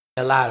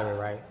The lottery,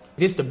 right?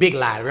 This the big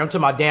lottery. I'm talking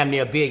about damn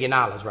near $1 billion,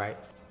 right?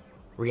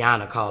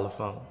 Rihanna called the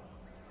phone.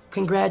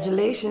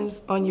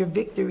 Congratulations on your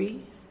victory.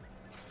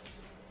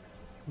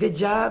 Good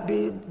job,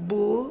 big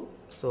bull.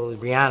 So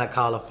Rihanna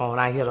called the phone.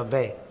 I hit her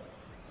back.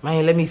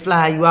 Man, let me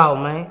fly you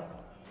out, man.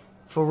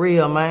 For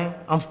real, man.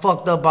 I'm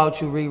fucked up about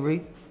you,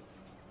 Riri.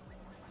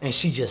 And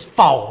she just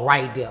fall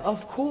right there.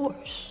 Of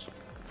course.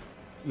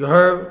 You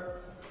heard?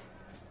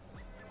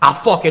 I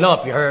fuck it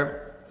up, you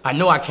heard? I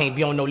know I can't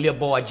be on no little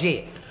boy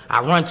jet. I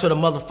run to the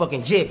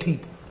motherfucking jet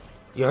people.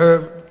 You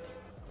heard?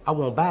 I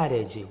won't buy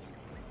that jet.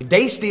 If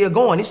they still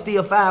going, it's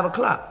still 5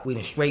 o'clock. We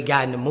done straight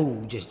got in the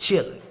mood, just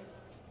chilling.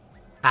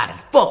 I done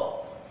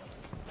fuck.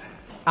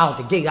 Out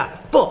the gate, I done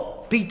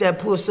fuck. Beat that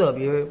puss up,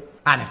 you heard?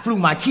 I done flew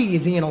my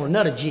kids in on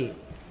another jet.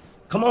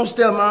 Come on,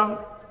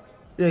 stepmom.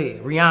 Yeah,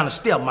 Rihanna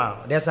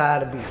stepmom. That's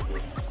how it be.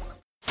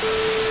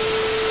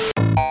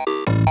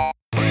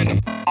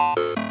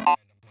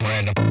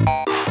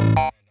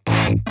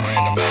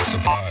 Random Acts of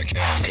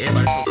Podcast.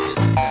 Everybody's so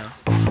sensitive now.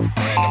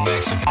 Random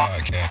Acts of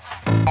Podcast.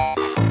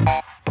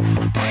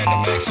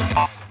 Random Acts of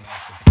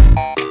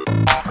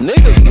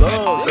Niggas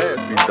love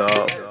Zaxby,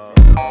 dog.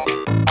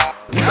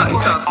 You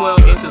saw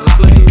 12 inches of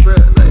sleeve, bro.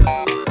 Like,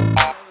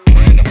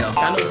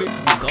 I know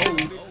bitches with gold.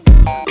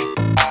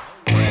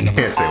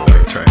 Can't say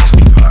white trash on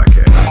the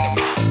podcast.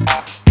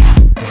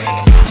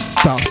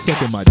 Stop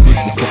sucking my dick.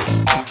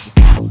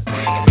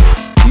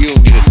 You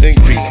don't get a think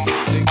piece.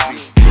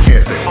 You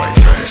can't say white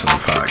trash on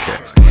the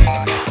podcast.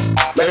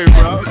 Hey,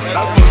 bro,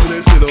 I posted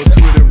that shit on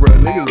Twitter, bro.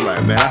 Niggas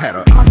like, man, I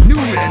knew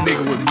that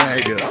nigga was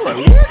mad good. I'm like,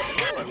 what?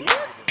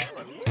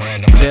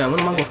 Damn, when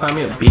am I gonna find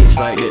me a bitch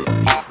like that?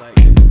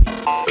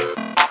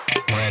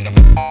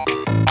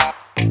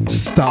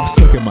 Stop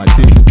sucking my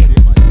dick.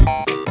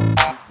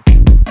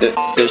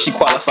 Does she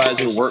qualify as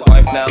your work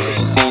wife now since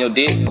she's seen your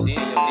dick?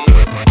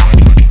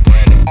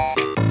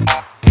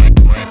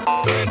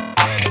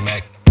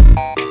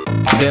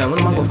 Damn,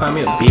 when am I gonna find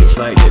me a bitch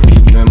like that?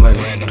 Give me money.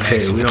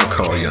 Hey, we don't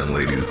call young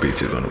ladies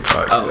bitches on the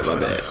podcast. Oh, my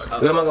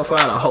bad. When am I gonna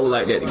find a hoe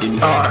like that to give me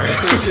some? Alright.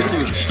 Just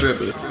use a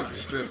stripper.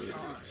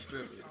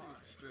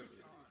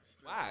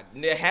 Wow,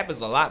 that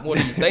happens a lot more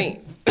than you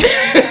think.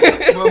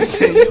 What I'm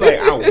saying, you like,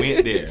 I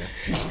went there.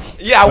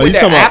 Yeah, I went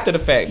there after the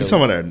fact. You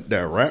talking about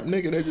that rap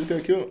nigga that just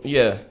got killed?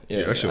 Yeah.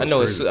 That shit I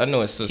know it's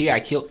sister. He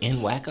got killed in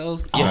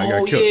Wackos? Yeah, he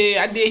got Oh, killed.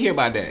 yeah, I did hear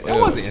about that. That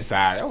wasn't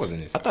inside. That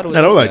wasn't inside. I thought it was.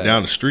 No, that was like inside.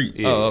 down the street.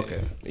 Yeah. Oh,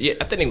 okay. Yeah,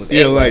 I think it was.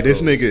 Yeah, at like Waco.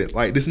 this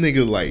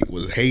nigga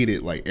was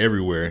hated like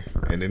everywhere,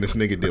 and then this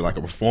nigga did like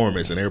a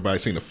performance, and everybody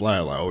seen the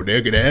flyer like, oh,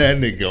 there that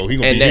nigga go, he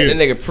gonna And be here. that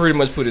nigga pretty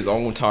much put his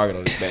own target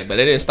on his back, but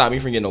that didn't stop me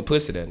from getting no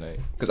pussy that night.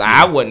 Cause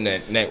I wasn't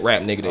that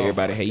rap nigga that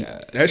everybody hate.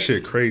 That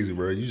shit crazy,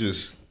 bro. You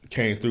just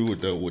came through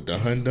with the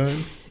hun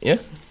done. Yeah,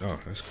 Oh,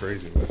 that's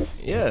crazy, man.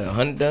 yeah.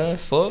 Hunt done.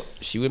 Fuck.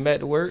 She went back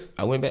to work.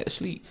 I went back to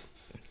sleep.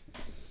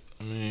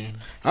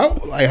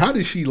 How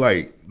did she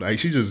like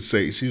she just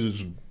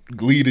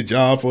leave the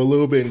job for a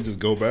little bit and just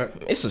go back?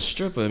 It's a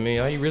stripper,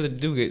 man. All you really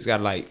do is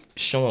gotta like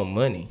show him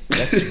money.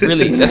 That's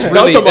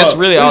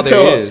really all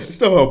there is. She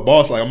tell her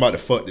boss like, I'm about to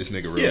fuck this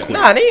nigga real quick.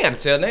 Nah, they ain't gotta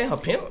tell. They ain't her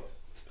pimp.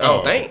 I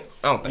don't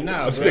think.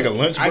 Nah, So she take a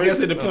lunch break? I guess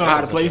it depends on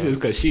how the place is,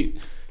 cause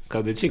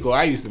the chick who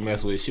I used to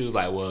mess with, she was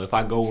like, well, if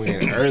I go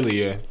in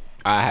earlier,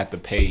 I have to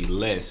pay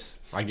less.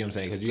 Like, you know what I'm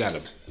saying? Because you got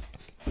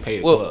to pay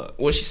the club.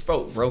 Well, she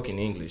spoke broken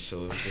English,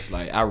 so it's just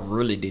like I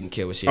really didn't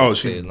care what she had to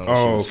say as long as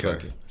she was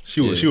fucking.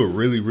 She was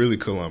really, really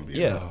Colombian.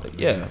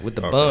 Yeah, with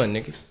the bun,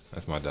 nigga.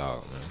 That's my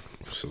dog, man.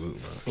 Absolutely,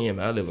 man. Yeah,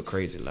 man, I live a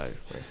crazy life,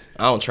 man.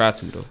 I don't try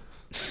to though.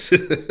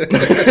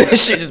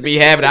 Shit just be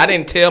happening. I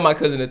didn't tell my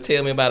cousin to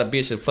tell me about a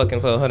bitch that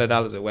fucking for $100 at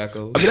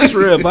Wacko. I mean, that's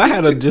real. If I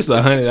had just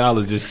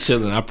 $100 just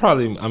chilling, why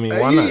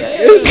not?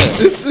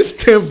 It's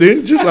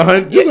tempting. Just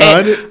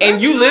 $100.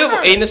 And you live,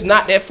 and it's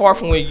not that far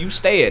from where you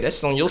stay at.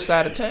 That's on your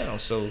side of town.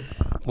 So,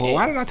 Well,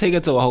 why did I take her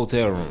to a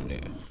hotel room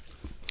then?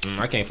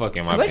 I can't fuck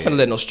in my cause I ain't bed. finna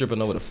let no stripper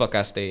know where the fuck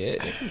I stay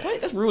at.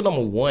 That's rule number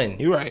one.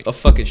 You right. Of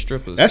fucking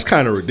strippers. That's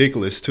kind of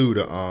ridiculous too.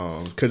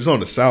 Cause it's on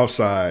the south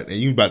side, and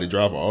you about to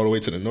drive all the way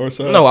to the north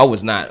side. No, I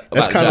was not.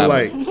 That's kind of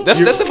like that's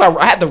if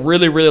I had to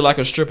really like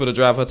a stripper to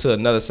drive her to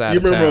another side. You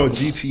of town. remember on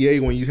GTA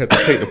when you had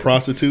to take the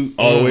prostitute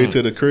all the way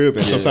to the crib,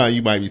 and sometimes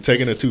you might be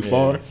taking her too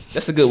far,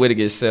 That's a good way to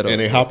get set up. and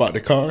they hop out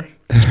the car.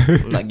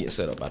 I'm not getting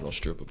set up by no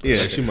stripper. Yeah,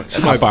 she might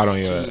hop out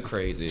on your too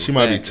crazy. She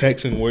might be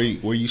texting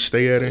where you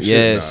stay at and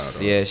Yes,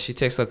 shit. yeah. She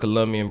texts her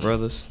Colombian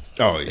brothers.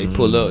 Oh yeah. They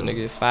pull up,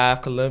 nigga.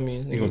 5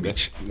 Colombians. You gonna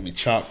be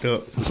chopped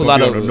up. It's Pull gonna out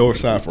be on of- the north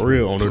side for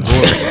real. On the north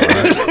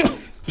side.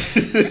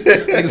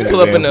 Niggas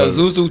pull up in a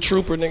Zuzu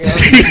Trooper, nigga.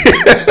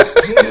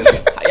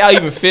 How y'all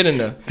even fit in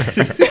there?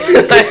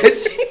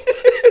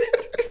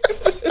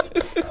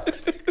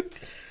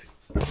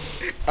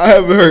 I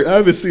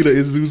haven't seen an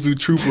Isuzu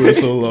Trooper in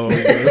so long.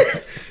 Man.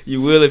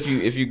 You will if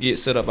you get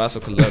set up by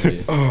some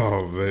Colombians.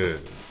 Oh man.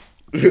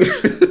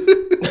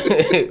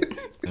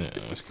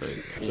 That's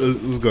crazy.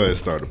 Let's go ahead and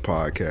start the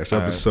podcast.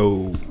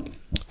 Episode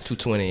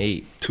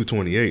 228.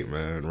 228,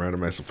 man.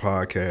 Random Acts of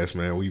Podcast,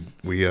 man. We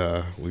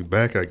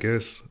back, I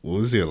guess. Well,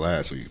 it was here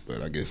last week,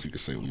 but I guess you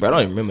could say we. Bro, I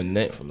don't even remember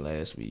nothing from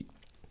last week.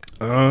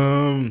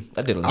 I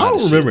did a lot I of don't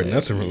shit remember last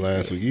nothing from week,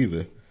 last week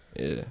either.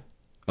 Yeah.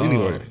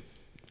 Anyway,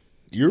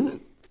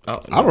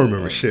 I don't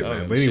remember shit,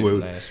 man. But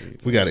anyway,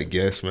 we got a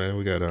guest, man.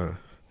 We got our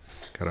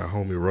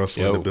homie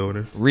Russell in the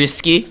building.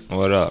 Risky.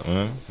 What up,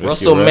 man?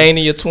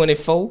 WrestleMania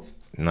 24.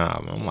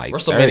 Nah, man, I'm like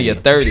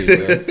WrestleMania 30, bro.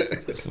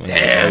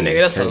 Damn,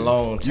 nigga, that's a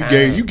long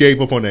time. You gave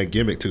up on that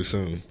gimmick too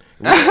soon.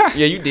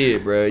 Yeah, you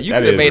did, bro. You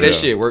could have made that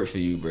shit work for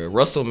you, bro.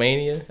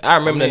 WrestleMania. I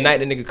remember the night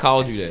the nigga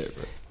called you that,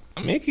 bro.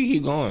 I mean, it could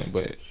keep going,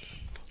 but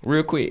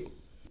real quick,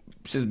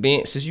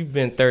 since you've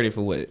been 30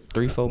 for what,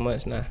 3-4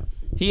 months now.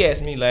 He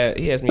asked me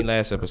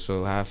last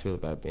episode how I feel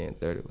about being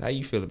 30. How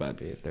you feel about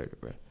being 30,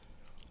 bro?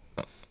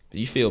 Do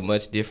you feel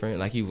much different?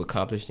 Like you've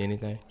accomplished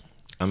anything?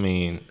 I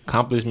mean,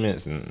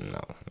 accomplishments, no,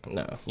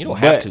 you don't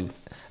have to.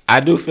 I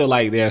do feel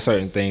like there are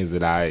certain things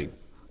that I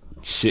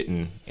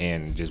shouldn't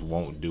and just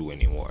won't do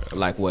anymore.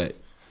 Like what?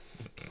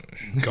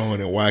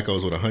 Going in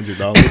wackos with $100.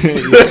 Nah,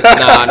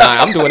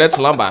 I'm doing that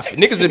till I'm about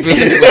niggas was 50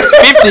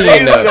 in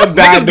there. I'm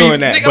not doing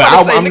that, but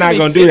I'm not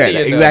gonna do that.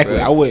 Exactly.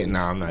 Bro. I wouldn't.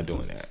 Nah, I'm not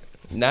doing that.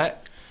 Not?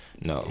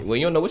 No. Well,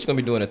 you don't know what you're gonna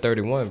be doing at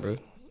 31, bro.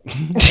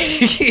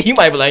 You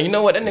might be like, you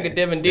know what, that nigga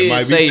Devin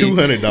did say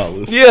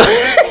 $200. Yeah.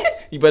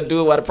 You better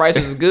do it while the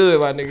prices is good,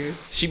 my nigga.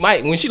 She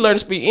might when she learn to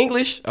speak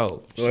English.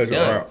 Oh, it's a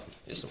wrap.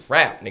 It's a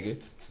rap, nigga.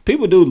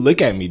 People do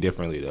look at me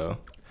differently though.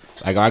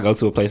 Like I go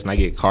to a place and I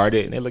get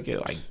carded, and they look at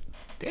it like,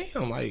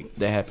 damn, like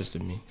that happens to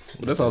me.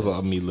 But that's also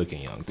me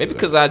looking young too. Maybe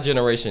because our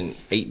generation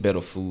ate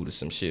better food or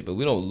some shit, but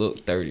we don't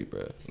look 30,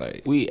 bro.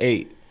 Like we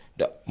ate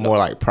more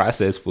like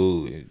processed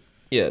food.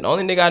 Yeah, the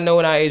only nigga I know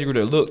in our age group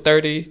that looked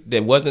 30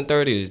 that wasn't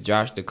 30 is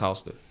Josh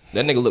DeCosta.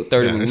 That nigga looked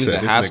 30 when we was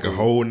in high school. This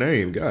nigga whole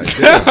name, God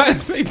damn. I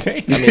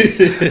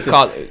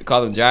mean,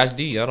 call him Josh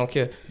D. I don't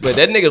care. But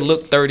that nigga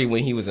looked 30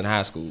 when he was in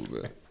high school,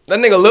 bro. That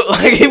nigga looked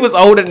like he was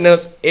older than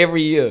us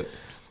every year.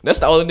 That's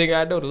the only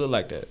nigga I know that look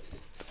like that.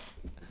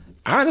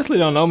 I honestly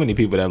don't know many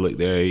people that look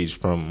their age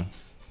from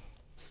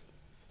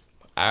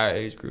our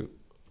age group.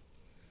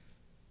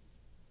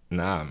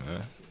 Nah,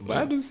 man. But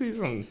I do see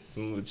some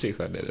of the chicks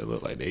out there that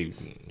look like they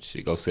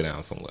should go sit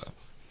down somewhere.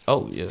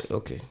 Oh yeah,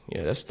 okay,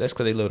 yeah. That's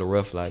because they live a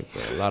rough life,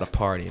 bro. A lot of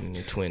partying in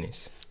their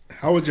 20s.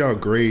 How would y'all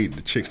grade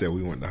the chicks that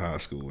we went to high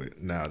school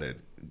with? Now that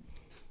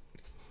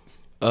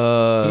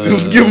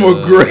let's give them a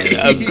grade.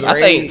 I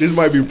think this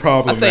might be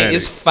problematic. I think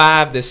it's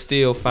 5 that's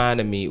still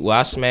finding me. Well,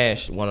 I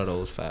smashed one of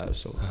those 5,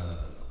 so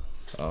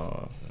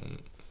I'm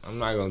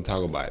not gonna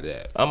talk about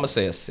that. I'm gonna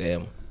say a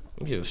 7.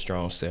 I'm give a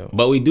strong 7.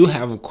 But we do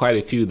have quite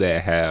a few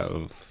that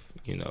have,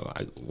 you know,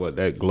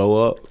 that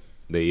glow up.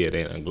 They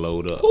done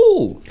glowed up.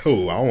 Who?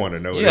 I want to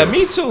know. Yeah, that.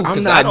 me too.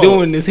 I'm not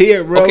doing this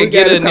here, bro. Okay,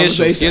 get the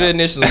initials. Get the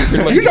initials.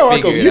 You know I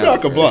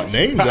can block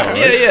names out. Right?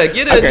 Yeah.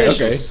 Get the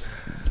initials.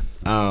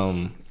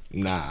 Okay.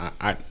 Nah,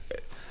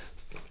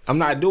 I'm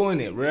not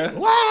doing it, bro.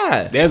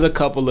 Why? There's a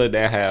couple of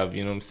that have,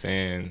 you know what I'm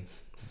saying,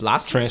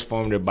 Blossom?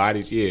 transformed their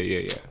bodies.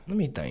 Yeah. Let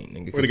me think,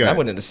 nigga. Because I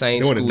went in the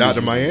same school. They went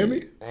to Dr.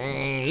 Miami?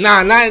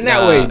 Nah, not in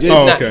that way.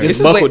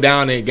 Just buckled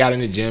down and got in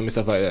the gym and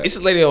stuff like that. It's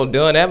this lady on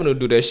Dunn Avenue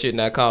do that shit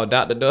now called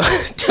Dr.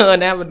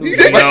 Dunn Avenue.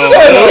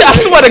 I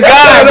swear to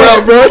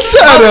God, bro.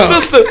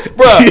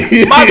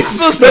 My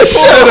sister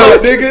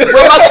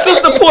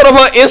pulled up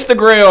her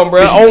Instagram,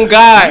 bro. On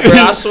God, bro.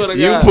 I swear to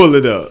God. You pull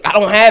it up. I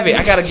don't have it.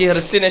 I gotta get her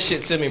to send that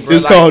shit to me, bro.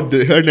 It's called.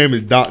 Her name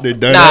is Dr.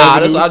 Dunn.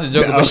 Nah, that's what I was just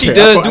joking. But she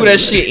does do that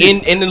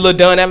shit in the little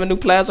Dunn Avenue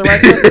Plaza right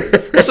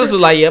there. My sister's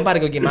like, yeah, I'm about to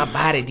go get my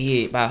body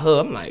did by her.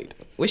 I'm like,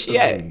 where she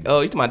at?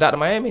 Oh, you talking about Dr.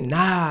 Miami?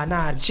 Nah,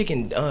 the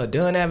chicken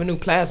Dunn Avenue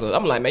Plaza.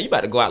 I'm like, man, you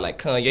about to go out like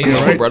Kanye,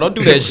 right? Bro. Don't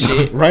do that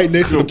shit. Right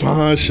next to the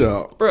pawn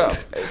shop, bro.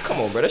 Hey, come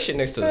on, bro. That shit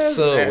next to the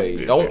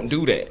Subway. Don't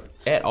do that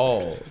at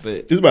all.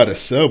 But it's by the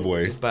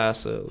Subway. It's by a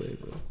Subway,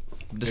 bro.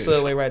 The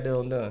Subway right there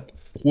on Dunn.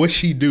 What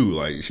she do?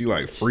 Like she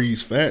like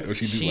freeze fat, or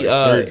she do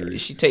surgery?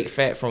 She take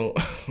fat from.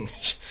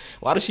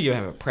 Why does she even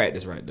have a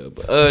practice right there?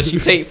 But she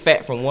take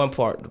fat from one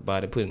part of the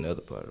body, put it in the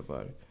other part of the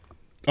body.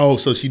 Oh,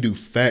 so she do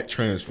fat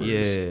transfers.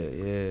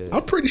 Yeah.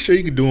 I'm pretty sure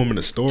you can do them in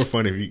the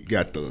storefront if you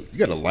got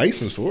a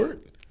license for it.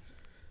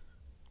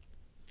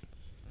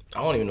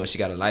 I don't even know if she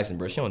got a license,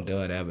 bro. She on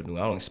Dunn Avenue.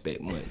 I don't expect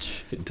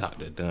much.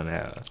 Dr. Dunn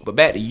Avenue. But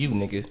back to you,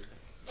 nigga.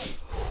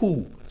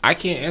 Who? I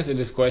can't answer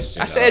this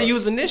question. I said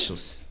use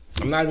initials.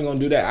 I'm not even gonna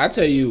do that. I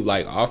tell you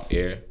like off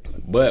air.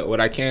 But what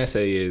I can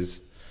say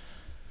is,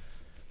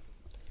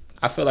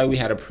 I feel like we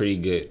had a pretty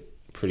good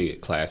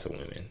class of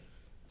women.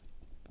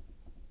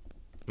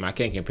 I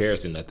can't compare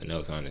it to nothing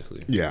else,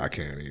 honestly. Yeah, I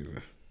can't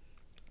either.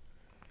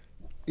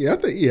 I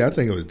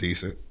think it was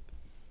decent.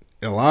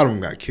 A lot of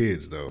them got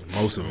kids though.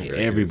 Most of them got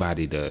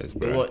everybody does,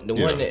 bro. The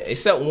one that,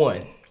 except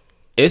one.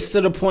 It's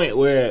to the point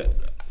where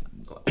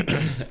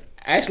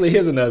actually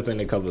here's another thing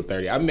that comes with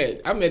 30. I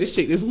met this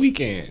chick this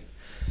weekend.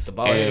 The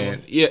bald head And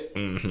one? yeah,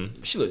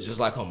 She looked just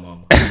like her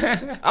mama.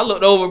 I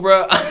looked over,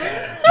 bro.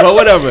 but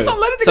whatever. Don't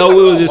let it So talk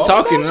we was about just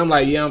mama, talking, dog. and I'm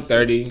like, yeah, I'm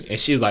 30, and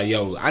she was like,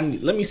 yo,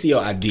 let me see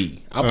your ID.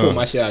 I pulled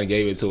my shit out and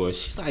gave it to her.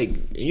 She's like,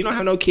 you don't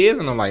have no kids,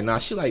 and I'm like, nah.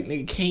 She's like,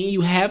 nigga, can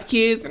you have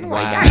kids? And I'm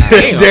like, God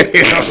damn.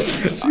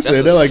 She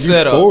said that like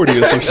setup. you 40 or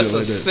some shit That's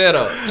like a that.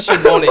 setup. She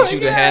wanted you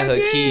to have her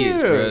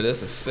kids, bro.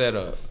 That's a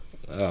setup.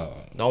 Oh,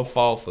 Don't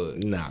fall for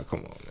it. nah, come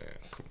on, man.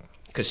 Come on.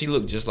 Cause she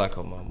looked just like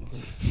her mama.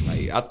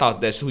 Like I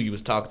thought that's who you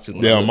was talking to.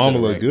 when Yeah, I her looked to mama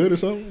the look right. good or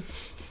something?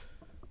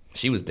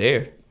 She was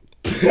there.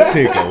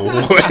 Nigga,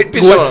 what?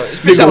 Bitch had on a-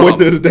 bitch had Nigga, on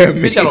what a- does that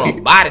mean? Bitch had on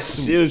a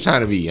bodysuit. She was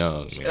trying to be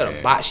young, She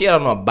had man. she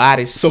had on a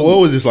bodysuit. So what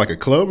was this, like a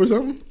club or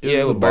something? Yeah,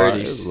 it was a bar. It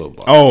birdies. was a little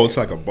bar. Oh, it's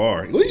like a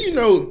bar.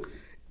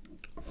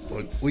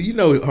 Well, you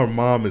know, her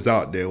mom is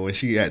out there when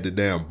she at the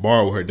damn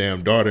bar with her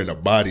damn daughter in a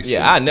bodysuit.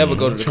 Yeah, I never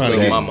go to the trying club to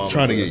with get my mama.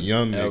 trying to get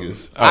young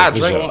niggas. I for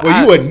drink. sure.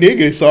 Well, you a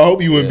nigga, so I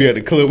hope you wouldn't be at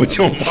the club with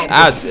your mom.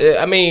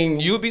 I mean,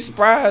 you'd be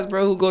surprised,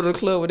 bro, who go to the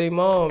club with their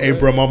mom. Hey,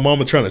 bro, my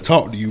mama trying to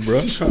talk to you,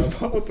 bro.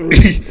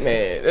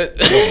 Man,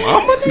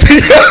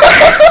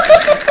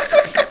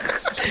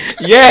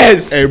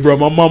 yes. Hey, bro,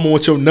 my mama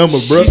wants your number,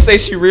 bro. She say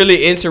she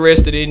really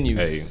interested in you.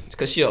 Hey.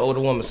 Cause she an older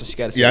woman, so she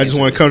got to. Yeah, I just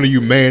want to come to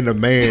you man to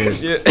man.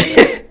 Yeah.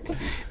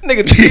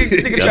 nigga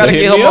try to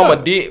hit get her me mama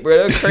up. dick, bro.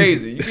 That's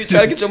crazy. You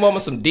try to get your mama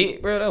some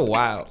dick, bro. That's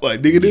wild.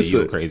 Like, nigga, this You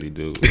a a crazy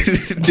dude.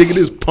 nigga,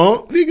 this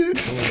punk,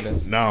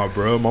 nigga. Nah,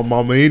 bro, my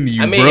mama into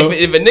you, I mean, bro.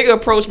 if a nigga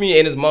approach me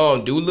and his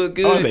mom do look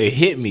I was good, say,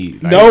 hit me.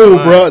 Like, No,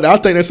 bro, I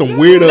think that's some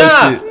weirdo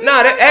shit.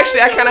 nah. That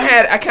actually, I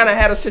kind of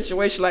had a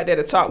situation like that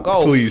at Top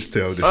Golf. Please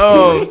tell this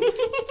story.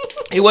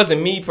 It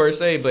wasn't me per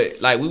se,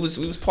 but like we was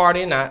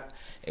partying out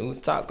and we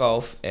Top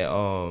Golf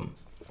and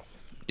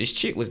this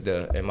chick was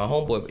there and my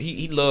homeboy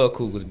he loved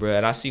cougars, bro,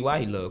 and I see why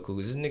he loved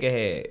cougars. This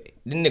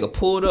nigga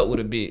pulled up with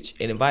a bitch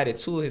and invited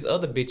two of his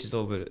other bitches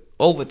over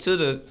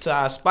to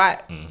our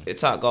spot at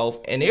Top Golf,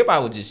 and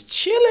everybody was just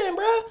chilling,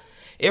 bro.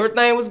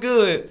 Everything was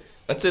good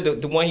until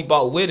the one he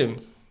bought with him.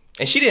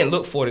 And she didn't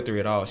look 43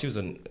 at all. She was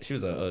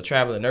a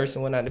traveling nurse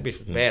and whatnot. The bitch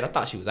was bad. I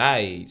thought she was our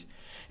age.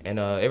 And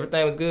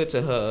everything was good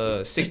till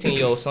her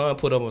 16-year-old son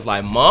put up and was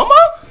like, "Mama?"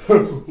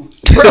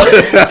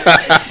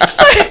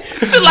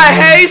 She like,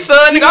 "Hey,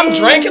 son, nigga, I'm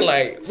drinking."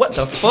 Like, what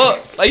the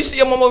fuck? Like, you see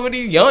your mama with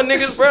these young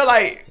niggas, bro?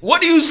 Like,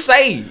 what do you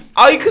say?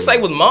 All you could say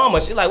was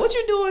 "mama." She like, "What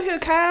you doing here,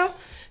 Kyle?"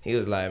 He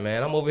was like,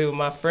 "Man, I'm over here with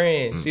my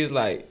friends." She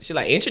like,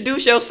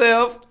 "Introduce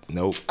yourself."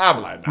 Nope.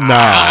 I'm like, Nah.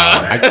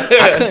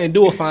 I couldn't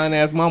do a fine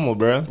ass mama,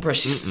 bro. Bro,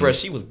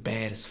 she was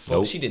bad as fuck.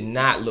 Nope. She did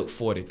not look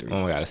 43.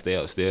 Oh my god, stay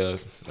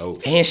upstairs.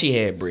 Nope. And she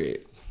had bread.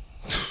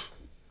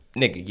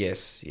 Nigga,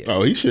 yes.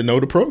 Oh, he should know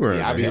the program.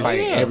 Yeah, I'd be man.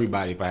 fighting Yeah.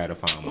 everybody if I had a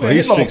fine mama. Well,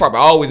 His he's mama six- probably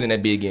always in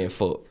that big getting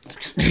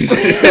fucked.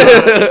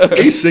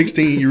 He's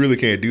 16. You really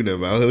can't do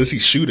nothing about it unless he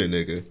shoot a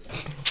nigga.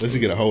 Unless he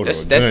get a hold of a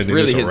gun, That's then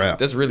really it's a his. wrap.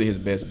 That's really his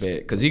best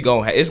bet. Cause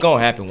it's gonna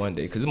happen one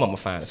day. Cause his mama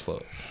fine as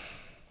fuck.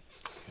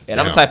 And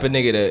I'm the Damn. type of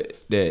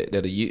nigga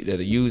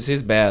that'll use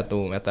his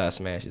bathroom after I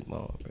smash his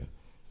mom, bro.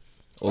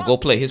 Or go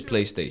play his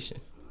PlayStation.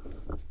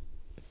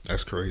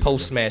 That's crazy.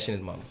 Post smashing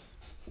his mama.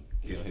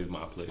 Yeah, he's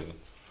my player.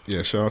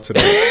 Yeah, shout out to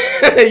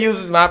that.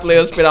 Uses my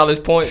player, spit all his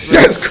points.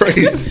 Bro. That's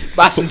crazy.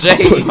 Buy some J's.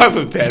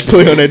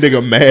 Play on that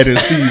nigga Madden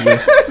season.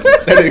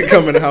 That nigga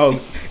come in the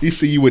house, he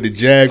see you with the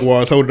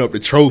Jaguars holding up the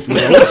trophy.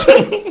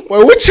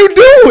 Like, what you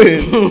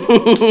doing?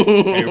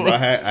 Hey, bro, I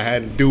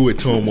had to do it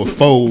to him with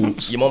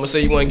folds. Your mama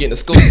said you want to get to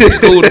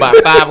school about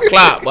 5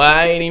 o'clock, but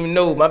I ain't even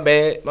know. My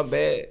bad.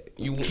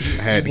 You I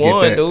had to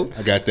won, get that. dude.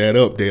 I got that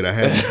update. I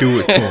had to do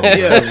it to him.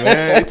 Yeah,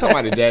 man. They talking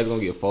about the Jags gonna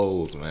get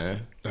folds,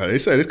 man. They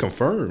said it's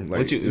confirmed. Like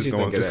What you it's think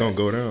gonna of it's that? gonna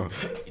go down.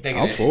 Think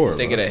I'm for it.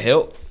 Think bro. it'll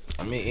help.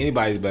 I mean,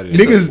 anybody's better than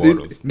Niggas,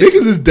 Bortles.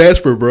 niggas is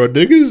desperate, bro.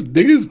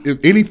 Niggas, if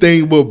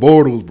anything but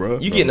Bortles, bro.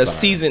 You getting a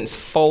season's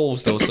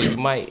foals though, so it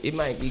might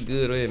be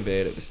good and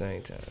bad at the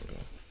same time. Bro.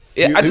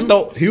 I just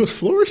don't. He was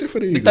flourishing for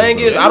the The Eagles. thing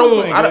bro. is, I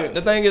don't.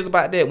 The thing is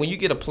about that when you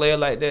get a player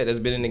like that that's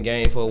been in the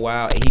game for a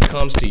while and he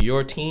comes to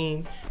your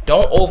team,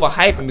 don't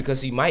overhype him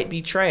because he might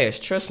be trash.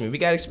 Trust me, we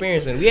got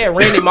experience in it. We had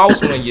Randy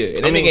Moss 1 year,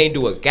 and that nigga ain't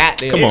do a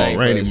goddamn Come thing. on, for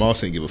Randy us.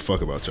 Moss ain't give a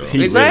fuck about y'all.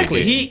 Exactly.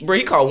 really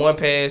He caught one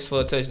pass for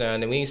a touchdown,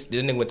 and then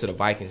nigga went to the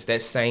Vikings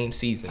that same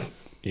season.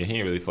 Yeah, he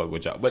ain't really fuck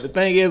with y'all. But the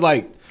thing is,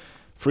 like,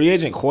 free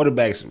agent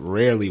quarterbacks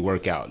rarely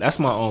work out. That's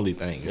my only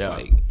thing. It's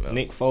like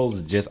Nick Foles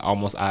is just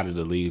almost out of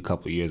the league a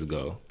couple years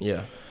ago.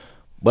 Yeah.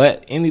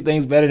 But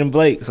anything's better than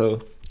Blake,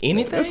 so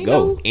Anything? let's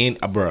go. Though?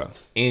 Bruh,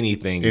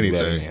 anything is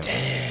better than him.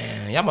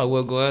 Damn, y'all might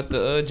well go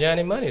after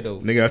Johnny Money though.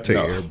 Nigga, I take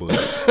Airbud.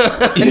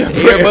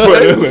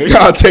 Airbud.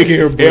 I'll take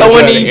Airbud.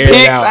 Throwing these air it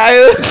picks out. out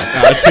here.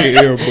 I'll take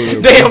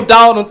Airbud. Damn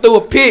dog done threw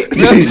a pick.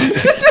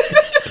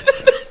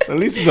 At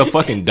least he's a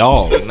fucking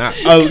dog. Not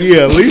Oh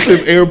yeah, at least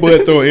if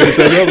Airbud throw an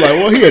interception, I'm like,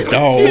 well, he a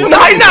dog.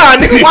 Nah,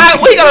 nigga, why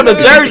he got on the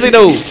jersey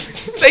though?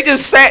 They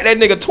just sacked that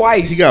nigga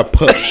twice. He got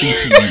pup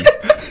CTE.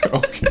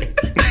 okay.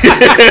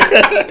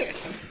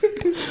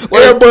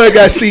 Airbud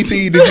got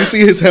CTE. Did you see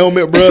his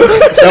helmet, bro?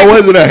 That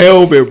wasn't a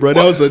helmet, bro.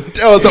 That was a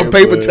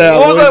paper towel.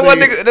 What was that one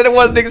nigga? That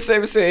one nigga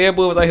said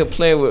Airbud was out here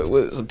playing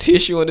with some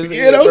tissue on his head.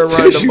 Yeah, that was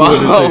tissue the on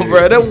his ball, head.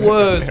 bro. That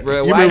was,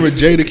 bro. You remember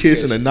Jada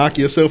Kiss and the Knock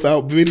Yourself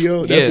Out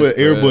video? That's Yes, what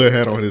bro. Airbud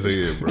had on his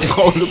head, bro.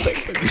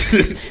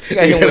 He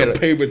got him had with a a-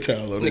 paper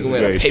towel on his Nigga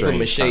wearing head. a paper strange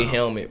mache time.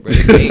 helmet, bro.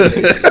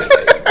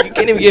 You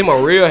can't even give him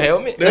a real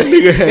helmet. That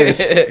nigga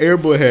had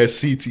Airbud had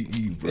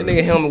CTE, bro. That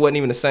nigga helmet wasn't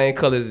even the same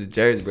color as his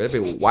jersey, bro. That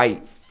bitch was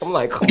white. I'm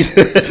like, come on,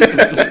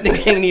 this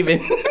nigga ain't even.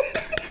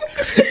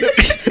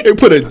 They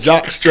put a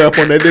jock strap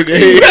on that nigga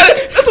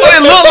head. That's what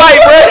it looked like,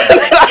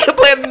 bro.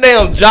 Playing the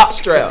damn jock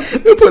strap.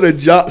 They put a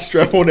jock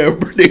strap on that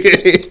nigga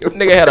head.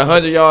 Nigga had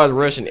 100 yards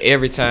rushing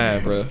every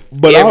time, bro.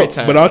 But every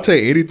time. I'll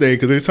take anything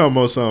because they talking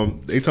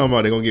about they talking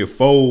about they gonna get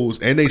Foles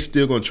and they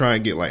still gonna try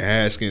and get like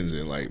Haskins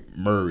and like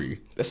Murray.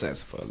 That's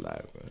asking for a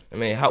lot, bro. I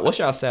mean, what's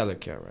y'all salary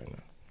cap right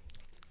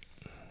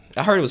now?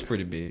 I heard it was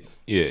pretty big.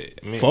 Yeah,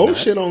 I mean, Foles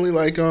shit only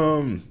like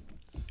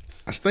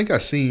I think I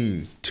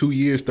seen 2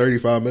 years,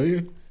 35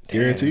 million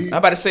guaranteed. I'm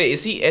about to say,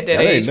 is he at that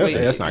That ain't age? Where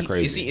nothing. That's not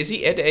crazy. Is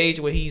he at the age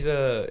where he's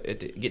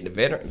getting the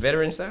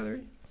veteran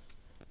salary?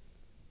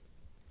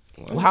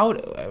 Well, how old?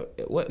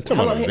 What? Talking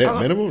How about long a he- vet how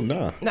long- minimum?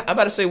 Nah. Nah, I'm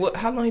about to say,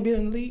 how long he been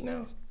in the league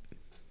now?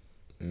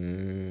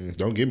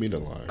 Don't give me the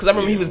line. Because I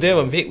remember he was there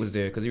when Vic was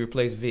there because he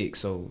replaced Vic.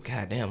 So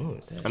goddamn, what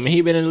was that? I mean,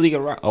 he been in the league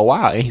a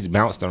while and he's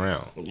bounced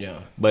around. Yeah.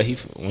 But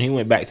when he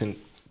went back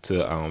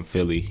to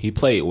Philly, he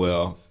played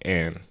well,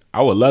 and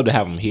I would love to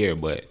have him here.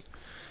 But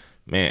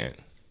man,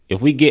 if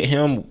we get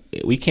him,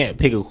 we can't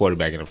pick a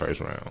quarterback in the first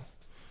round.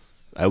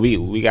 Like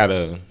we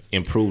gotta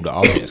improve the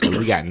offense because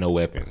we got no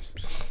weapons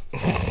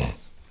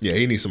Yeah,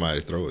 he needs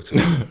somebody to throw it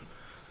to.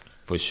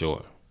 for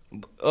sure.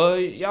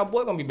 Y'all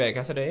boy gonna be back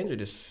after the injury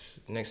this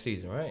next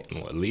season, right?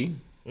 What, Lee?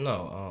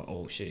 No.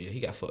 Oh shit, yeah, he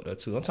got fucked up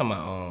too. I'm talking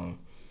about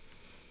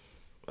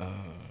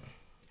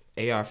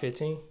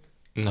AR-15.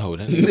 No,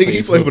 that Nigga,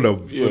 he played for the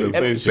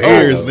plays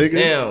Bears, Chicago. nigga.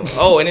 Damn.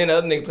 Oh, and then the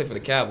other nigga played for the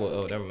Cowboys.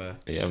 Oh, never mind.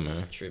 Yeah,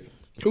 man. Tripping.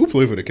 Who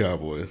played for the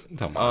Cowboys? I'm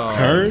talking about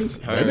Hearns?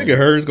 That nigga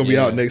Hearns gonna be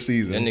out next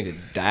season. That nigga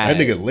That died.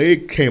 nigga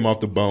leg came off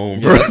the bone,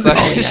 bro. That's like,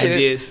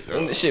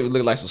 Oh, that shit would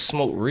look like some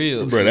smoked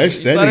ribs. Bro, You that saw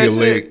nigga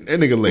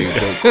shit? leg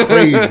go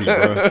crazy,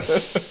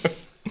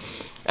 bro.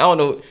 I don't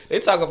know. They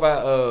talk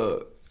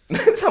about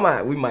talking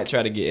about we might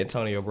try to get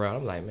Antonio Brown.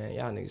 I'm like, man,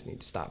 y'all niggas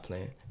need to stop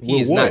playing. He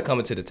With is what? not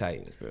coming to the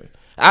Titans, bro.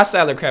 Our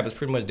salary cap is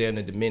pretty much down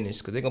to diminish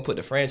because they're gonna put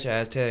the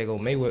franchise tag on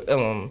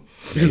Mayweather,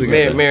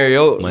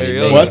 Mariota.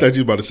 Well, I thought you was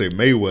about to say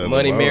Mayweather.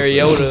 Money but I was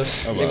Mariota.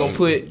 saying- They're gonna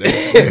put.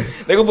 That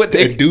They gonna put.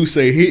 that do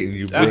say hitting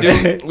you, bro.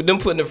 With them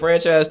putting the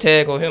franchise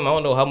tag on him, I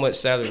don't know how much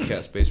salary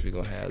cap space we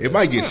gonna have. It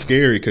might get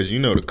scary because you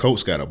know the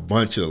Colts got a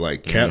bunch of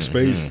like cap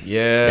space.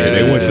 Yeah. And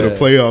they went to the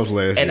playoffs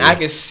last And year. I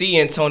can see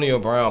Antonio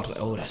Brown play.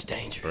 Oh, that's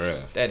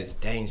dangerous. Bruh. That is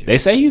dangerous. They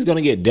say he's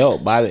gonna get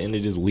dealt by the end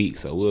of this week,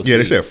 so we'll see. Yeah,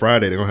 they said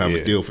Friday they're gonna have Yeah.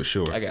 a deal for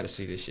sure. I gotta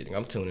see this shit.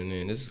 I'm tuning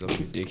in. This is gonna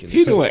be ridiculous.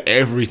 He's doing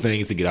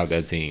everything to get out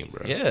that team,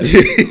 bro. Yeah.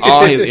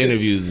 All his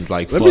interviews is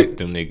like, fuck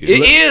them niggas. It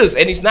is,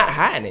 and he's not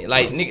hiding it.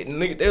 Like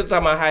nigga, they was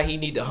talking about how he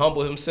need to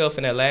humble himself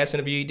in that last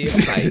interview he did.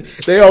 I'm like,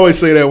 They always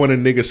say that when a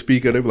nigga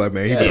speak up, they be like,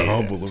 man, he better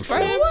humble himself.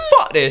 man,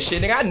 fuck that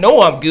shit, nigga. I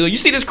know I'm good. You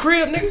see this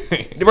crib,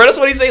 nigga? Bro, that's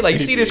what he say. Like, you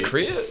see this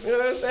crib? You know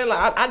what I'm saying?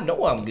 Like, I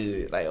know I'm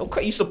good. Like,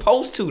 okay, you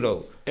supposed to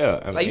though.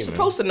 Yeah, I Like, you mean,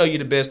 supposed to know you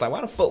the best. Like,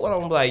 why the fuck? What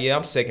I'm like, yeah,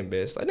 I'm second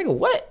best. Like, nigga,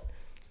 what?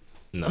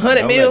 no, 100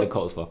 don't mil? let the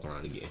Colts fuck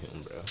around to get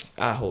him, bro.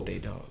 I hope they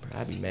don't, bro.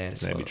 I'd be mad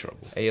as That'd fuck. be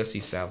trouble.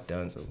 AFC South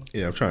done so.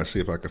 Yeah, I'm trying to see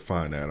if I can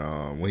find that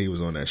when he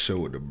was on that show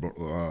with the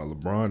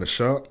LeBron the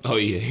shot. Oh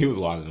yeah, he was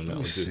walking on that Let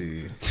one me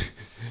too. see.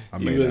 I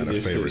He may was not have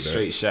just favored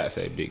straight that. shots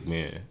at big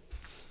man.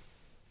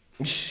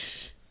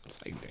 It's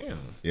like, damn.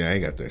 Yeah, I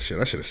ain't got that shit.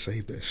 I should have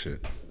saved that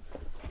shit.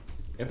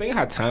 And think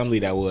how timely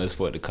that was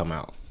for it to come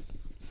out.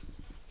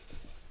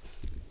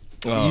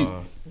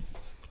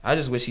 I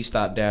just wish he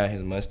stopped down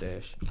his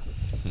mustache.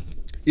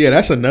 Yeah,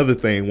 that's another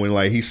thing. When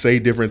like he say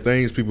different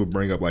things, people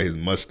bring up like his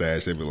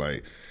mustache. They be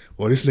like,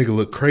 "Well, this nigga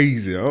look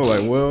crazy." I was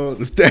like, "Well,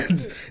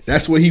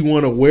 that's what he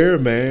want to wear,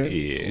 man.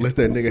 Yeah. Let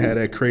that nigga have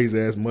that crazy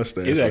ass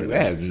mustache." Exactly. like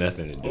That has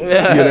nothing to do.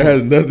 yeah, that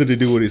has nothing to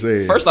do with what he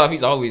said. First off,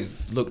 he's always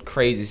looked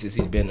crazy since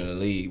he's been in the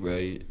league, bro.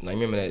 Like,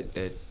 remember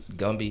that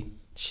Gumby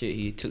shit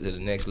he took to the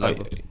next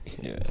level?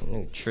 Yeah,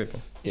 nigga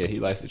tripping. Yeah, he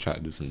likes to try to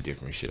do some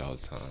different shit all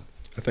the time.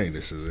 I think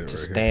this is it To right here.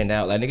 stand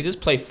out. Like, nigga,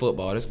 just play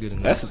football. That's good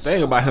enough. That's the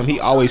thing about him.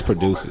 He always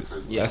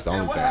produces. That's the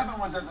only What thing.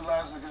 happened with that the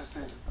last week of the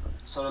season?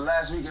 So the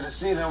last week of the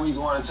season, we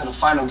going into the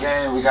final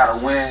game. We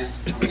gotta win.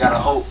 We gotta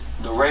hope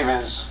the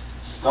Ravens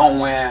don't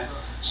win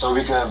so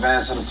we can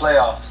advance to the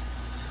playoffs.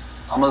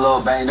 I'm a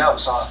little banged up,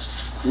 so I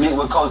meet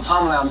with Coach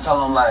Tomlin. I'm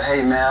telling him like,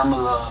 hey man, I'm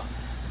a little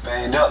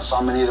banged up, so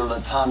I'm gonna need a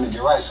little time to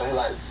get right. So he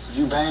like,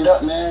 you banged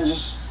up, man?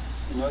 Just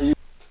you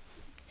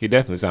He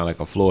definitely sound like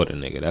a Florida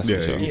nigga. That's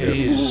for sure. Yeah,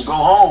 he you is. just go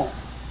home.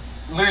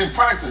 Leave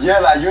practice. Yeah,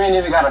 like you ain't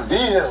even gotta be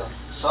here.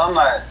 So I'm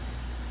like,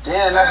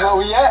 damn, that's where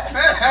we at.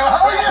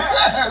 How we get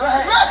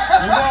that?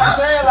 You know what I'm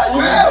saying? Like,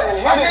 you can I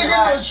hit can't it, get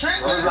no like,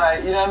 treatment. it's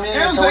like, you know what I mean?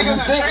 Him So when you taking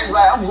the think it's treatment.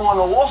 like, I'm going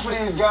to war for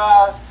these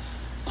guys,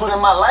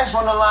 putting my life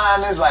on the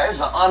line. It's like,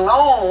 it's an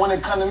unknown when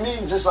it come to me.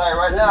 Just like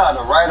right now,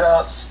 the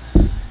write-ups,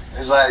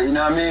 it's like, you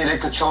know what I mean? They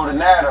control the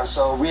narrative,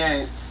 so we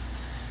ain't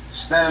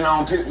standing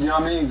on people, you know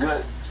what I mean?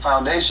 Good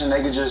foundation,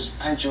 they can just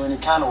paint you any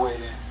kind of way.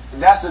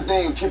 That's the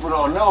thing people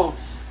don't know.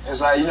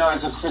 It's like, you know,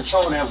 it's a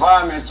controlled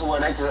environment to where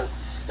they could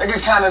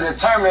kind of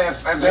determine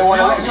if they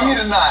want to let me eat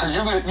or not.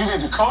 You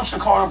get to coach the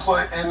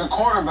quarterback and the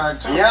quarterback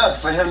too. Yeah,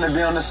 for him to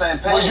be on the same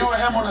page. Was you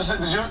and him on the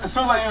same? Did you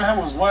feel like you and him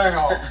was way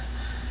off?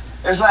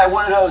 It's like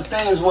one of those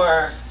things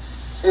where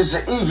it's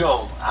an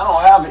ego. I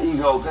don't have an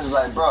ego because,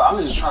 like, bro, I'm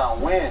just trying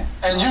to win.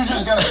 And you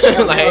just gotta see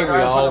him like we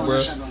all,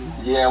 bro.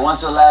 Yeah,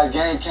 once the last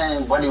game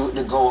came, buddy,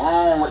 to go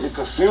home with the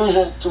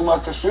confusion, too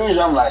much confusion,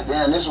 I'm like,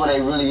 damn, this is where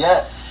they really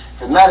at.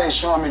 Because now they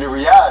showing me the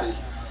reality.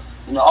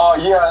 You know, oh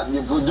yeah,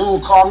 the good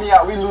dude called me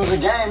out, we lose a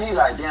game, he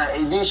like, damn,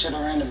 AD should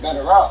have ran the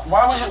better route.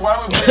 Why would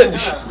Billy do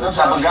that? That's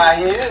the type of guy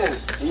he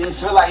is. He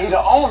feel like he the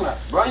owner.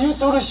 Bro, you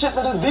threw the shit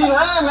to the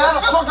D-line, man, how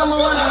the fuck I'm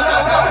gonna run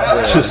that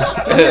route?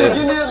 You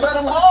give me a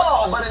better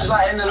ball. But it's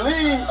like, in the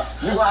league,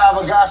 you gonna have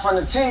a guy from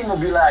the team who'll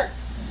be like,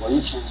 well,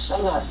 you can't say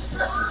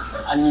nothing.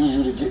 I need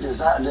you to get this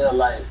out there,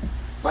 like.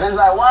 But it's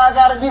like, why I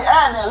gotta be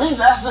at there? At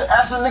least ask a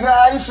nigga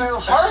how you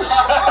feel first.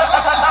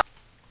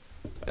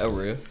 That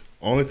real.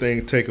 Only thing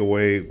to take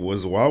away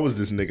was, why was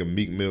this nigga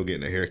Meek Mill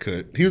getting a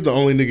haircut? He was the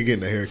only nigga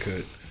getting a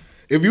haircut.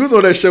 If you was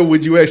on that show,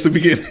 would you actually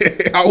be getting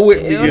I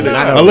wouldn't be getting it.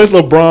 Unless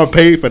LeBron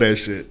paid for that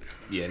shit.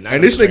 Yeah,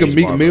 and this nigga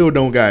Meek Mill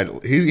don't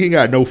got, he ain't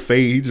got no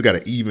fade. He just got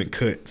an even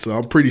cut. So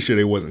I'm pretty sure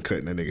they wasn't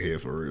cutting that nigga hair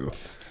for real.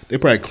 They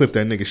probably clipped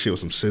that nigga shit with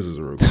some scissors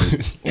real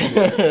quick.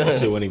 That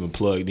shit wasn't even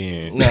plugged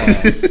in. Nah.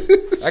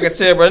 I could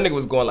tell, bro, that nigga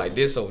was going like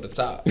this over the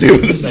top.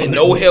 Like,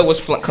 no hair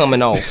was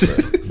coming off, bro.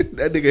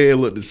 That nigga hair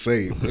looked the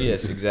same. Bro.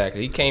 Yes,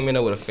 exactly. He came in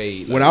there with a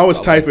fade. When I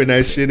was typing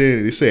that shit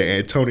in, it said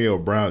Antonio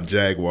Brown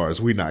Jaguars.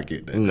 We not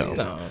getting that.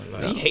 No.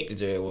 He hate the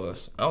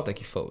Jaguars. I don't think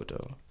he fought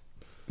though.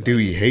 Do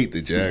he hate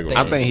the Jaguars?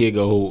 I think he'll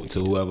go to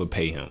whoever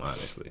pay him,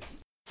 honestly.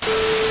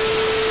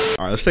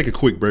 All right, let's take a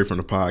quick break from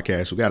the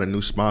podcast. We got a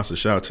new sponsor.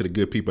 Shout out to the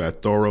good people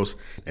at Thoros.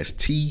 That's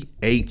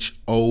THOROS.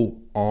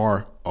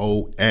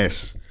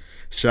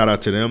 Shout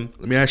out to them.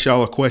 Let me ask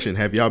y'all a question.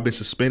 Have y'all been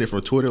suspended from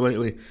Twitter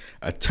lately?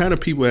 A ton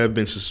of people have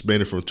been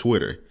suspended from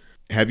Twitter.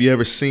 Have you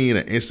ever seen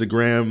an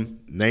Instagram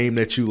name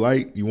that you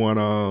like? You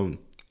want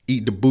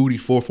Eat the Booty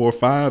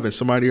 445 and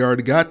somebody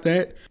already got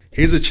that?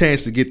 Here's a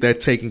chance to get that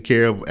taken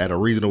care of at a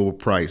reasonable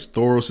price.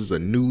 Thoros is a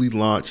newly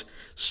launched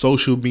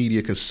social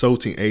media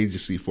consulting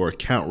agency for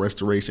account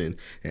restoration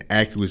and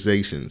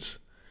accusations.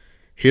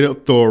 Hit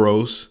up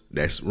Thoros.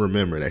 That's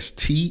THOROS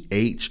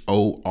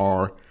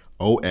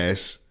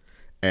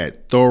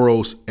at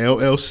Thoros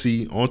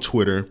LLC on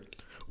Twitter,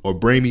 or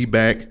Bring Me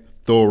Back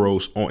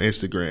Thoros on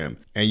Instagram,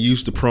 and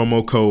use the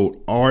promo code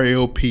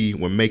RLP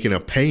when making a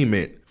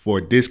payment for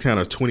a discount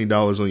of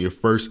 $20 on your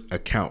first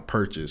account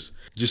purchase.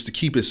 Just to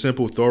keep it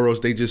simple,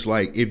 Thoros, they just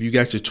like, if you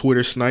got your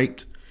Twitter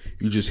sniped,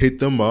 you just hit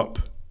them up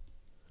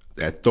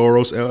at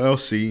Thoros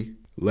LLC,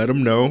 let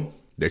them know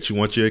that you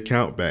want your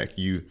account back.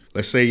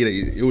 Let's say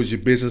it was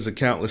your business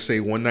account. Let's say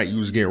one night you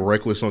was getting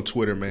reckless on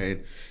Twitter,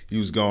 man. You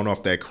was going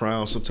off that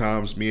crown.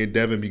 Sometimes me and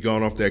Devin be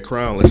going off that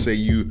crown. Let's say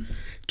you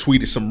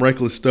tweeted some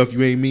reckless stuff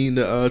you ain't mean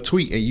to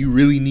tweet, and you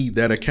really need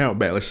that account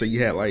back. Let's say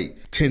you had like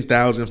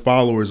 10,000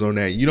 followers on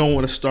that. You don't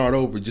want to start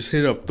over. Just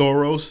hit up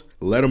Thoros.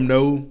 Let them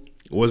know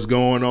what's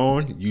going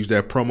on. Use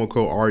that promo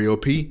code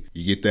REOP.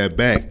 You get that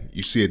back.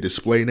 You see a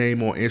display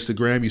name on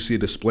Instagram. You see a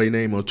display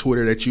name on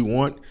Twitter that you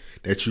want,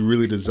 that you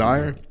really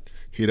desire.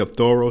 Hit up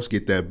Thoros.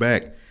 Get that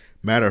back.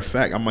 Matter of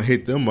fact, I'm going to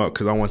hit them up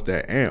because I want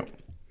that amp.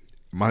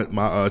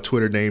 My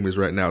Twitter name is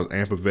right now is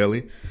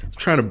Ampavelli. I'm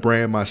trying to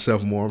brand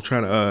myself more. I'm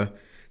trying to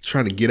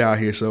get out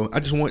here. So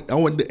I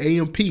want the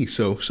AMP.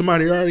 So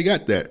somebody already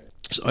got that.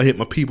 So I hit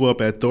my people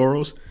up at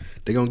Thoros.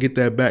 They're going to get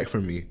that back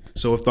from me.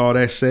 So with all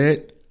that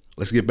said,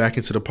 let's get back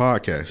into the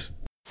podcast.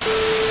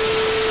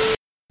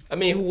 I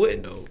mean, who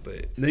wouldn't though?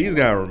 But niggas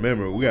gotta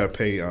remember, we gotta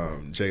pay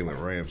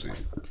Jalen Ramsey.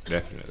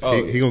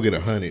 Definitely. He gonna get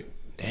 100.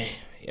 Damn.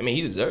 I mean,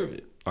 he deserved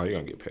it. Oh, you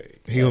gonna get paid.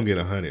 He gonna get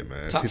 100,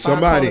 man. Top 5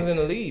 corners in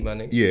the league, my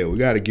nigga. Yeah, we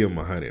gotta give him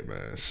 100,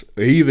 man.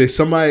 Either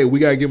somebody we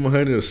gotta give him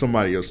 100, or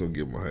somebody else gonna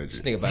give him 100.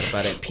 Just think about it,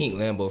 buy that pink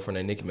Lambo from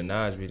that Nicki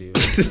Minaj video.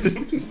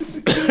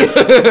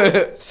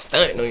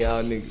 Stunting on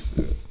y'all niggas.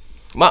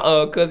 My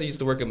cousin used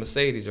to work at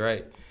Mercedes,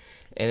 right?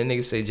 And the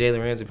nigga say Jalen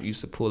Ramsey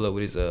used to pull up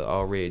with his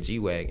all red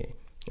G-Wagon.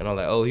 And I'm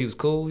like, oh, he was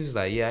cool? He was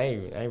like, yeah, I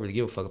ain't really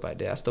give a fuck about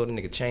that. I stole the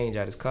nigga change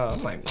out his car.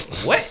 I'm like,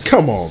 what?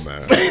 Come on, man.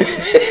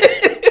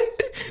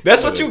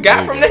 That's what you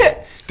got from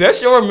that?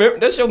 That's your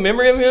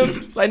memory of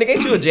him? Like, nigga,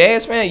 ain't you a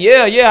jazz fan?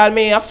 Yeah, I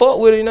mean, I fought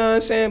with it, you know what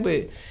I'm saying?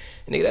 But,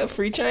 nigga, that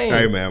free change.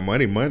 Hey, man,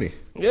 money.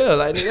 Yeah,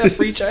 like, nigga, that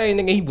free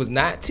change, nigga, he was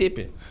not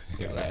tipping.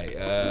 Like,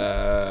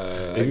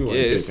 if you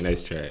wasn't tipping,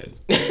 that's trash.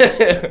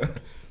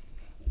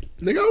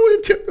 Nigga, I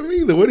wouldn't tip him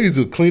either. What is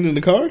it, cleaning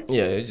the car?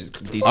 Yeah, it just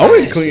I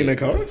wouldn't clean the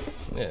car.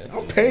 Yeah.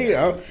 I'll pay.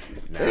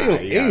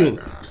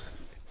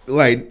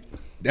 Like,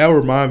 that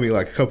reminded me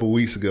like a couple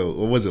weeks ago,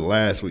 or was it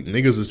last week?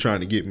 Niggas was trying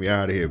to get me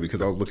out of here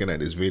because I was looking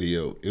at this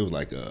video. It was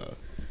like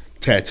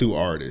tattoo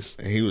artist,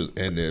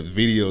 and the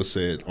video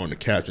said on the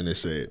caption it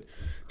said,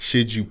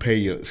 should you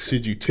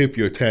tip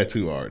your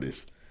tattoo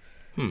artist?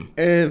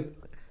 And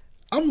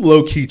I'm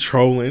low key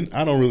trolling.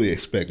 I don't really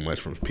expect much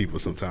from people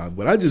sometimes,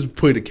 but I just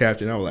put a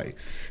caption. I was like,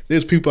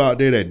 "There's people out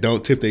there that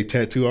don't tip their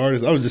tattoo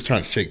artists." I was just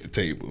trying to shake the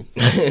table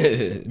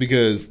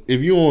because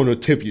if you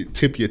want to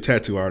tip your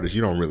tattoo artist,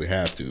 you don't really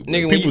have to.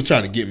 Nigga, people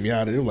trying to get me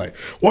out of it. They're like,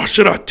 "Why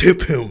should I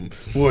tip him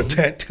for a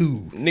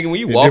tattoo?" Nigga, when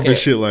you walk different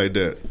shit like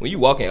that. When you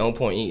walk in On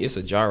Point Inc., it's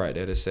a jar right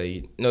there that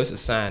say, it's a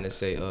sign that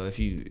say, if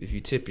you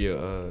tip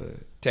your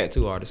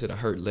tattoo artist, it'll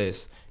hurt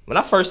less. When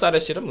I first saw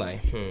that shit, I'm like,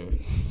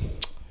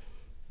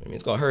 I mean,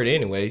 it's gonna hurt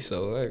anyway,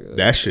 so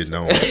that shit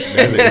don't.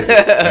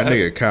 That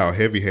nigga Kyle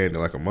heavy handed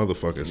like a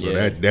motherfucker, so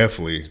that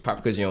definitely. It's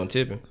probably because you don't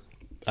tip him.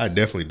 I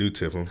definitely do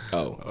tip him.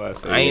 I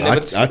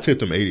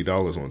tipped him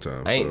 $80 one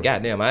time. I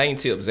ain't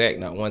tipped Zach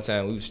not one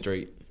time. We was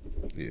straight.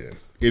 Yeah,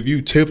 if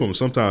you tip them,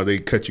 sometimes they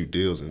cut you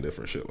deals and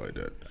different shit like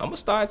that. I'm gonna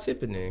start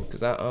tipping then,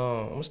 cause I'm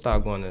gonna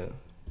start going to.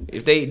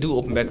 If they do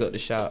open back up the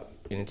shop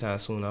anytime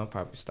soon, I'll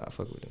probably start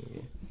fucking with them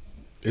again.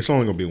 It's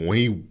only gonna be when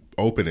he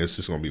open. It's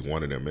just gonna be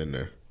one of them in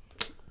there.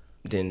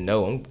 Then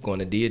no, I'm going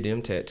to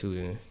Diadem Tattoo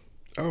then.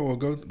 Oh well,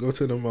 go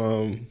to them.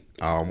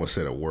 I almost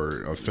said a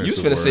word. Offensive. You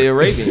was finna say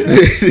Arabian.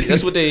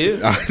 That's what they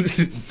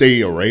is.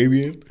 They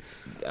Arabian.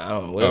 I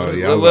don't know.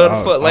 Whatever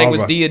the fuck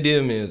language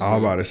Diadem is.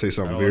 I'm about to say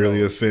something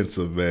very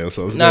offensive, man.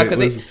 So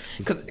because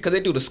they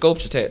do the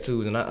sculpture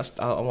tattoos, and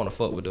I want to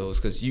fuck with those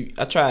because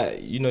I try.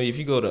 If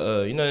you go to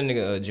that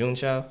nigga June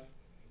Chow.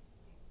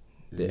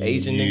 The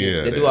Asian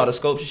nigga that do all the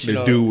sculpture shit.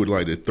 The dude with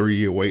like the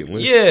 3-year waiting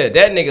list. Yeah,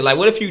 that nigga. Like,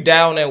 what if you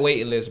die on that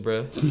waiting list,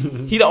 bro?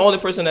 He the only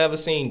person I ever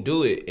seen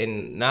do it,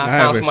 and now I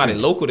found somebody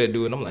local that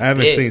do it. I'm like, I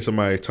haven't seen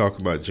somebody talk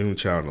about June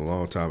Child in a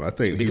long time. I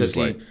think because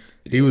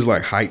he was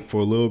like hyped for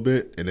a little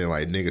bit, and then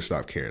like niggas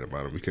stopped caring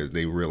about him because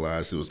they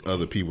realized there was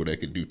other people that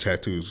could do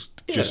tattoos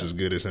just as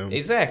good as him.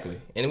 Exactly.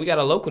 And we got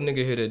a local nigga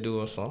here that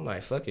do it, so I'm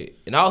like, fuck it.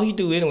 And all he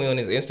do anyway on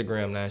his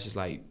Instagram now is just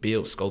like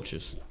build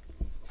sculptures.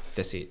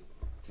 That's it.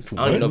 I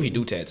don't even know if he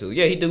do tattoos.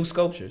 Yeah, he do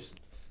sculptures.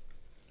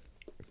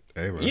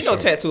 Hey, man,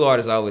 tattoo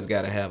artists always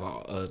got to have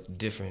a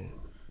different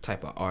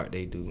type of art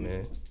they do,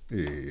 man.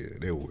 Yeah,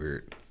 they're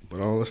weird. But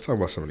let's talk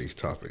about some of these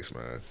topics,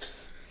 man.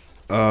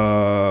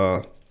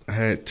 I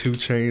had 2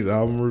 Chainz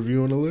album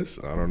review on the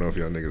list. I don't know if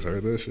y'all niggas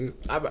heard that shit.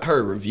 I've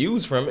heard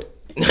reviews from it.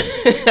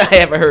 I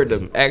haven't heard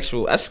the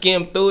actual. I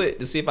skimmed through it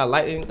to see if I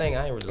liked anything.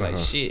 I ain't really like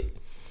shit.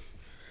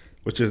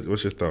 What's your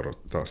thoughts on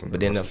that?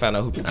 But then I found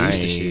out who produced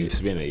the shit. I ain't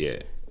spin it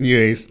yet.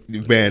 Yeah,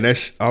 man.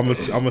 I'm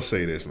gonna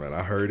say this, man.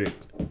 I heard it.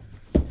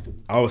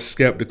 I was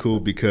skeptical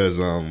because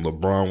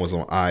LeBron was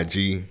on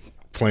IG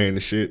playing the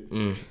shit.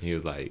 He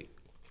was like,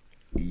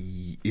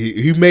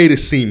 he made it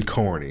seem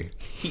corny.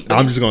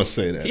 I'm just gonna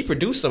say that he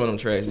produced some of them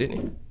tracks, didn't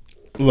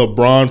he?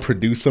 LeBron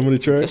produced some of the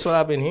tracks. That's what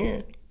I've been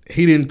hearing.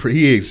 He didn't.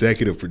 He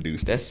executive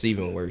produced. That's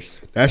even worse.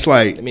 That's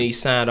like. I mean, he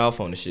signed off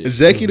on the shit.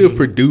 Executive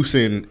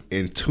producing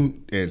in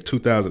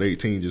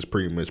 2018 just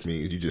pretty much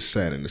means you just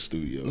sat in the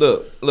studio.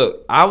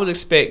 Look. I was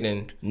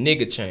expecting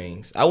nigga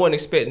Chainz. I wasn't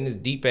expecting this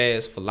deep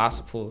ass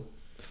philosopher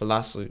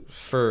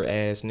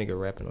ass nigga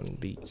rapping on the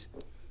beats.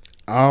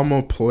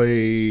 I'ma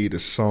play the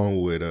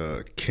song with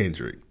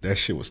Kendrick. That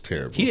shit was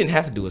terrible. He didn't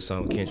have to do a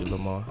song with Kendrick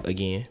Lamar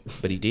again,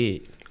 but he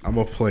did. I'm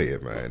gonna play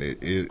it, man.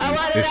 It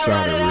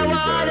sounded really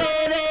bad.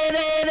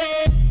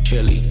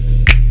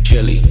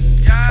 Chili.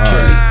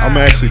 I'm gonna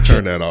actually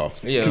turn that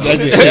off. Yeah,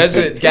 that's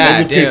it.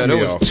 God damn, that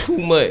was too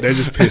much. That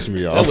just pissed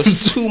me off. That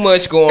was too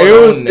much going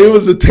on. It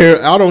was a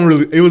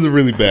It was a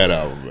really bad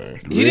album,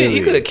 man.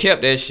 He could have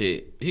kept that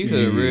shit. He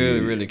could have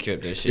really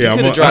kept that shit. Yeah, he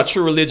could have dropped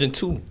True Religion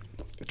 2.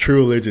 True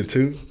Religion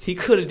 2. He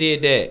could have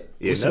did that.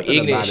 Yeah, with some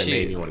ignorant shit.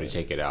 Made me want to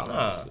check it out.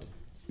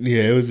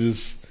 Yeah, it was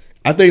just.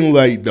 I think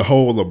like the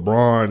whole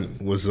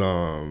LeBron was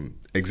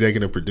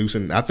executive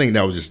producing. I think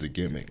that was just a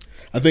gimmick.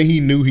 I think he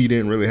knew he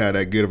didn't really have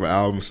that good of an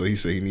album, so he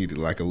said he needed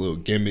like a little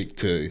gimmick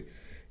to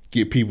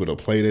get people to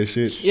play that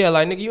shit. Yeah,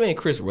 like nigga, you ain't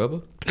Chris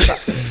Webber.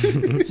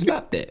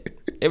 Stop that.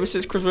 Ever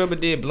since Chris Webber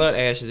did Blunt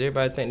Ashes,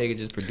 everybody think they could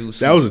just produce.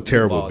 That was a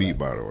terrible beat,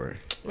 by the way.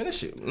 Man, that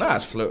shit.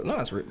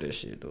 Nas ripped that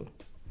shit though.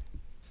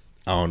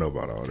 I don't know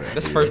about all that.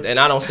 That's first, and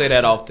I don't say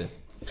that often.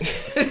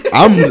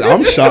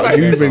 I'm shocked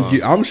you even.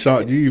 I'm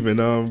shocked you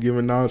even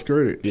giving Nas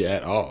credit. Yeah,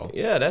 at all.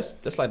 Yeah,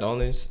 that's like the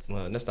only.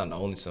 Well, that's not the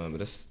only song, but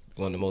that's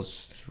one of the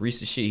most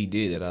recent shit he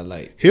did that I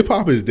like. Hip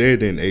Hop Is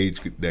Dead didn't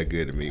age that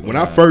good to me. When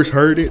I first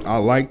heard it, I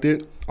liked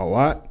it a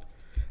lot.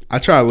 I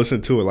tried to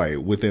listen to it like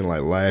within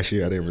like last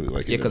year. I didn't really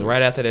like it. Yeah, because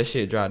right after that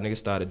shit dropped, niggas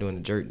started doing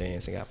the jerk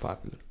dance and got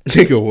popular.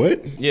 Nigga,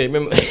 what? Yeah,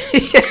 remember?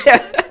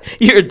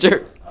 You're a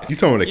jerk. You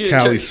talking about the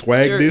Cali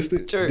Swag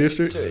District?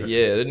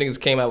 Yeah, the niggas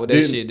came out with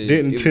that shit.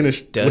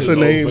 What's her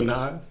name?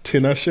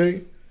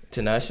 Tinashe?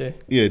 Tinashe?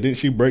 Yeah, didn't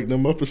she break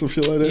them up or some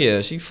shit like that? Yeah,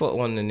 she fucked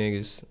one of the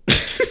niggas.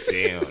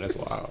 Damn, that's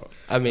wild.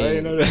 I mean, I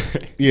didn't know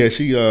that. Yeah,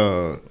 she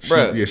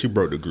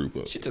broke the group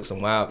up. She took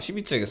some wild. She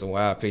be taking some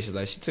wild pictures.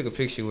 Like she took a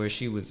picture where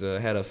she was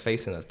had her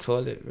face in a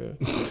toilet, bro.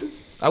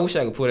 I wish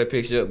I could pull that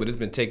picture up, but it's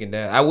been taken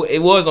down.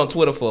 It was on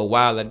Twitter for a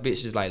while. That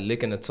bitch is like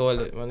licking the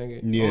toilet, my nigga.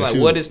 Yeah, I'm like,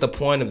 what is the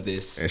point of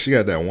this? And she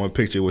got that one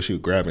picture where she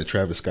was grabbing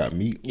Travis Scott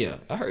meat. Yeah,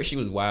 I heard she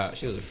was wild.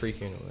 She was a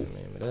freak anyway,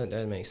 man. But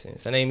that makes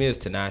sense. Her name is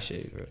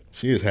Tinashe, bro.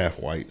 She is half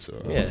white,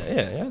 so Yeah,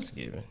 that's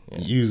given. Yeah.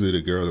 Usually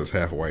the girls that's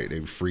half white, they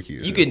be freaky.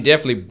 As You hell. can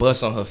definitely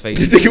bust on her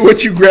face. Nigga,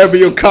 what you grabbing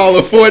your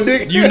collar for,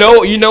 nigga? You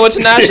know what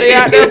Tinashe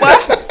out there, boy?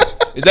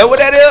 Is that what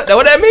that is? That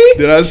what that mean?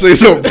 Did I say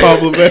something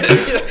problematic?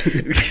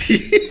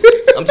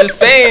 I'm just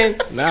saying,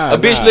 a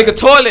bitch lick a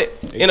toilet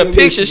in a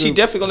picture, she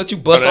definitely gonna let you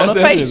bust on her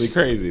face. That's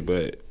crazy,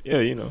 but yeah,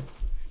 you know.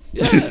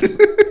 Yeah.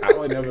 I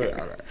would never.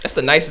 That's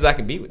the nicest I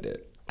can be with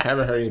that. I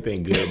haven't heard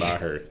anything good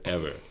about her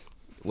ever.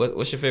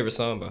 What's your favorite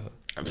song by her?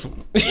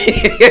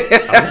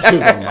 She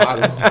was a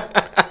model.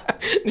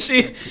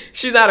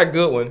 She's not a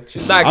good one.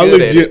 She's not I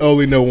good at it. legit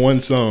only know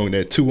one song.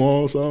 That 2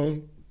 On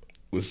song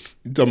was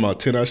you talking about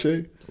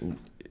Tinashe?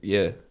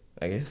 Yeah,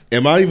 I guess.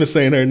 Am I even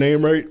saying her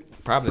name right?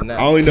 Probably not.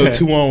 I only know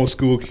 2 On was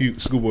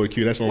Schoolboy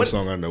Q. That's the only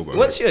song I know about.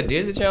 Wasn't she a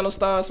Disney Channel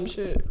star or some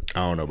shit?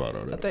 I don't know about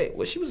all that. I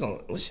think she was on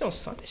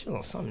something. She was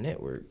on some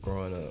network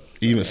growing up.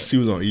 She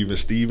was on Even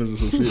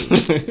Stevens or some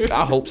shit.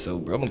 I hope so,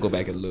 bro. I'm gonna go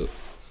back and look.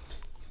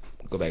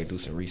 Go back and do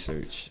some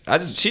research.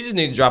 She just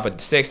need to drop a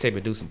sex tape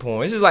and do some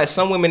porn. It's just like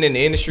some women in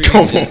the industry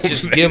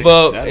just give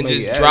up and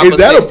just drop a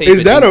sex tape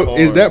and do porn.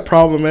 Is that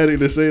problematic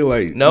to say?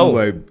 Like, no,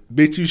 like,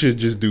 bitch, you should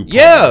just do porn.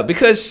 Yeah,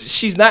 because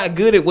she's not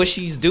good at what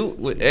she's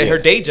at her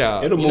day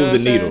job. It'll move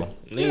the needle.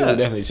 Yeah, will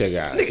definitely check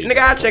out. Nigga,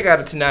 I'll check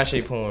out a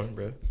Tinashe porn,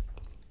 bro.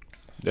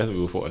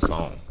 Definitely before a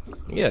song.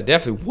 Yeah,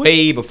 definitely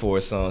way before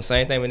a song.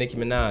 Same thing with Nicki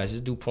Minaj.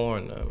 Just do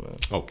porn now, man.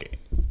 Okay.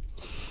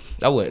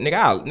 I would,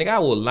 I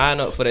will line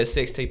up for that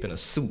sex tape in a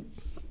suit.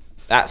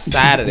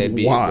 Outside of that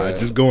bitch. Why? Bro.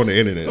 Just go on the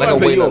internet.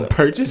 Like you gonna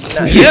purchase?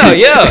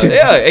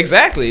 Yeah,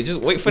 exactly. Just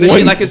wait for this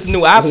shit like it's the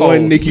new iPhone.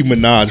 One Nicki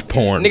Minaj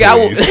porn. Nigga,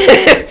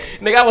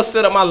 I will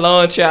set up my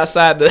lawn chair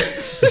outside the.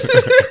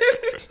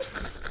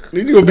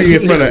 You gonna be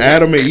in front of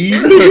Adam and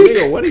Eve?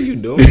 Nigga, what are you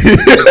doing?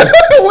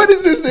 What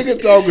is this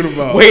nigga talking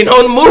about? Waiting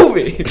on the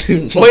movie.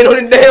 Waiting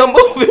on the damn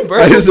movie,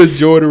 bro. I just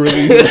enjoy the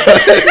release.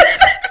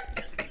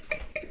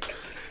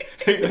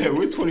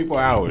 We're 24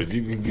 hours.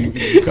 You can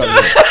come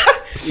in.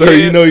 Sir,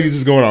 you know you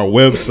just go on our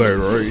website,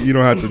 right? You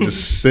don't have to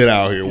just sit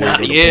out here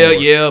waiting.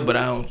 Yeah, but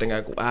I don't think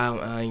I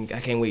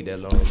can't wait that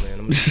long,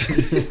 man.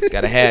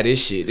 Gotta have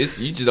this shit.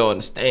 You just don't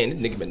understand. This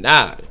nigga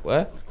Minaj,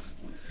 what?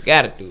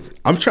 Gotta do it.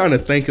 I'm trying to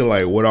think of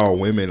like what all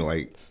women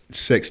like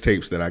sex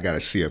tapes that I gotta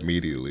see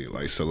immediately,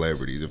 like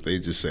celebrities. If they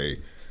just say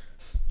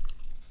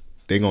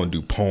they gonna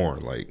do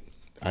porn, like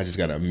I just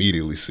gotta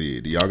immediately see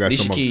it. Do y'all got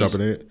Alicia something Keys. on top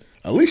of that?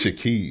 Alicia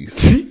Keys.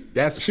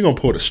 She gonna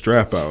pull the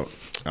strap out.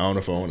 I don't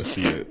know if I want to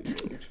see it.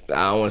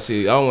 I don't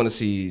want to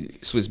see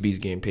Swiss Beats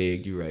getting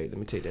pegged. You right. Let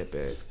me take that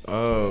back.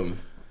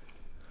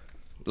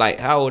 Like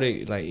how old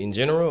they like in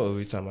general, or are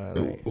we talking about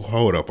like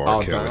hold up,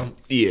 R. Kelly? Time?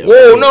 Yeah.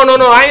 Whoa, no.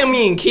 I ain't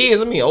mean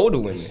kids. I mean older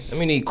women. I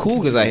mean these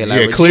cougars out here. Like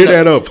Yeah, Regina. clear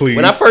that up, please.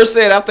 When I first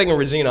said, I'm thinking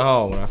Regina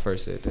Hall. When I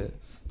first said that,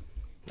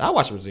 I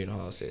watched Regina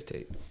Hall sex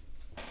tape.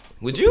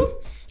 Would you?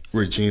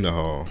 Regina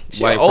Hall.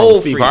 Like From from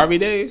Steve Harvey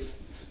days?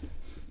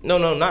 No,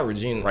 not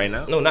Regina. Right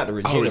now? No, not the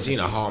Regina.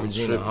 Regina Hall.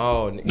 Regina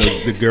Hall.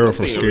 Nigga. The girl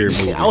from Scary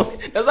Movie.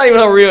 That's not even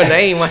her real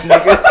name, my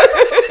nigga.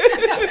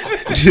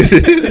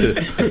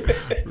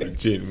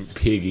 Regina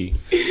Piggy.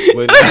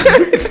 But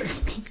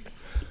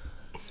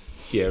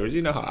yeah,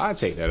 Regina Hall. I'll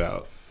check that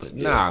out. But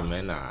nah.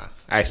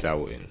 Actually, I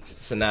wouldn't.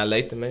 Sanaa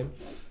Lathan, maybe.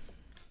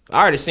 I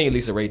already seen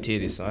Lisa Ray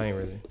titties, so I ain't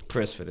really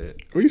pressed for that.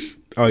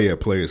 Oh yeah,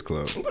 Players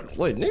Club.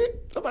 What, nigga?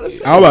 I'm about to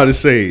say. I was about to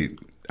say.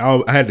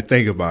 I had to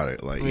think about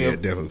it. Like, yeah,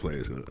 definitely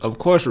Players Club. Of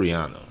course,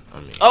 Rihanna. I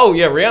mean, oh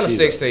yeah, Rihanna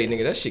sex tape,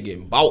 nigga. That shit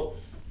getting bought.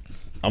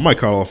 I might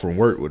call off from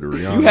work with the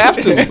Rihanna. You have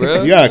to,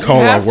 bro. You gotta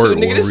call off work,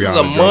 nigga. This Rihanna is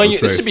a monument.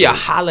 sex This should be a tape.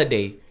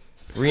 holiday.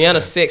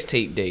 Rihanna sex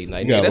tape day.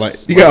 Like, You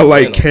nigga, gotta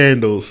light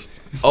candles.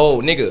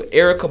 Oh, nigga,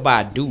 Erykah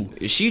Badu.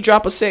 If she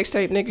drop a sex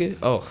tape, nigga,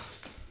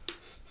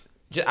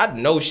 I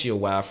know she a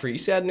wild freak. You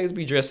see how niggas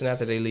be dressing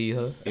after they leave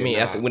her?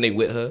 After when they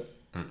with her.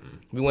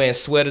 Be wearing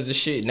sweaters and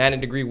shit,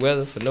 90-degree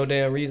weather for no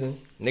damn reason.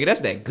 Nigga,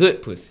 that's that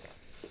good pussy.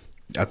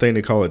 I think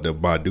they call it the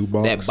Badu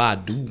box. That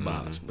Badu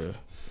box, bro.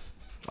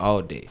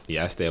 All day.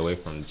 Yeah, I stay away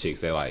from the chicks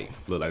that like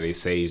look like they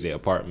sage their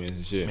apartments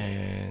and shit.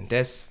 Man,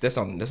 that's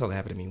only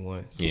happened to me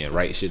once. Yeah,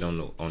 write shit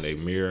on their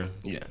mirror.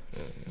 Yeah.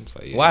 It's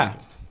like, yeah, why?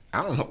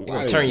 I don't know. They're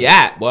gonna turn your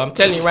eye. Boy, I'm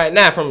telling you right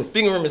now, from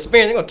speaking from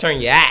experience, they're gonna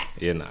turn your eye.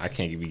 Yeah, no, I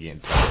can't be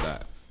getting turned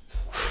out.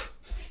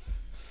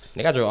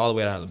 Nigga, I drove all the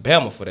way to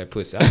Alabama for that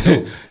pussy. I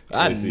know.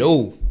 I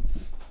know.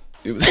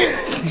 It was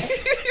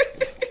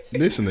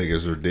This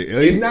nigga's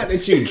ridiculous. It's not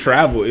that you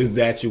travel; it's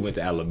that you went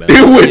to Alabama.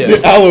 They went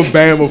to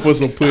Alabama for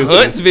some pussy.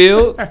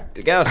 Huntsville.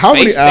 They got a How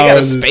many space. They got a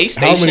hours? space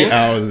How station. many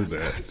hours is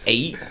that?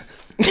 8.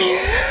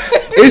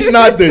 It's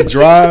not the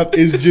drive.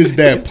 It's just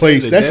that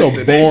place. That's a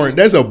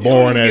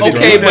boring ass drive.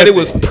 Okay, but it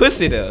was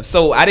pussy though,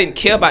 so I didn't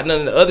care about none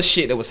of the other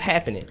shit that was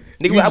happening.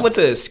 Nigga, I went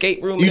to an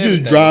escape room. You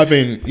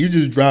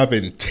just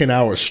driving 10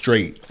 hours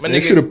straight.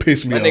 That should have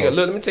pissed me off. Nigga,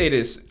 look, let me tell you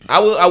this. I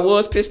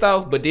was pissed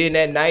off, but then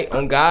that night,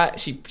 on God,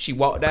 she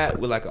walked out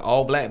with like an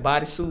all black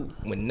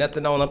bodysuit with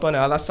nothing on up on it.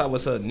 All I saw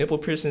was her nipple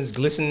piercings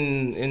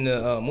glistening in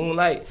the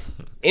moonlight.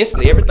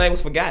 Instantly, everything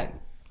was forgotten.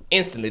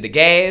 Instantly, the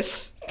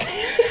gas.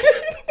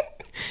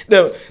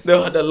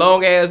 The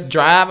long ass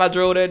drive I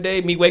drove that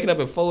day, me waking up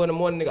at 4 a.m,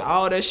 nigga,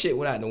 all that shit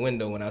went out the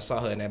window when I saw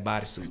her in that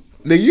bodysuit.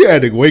 Nigga, you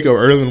had to wake up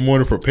early in the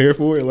morning to prepare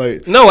for it,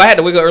 like. No, I had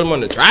to wake up early in the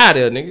morning to drive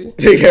there, nigga.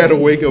 You had to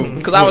wake up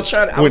because I was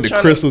trying to. Went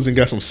to Crystals and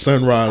got some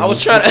sunrise. I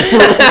was trying to.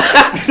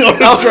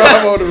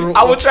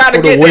 I was trying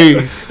to get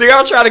there. Nigga, I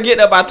was trying to get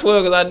there by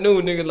 12 because I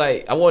knew, nigga,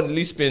 like I wanted to at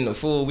least spend a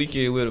full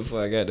weekend with her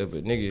before I got there.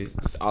 But nigga,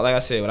 like I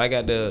said, when I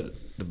got the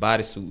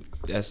bodysuit,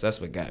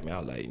 that's what got me. I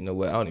was like, you know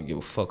what? I don't even give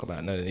a fuck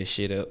about none of this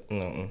shit up.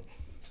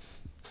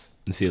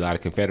 You see a lot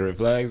of Confederate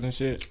flags and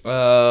shit?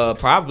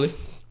 Probably.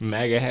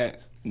 MAGA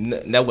hats?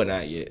 That wasn't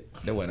out yet.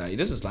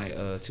 This is like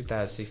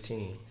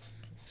 2016.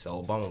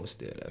 So Obama was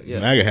still there. Yeah.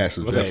 MAGA hats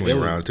was definitely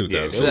around 2016.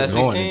 Yeah, it was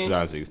going in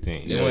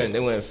 2016. They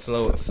went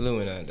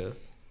fluent out there.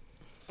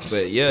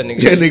 But yeah,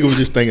 nigga. Yeah, nigga was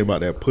just thinking about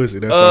that pussy.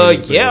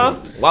 That's yeah.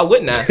 Why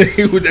wouldn't I?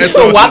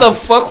 So why the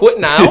fuck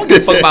wouldn't I? I don't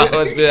give a fuck about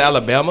Huntsville,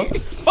 Alabama.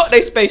 Fuck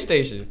they space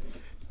station.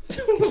 I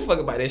don't give a fuck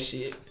about that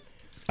shit.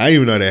 I didn't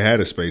even know they had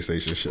a space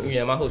station show.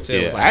 Yeah, my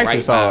hotel was like I actually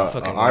right saw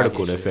by an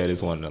article that said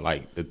it's one of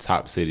the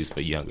top cities for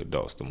young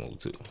adults to move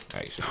to.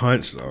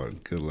 Actually,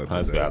 good luck.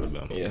 Huntsville,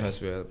 Alabama. Yeah,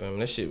 Huntsville, Alabama.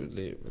 That shit was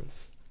lit, bro.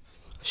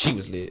 She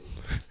was lit.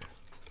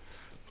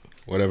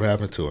 Whatever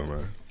happened to her,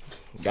 man?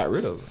 Got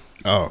rid of her.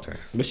 Oh, okay.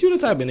 But you the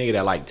type of nigga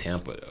that like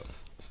Tampa though.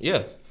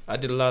 Yeah, I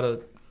did a lot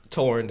of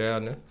touring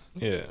down there.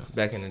 Yeah,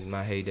 back in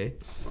my heyday.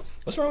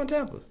 What's wrong with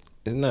Tampa?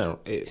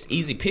 It's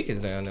easy pickings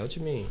down there. What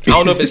you mean? I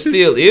don't know if it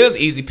still is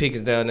easy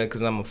pickings down there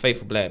because I'm a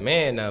faithful black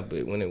man now.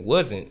 But when it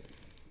wasn't,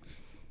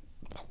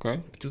 okay,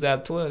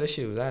 2012, that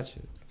shit was out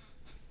you.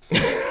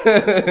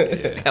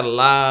 Got a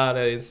lot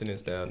of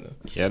incidents down there.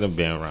 Yeah, I've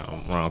been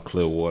around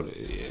Clearwater.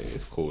 Yeah,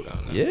 it's cool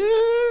down there.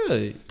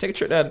 Yeah, take a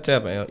trip down to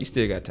Tampa. Man. You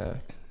still got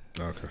time.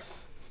 Okay,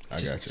 I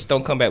got you. Just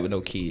don't come back with no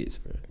kids,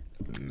 bro.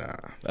 Nah.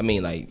 I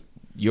mean, like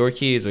your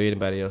kids or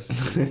anybody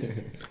else's kids.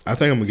 I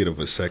think I'm gonna get a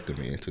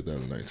vasectomy in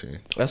 2019.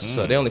 That's what's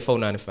up. They only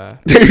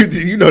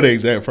 $495. You know the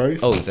exact price?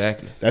 Oh,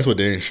 exactly. That's what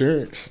the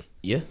insurance.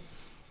 Yeah.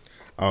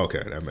 Oh,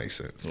 okay, that makes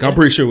sense. Yeah. I'm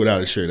pretty sure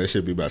without insurance, that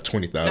should be about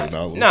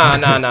 $20,000.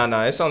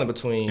 Nah. It's only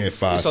between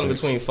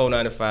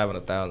 $495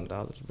 and $1,000,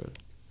 bro.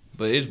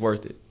 But it's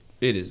worth it.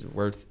 It is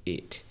worth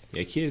it.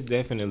 Yeah, kids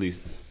definitely.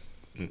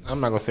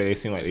 I'm not gonna say they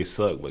seem like they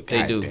suck, but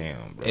they do.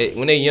 Damn, bro.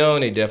 When they young,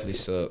 they definitely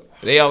suck.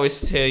 They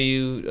always tell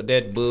you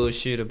that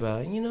bullshit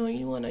about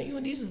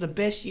these are the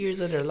best years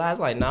of their lives.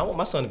 Like, nah, I want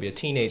my son to be a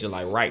teenager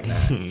like right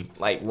now,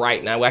 like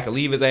right now, where I can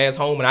leave his ass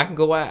home and I can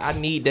go out. I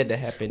need that to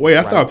happen. Wait,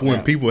 I thought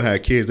when people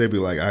had kids, they'd be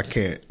like, I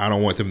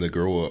don't want them to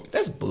grow up.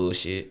 That's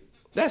bullshit.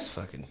 That's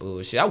fucking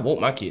bullshit. I want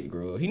my kid to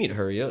grow up. He need to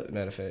hurry up.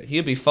 Matter of fact,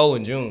 he'll be 4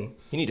 in June.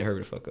 He need to hurry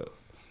the fuck up.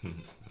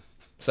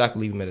 So I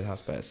can leave him at his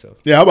house by himself.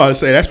 Yeah, I'm about to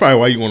say that's probably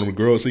why you want him to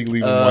grow up, so you can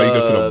leave him while you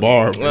go to the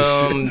bar.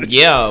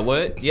 Yeah,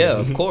 what? Yeah,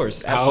 of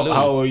course, absolutely.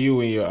 How old were you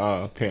when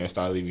your parents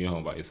started leaving you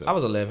home by yourself? I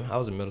was 11. I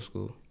was in middle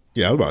school.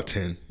 Yeah, I was about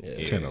 10.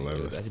 Yeah, 10,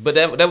 11. Exactly. But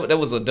that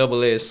was a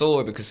double-edged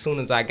sword because as soon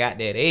as I got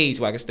that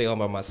age where I could stay home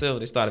by myself,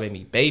 they started making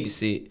me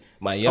babysit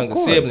my younger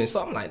siblings.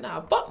 So I'm like,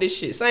 nah, fuck this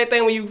shit. Same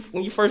thing when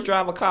you first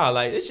drive a car.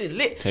 Like, this shit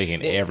lit.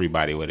 Taking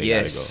everybody where they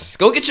gotta go.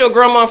 Go get your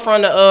grandma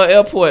from the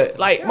airport.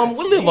 Like, mama,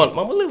 we live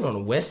on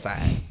the west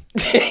side.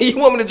 You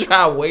want me to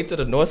drive way to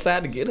the north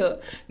side to get her?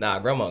 Nah,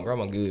 grandma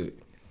good.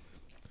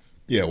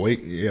 Yeah,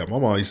 my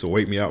mom used to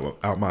wake me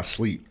out my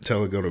sleep, tell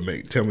me to go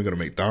to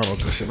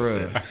McDonald's and shit.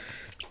 Bruh.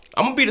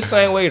 I'm gonna be the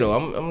same way though.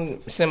 I'm gonna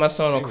send my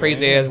son on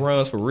crazy ass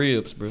runs for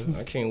ribs, bro.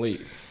 I can't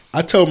wait.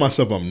 I told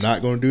myself I'm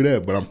not gonna do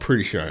that, but I'm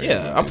pretty sure I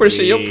am. I'm pretty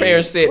sure your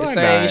parents said the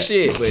same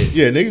shit. But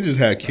yeah, niggas just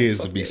had kids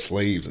to be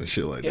slaves and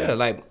shit like that. Yeah,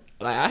 like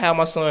I have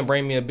my son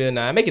bring me a beer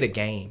now. I make it a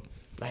game.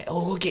 Like,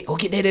 oh, go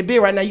get that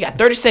beer right now. You got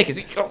 30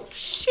 seconds. Oh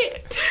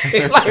shit!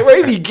 Like, where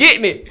you be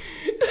getting it?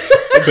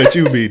 I bet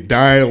you be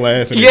dying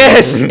laughing.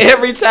 Yes,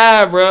 every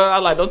time, bro. I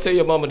like, don't tell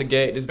your mama this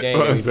game.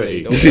 Don't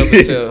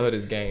ever tell her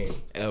this game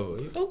ever.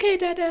 Okay,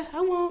 Dada,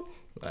 I won't.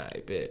 I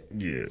bet.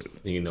 Yeah,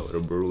 you know what a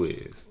brew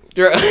is.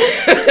 I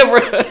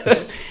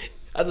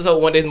just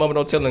hope one day his mama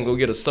don't tell him to go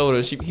get a soda.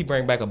 He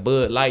bring back a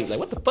Bud Light. Like,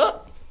 what the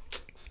fuck?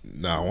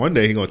 Nah, one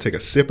day he gonna take a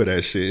sip of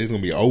that shit. It's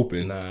gonna be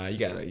open. Nah, he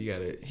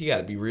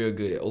gotta be real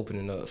good at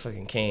opening up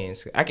fucking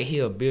cans. I can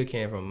hear a beer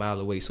can from a mile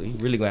away, so he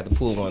really gonna have to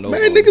pull one over.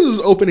 Man, niggas was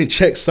opening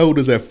check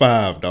sodas at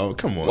 5, dog.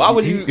 Come on. Why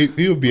would you?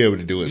 He'll be able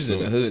to do it. You was in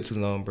the hood too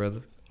long,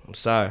 brother. I'm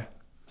sorry.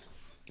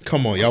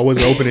 Come on, y'all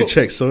wasn't opening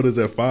check sodas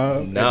at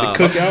 5 nah, at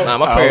the cookout? Nah,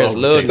 my parents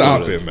loved me.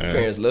 Stop it, man. My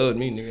parents loved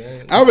me,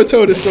 nigga. I ever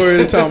told this story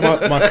the time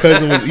my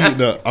cousin was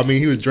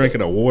he was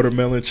drinking a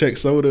watermelon check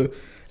soda.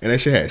 And that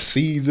shit had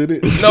seeds in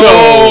it. No,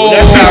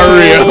 that's not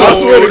real. I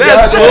swear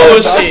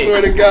bullshit.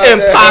 swear to God,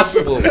 that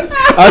Impossible.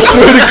 I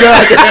swear to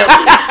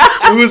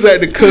God, we was at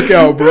the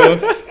cookout, bro,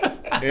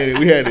 and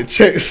we had to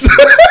check.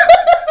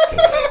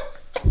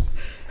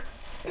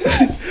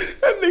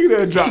 That nigga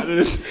done dropped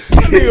this.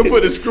 That nigga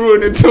put a screw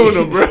in the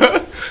tuna, bro.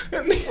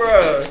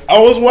 I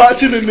was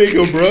watching the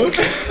nigga, bro.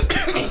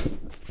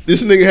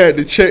 This nigga had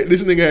to check.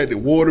 This nigga had the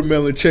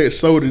watermelon check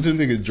soda. This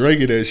nigga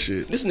drinking that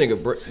shit. This nigga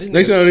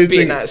Next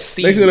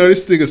thing you know,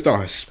 this nigga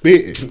start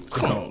spitting.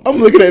 I'm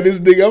looking at this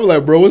nigga. I'm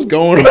like, bro, what's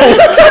going on?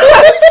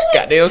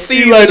 Goddamn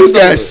seeds. He like, in the this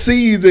got soda.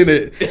 seeds in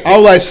it. I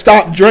was like,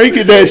 stop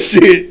drinking that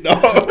shit,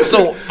 dog.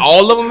 So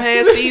all of them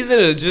had seeds in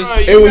it, or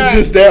just It was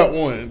just that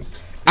one.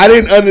 I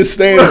didn't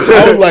understand it.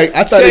 I was like,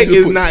 I thought Check they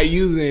is just not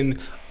using.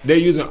 They're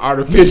using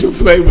artificial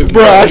flavors,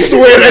 bro. I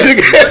swear that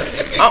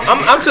nigga.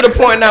 I'm to the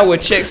point now where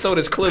Chex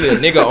Soda's clearly a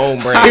nigga own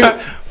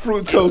brand.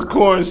 Fructose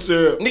corn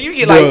syrup. Nigga, you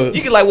get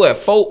Bruh. like what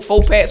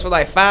four packs for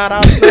like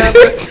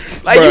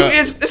 $5. Like Bruh.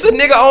 it's a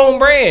nigga own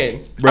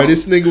brand. Bro,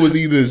 this nigga was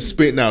either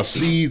spitting out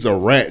seeds or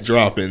rat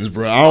droppings,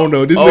 bro. I don't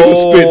know. This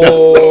nigga spitting out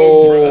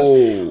something,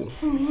 bro.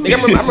 Nigga,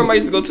 I remember I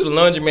used to go to the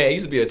laundromat. It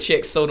used to be a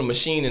Chex Soda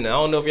machine, and I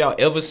don't know if y'all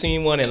ever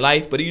seen one in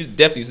life, but it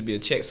definitely used to be a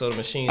Chex Soda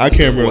machine. I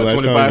can't remember last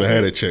time I 25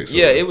 had a check.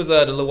 Yeah, it was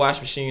the little wash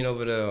machine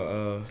over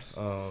there.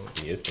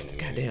 It's been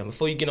Goddamn,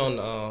 before you get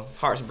on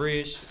Harts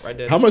Bridge, right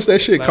there. How much that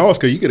shit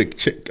cost? Cause you get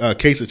a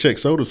case of Chex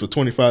sodas for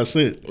 25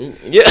 cents.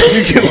 Yeah,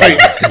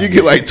 you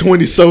get like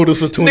 20 sodas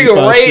for 25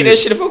 nigga, raid cents. that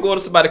shit if I go to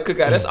somebody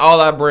cookout. That's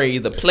all I bring,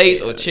 either plates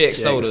or Chex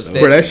sodas.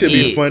 Bro, that That's should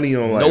be it. funny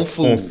on like no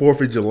food. on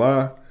 4th of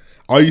July.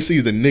 All you see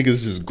is the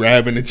niggas just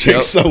grabbing the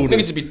Chex soda. Niggas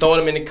just be throwing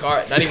them in the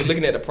cart, not even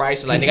looking at the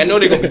prices. Like, nigga, I know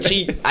they're gonna be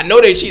cheap. I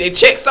know they cheap. They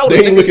Chex soda.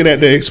 They ain't nigga. looking at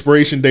the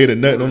expiration date or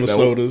nothing on the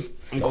sodas.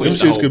 I'm Them quitting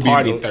the shits whole could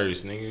party be.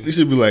 thirst, nigga. They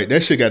should be like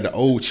that. Shit got the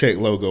old Check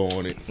logo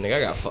on it.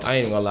 Nigga, I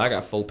ain't even gonna lie. I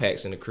got 4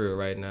 packs in the crib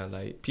right now.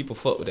 Like, people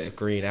fuck with that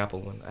green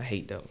apple one. I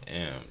hate that one.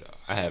 Damn,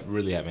 I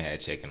really haven't had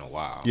check in a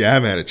while. Yeah, I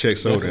haven't had a Check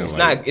soda in It's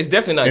like. not. It's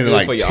definitely not in good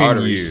like for your 10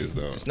 arteries. years,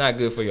 though. It's not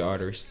good for your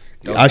arteries.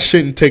 I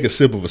shouldn't take a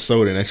sip of a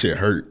soda and that shit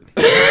hurt.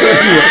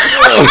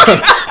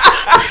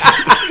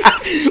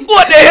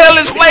 What the hell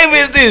is flavor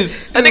is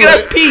this? That nigga,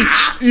 that's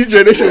peach. You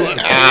drink that shit like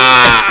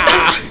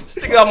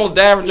This nigga almost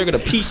died from drinking a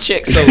peach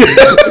Chex soda.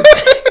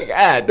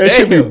 God that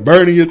shit be damn.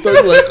 burning your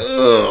throat. Like,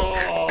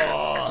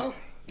 ugh.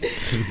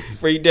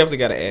 Bro, you definitely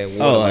gotta add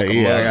water. Oh, like a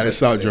yeah, I gotta motherfucker.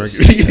 stop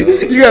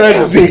drinking. You gotta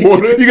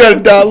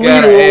dilute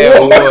Gotta it add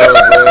with water.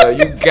 water, bro.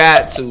 You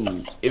got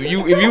to. If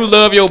you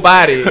love your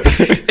body,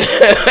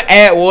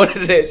 add water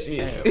to that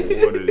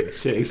shit. Water to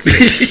check.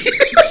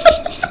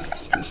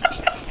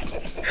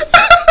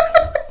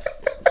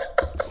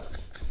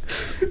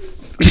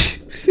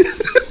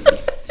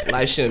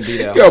 Life shouldn't be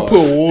that You gotta hard.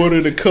 put water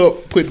in the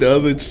cup, put the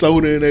other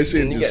soda in that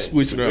shit, and You just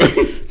gotta- switch it around.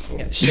 You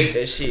gotta shake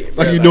that shit.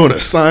 Like bro. you're doing a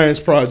science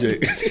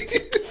project.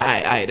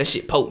 Alright, that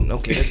shit potent.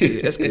 Okay, that's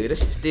good. That's good. That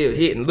shit still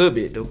hitting a little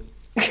bit though.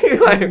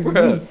 Like,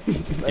 bro.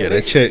 Yeah,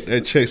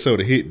 that check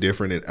soda hit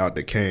different out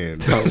the can.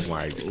 Oh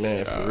my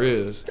Man, god. for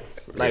real.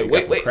 Like, Got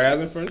wait, some wait. crabs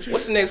in front of you?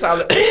 What's the next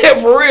holiday?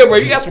 For real, bro.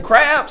 You got some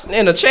crabs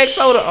and a Chex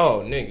soda.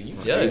 Oh, nigga, you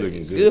done. looking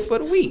It's good. good for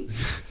the week.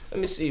 Let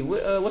me see.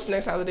 What's the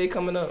next holiday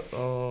coming up?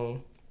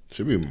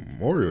 Should be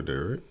Memorial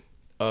Day,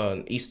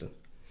 right? Easter.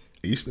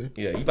 Easter.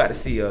 Yeah, you about to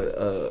see.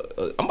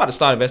 I'm about to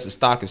start investing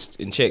stock in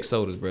Chex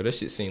sodas, bro. That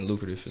shit seem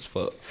lucrative as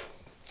fuck.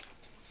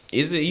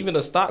 Is it even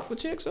a stock for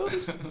Chex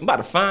sodas? I'm about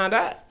to find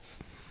out.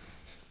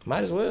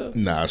 Might as well.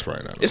 Nah, it's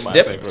probably not. It's Might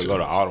definitely. say go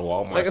to all the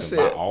Walmarts Like I and said-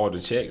 buy all the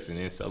checks and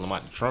then sell them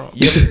out the trunk.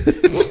 Yeah.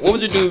 What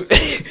would you do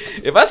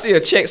if I see a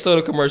Chex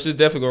soda commercial? It's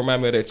definitely gonna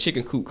remind me of that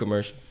chicken coop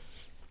commercial.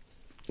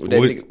 With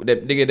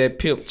that nigga that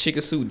pimp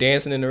chicken soup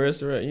dancing in the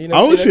restaurant. You know,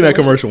 I only seen that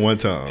commercial one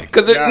time.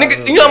 Cause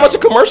nigga, you know how much a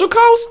commercial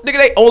costs? Nigga,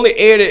 they only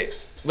aired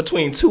it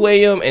between 2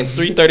 a.m. and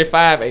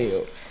 3:35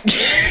 a.m.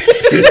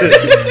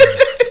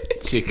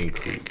 Chicken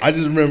coop. I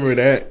just remember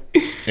that,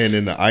 and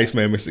then the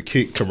Iceman Mr.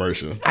 Kick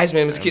commercial.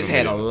 Iceman Mr. Kids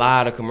had a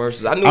lot of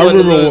commercials. I knew I one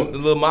of remember the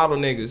little model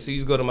niggas. He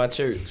used to go to my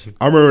church.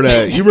 I remember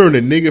that. You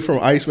remember the nigga from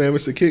Iceman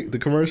Mr. Kick, the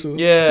commercial?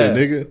 Yeah. The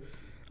nigga.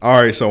 All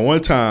right, so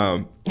one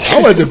time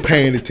I wasn't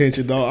paying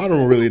attention, though. I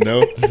don't really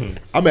know.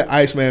 I'm at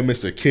Iceman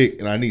Mr. Kick,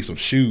 and I need some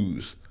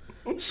shoes.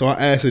 So I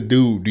asked the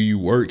dude, "Do you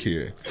work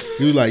here?"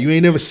 He was like, "You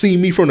ain't never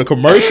seen me from the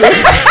commercial."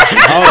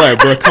 I was like,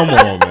 "Bro, come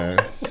on, man."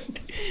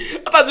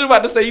 I thought you were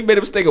about to say you made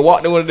a mistake and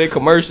walked in one of their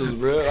commercials,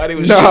 bro. I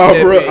didn't even Nah, shoot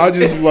that bro. bitch. I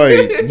just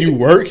like, "You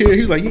work here?"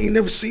 He was like, "You ain't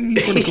never seen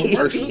me from the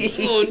commercial."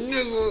 Oh,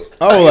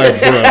 nigga.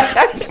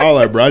 I was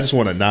like, bro. I just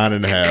want a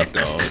 9.5,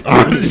 dog.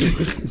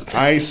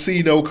 I ain't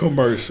see no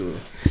commercial.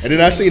 And then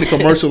I seen the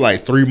commercial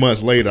like 3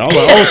 months later. I was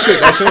like, "Oh shit,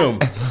 that's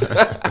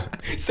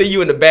him." See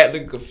you in the back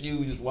looking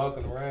confused, just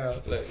walking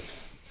around. Like,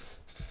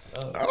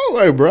 I was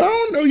like, bro, I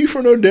don't know you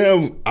from no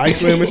damn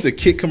Iceman Mr.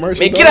 Kick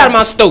commercial. man, get dog. out of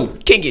my store.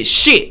 Can't get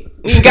shit.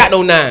 You ain't got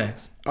no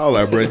nines. I was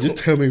like, bro, just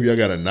tell me if y'all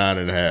got a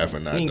 9.5 or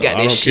not. You ain't dog. got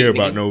I that don't shit, care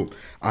about nigga. no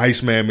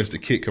Iceman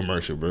Mr. Kick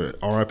commercial, bro.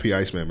 R.I.P.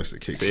 Iceman Mr.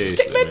 Kick.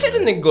 Seriously, Man, tell the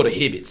nigga go to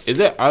Hibbett's. Is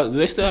that do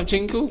they still have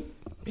chicken coop?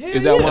 Yeah,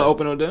 Is that yeah. one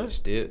open or done?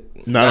 Still.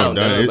 Not on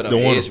Dunn. but the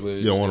one,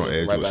 Edgewood. the one on Right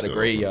Edgewood by the still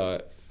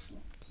graveyard.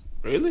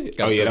 Really?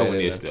 Gotta Oh yeah, throw that one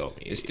in is there. still.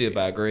 It's still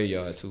by a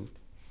graveyard too.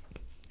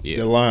 Yeah.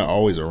 The line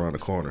always around the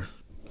corner.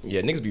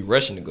 Yeah, niggas be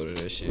rushing to go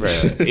to that shit.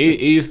 Bruh, it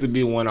used to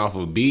be one off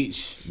of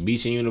Beach and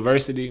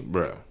University,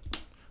 bruh.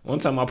 One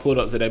time I pulled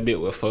up to that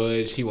bit with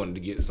Fudge. He wanted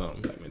to get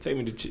something. Like, man, take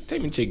me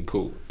to Chicken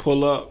Coop.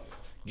 Pull up,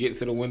 get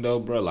to the window,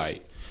 bruh.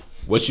 Like,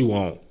 what you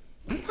want?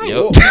 Yep.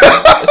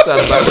 That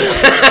sound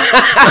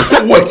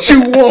about What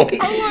you want? I'm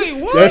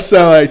like, what? That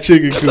sound like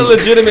chicken That's a coop.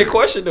 legitimate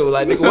question though.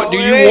 Like, nigga, what do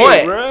Hey, you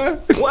want?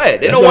 bruh. What?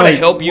 They don't want to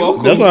help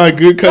you. That's like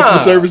good customer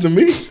Nah. service to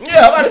me.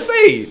 Yeah, I'm about to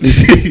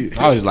say.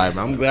 I was like,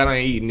 man, I'm glad I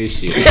ain't eating this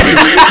shit.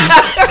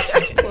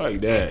 Fuck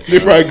that. They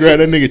probably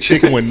grabbed that nigga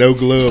chicken with no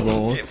glove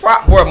on.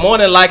 Bro, more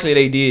than likely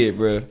they did,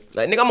 bro.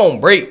 Like, nigga, I'm on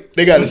break.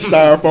 They got the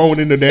styrofoam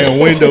in the damn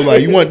window.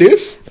 Like, you want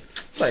this?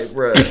 Like,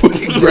 bro.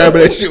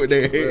 Grabbing that shit with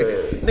their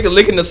hand. Nigga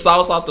licking the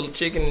sauce off the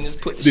chicken and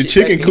just put The shit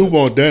chicken back coop in.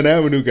 on Dunn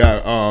Avenue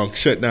got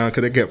shut down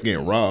because they kept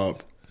getting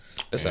robbed.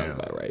 That sounds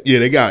about right.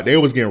 Yeah, they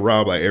was getting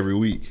robbed like every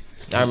week.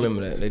 I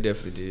remember that. They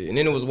definitely did. And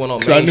then there was one on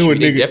 'Cause I Main knew a Street.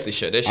 They nigga. definitely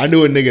shut that shit. I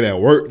knew a nigga that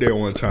worked there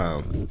one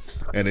time,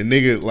 and the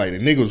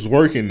nigga was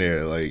working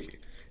there, like,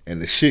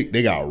 and the shit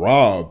they got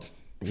robbed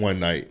one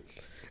night,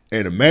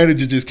 and the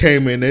manager just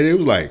came in there. It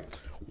was like,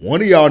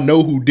 one of y'all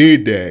know who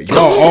did that? Y'all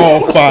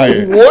all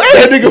fired. What?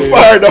 That nigga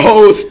fired the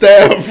whole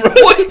staff, bro.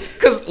 What?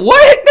 Cause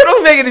what? That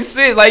don't make any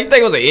sense. Like, you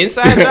think it was an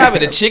inside job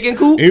at a chicken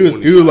coop? He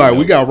was like,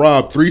 we got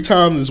robbed 3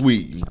 times this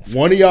week.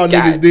 One of y'all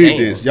God niggas did damn.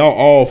 this. Y'all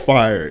all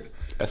fired.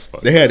 That's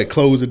fucked. They had to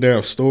close the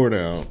damn store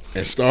down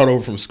and start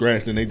over from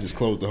scratch. Then they just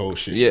closed the whole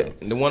shit. Yeah, down.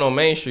 the one on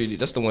Main Street,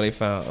 that's the one they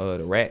found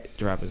the rat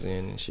droppings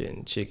in and shit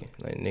and chicken.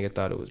 Like, nigga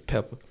thought it was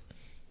pepper.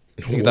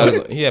 Nigga thought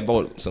it was, he had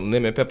bought some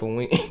lemon pepper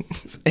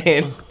wings.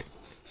 And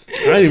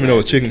I didn't even know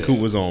a chicken coop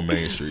was on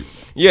Main Street.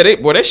 yeah,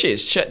 that shit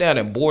shut down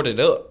and boarded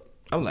up.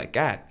 I'm like,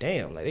 God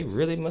damn, like they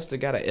really must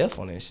have got an F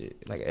on that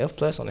shit. Like an F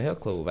plus on the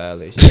health code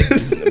violation.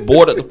 They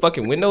boarded the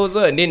fucking windows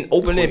up and then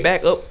opened it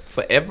back up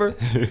forever.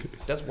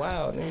 That's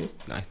wild,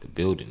 nigga. Knock the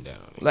building down.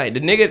 Like the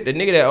nigga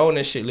that owned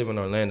that shit live in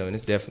Orlando and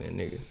it's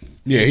definitely a nigga.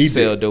 Yeah, He he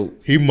sell did. dope.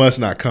 He must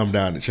not come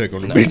down to check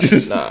on the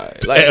bitches. Nah,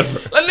 like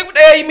nigga, what the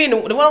hell you mean?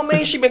 The one on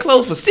Main Street been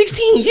closed for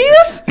 16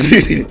 years? Who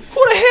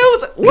the hell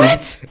is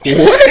what?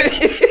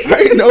 What?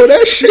 I didn't know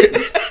that shit.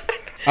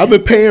 I've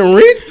been paying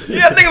rent.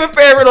 Yeah, nigga been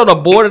paying rent on a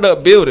boarded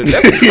up building.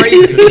 That's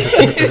crazy.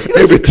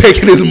 They've been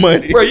taking his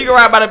money. Bro, you can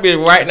ride by that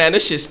building right now.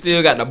 This shit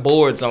still got the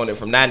boards on it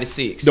from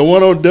 96. The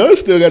one on Dunn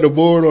still got the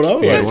board on. I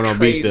was Yeah, like, the one on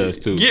Beach does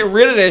too. Get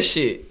rid of that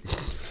shit.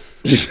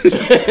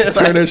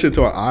 turn that shit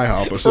to an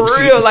IHOP or For some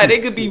real, shit. like they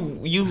could be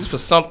used for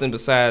something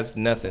besides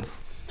nothing.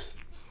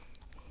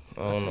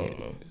 I don't know,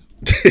 man.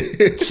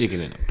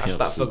 Chicken in a I pimp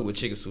stopped suit. fucking with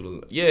chicken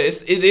suit. Yeah,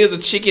 it is a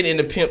chicken in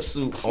the pimp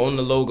suit on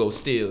the logo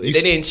still. They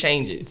didn't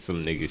change it.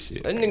 Some nigga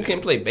shit. That nigga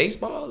can't play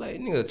baseball. Like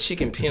nigga, a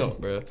chicken pimp,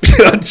 bro.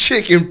 A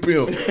chicken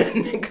pimp.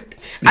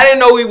 I didn't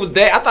know he was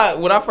that. I thought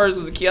when I first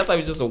was a kid, I thought he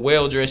was just a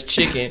well dressed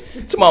chicken.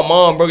 To my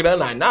mom broke it down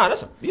like, nah,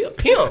 that's a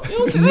pimp. You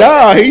don't see that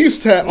Nah, shit? he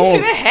used to have You see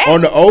that hat?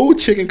 on the old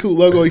chicken coop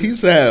logo. He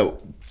used to have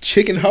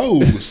chicken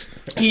hose.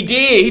 He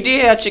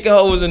did have chicken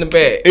hoes in the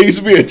back. It used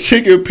to be a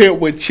chicken pimp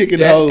with chicken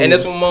hose. And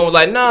that's when mom was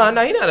like, nah,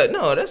 he not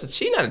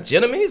a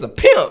gentleman, he's a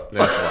pimp.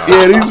 Yeah,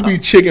 there used to be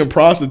chicken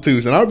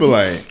prostitutes, and I'd be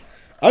like,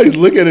 I used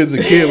to look at it as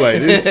a kid like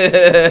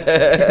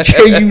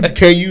this.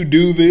 Can you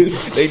do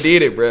this? They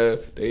did it, bro.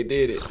 They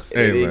did it.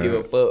 They Hey, didn't man. give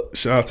a fuck.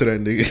 Shout out to that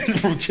nigga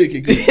from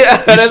Chicken Coop.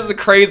 Yeah, that's a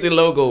crazy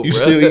logo, You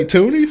bro. still eat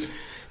Toonies?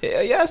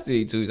 Hell yeah, I still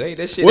eat Tuesday. Hey,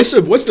 that shit. What's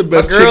the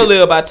best? My girl chicken?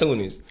 live by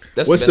Toonies.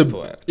 That's What's the best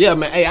the- part. Yeah,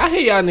 man. Hey, I hear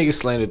y'all niggas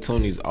slander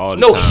Toonies all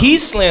the No, time. he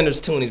slanders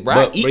Toonies, bro.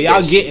 I But eat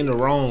y'all that getting the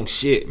wrong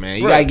shit, man.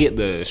 You Bruh. gotta get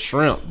the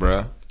shrimp,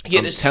 bruh. Get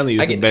I'm the- telling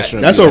you, I it's the get- best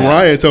shrimp. That's you what have.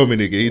 Ryan told me,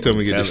 nigga. He told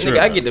me to get the Nigga, shrimp.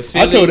 I get the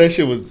Philly.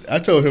 I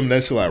told him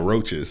that shit like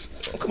roaches.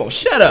 shit. Come on,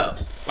 shut up.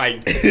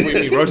 Like,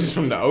 we roaches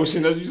from the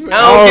ocean, as you say.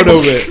 I don't give a-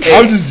 know,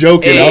 man. I'm just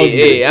joking.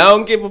 Hey, I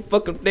don't give a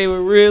fuck if they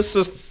were real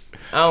sisters.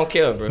 I don't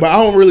care, bro. But I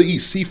don't really eat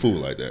seafood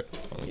like that.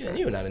 Yeah,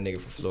 you're not a nigga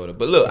from Florida.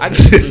 But look, I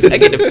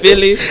get the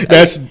Philly.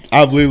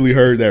 I've literally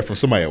heard that from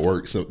somebody at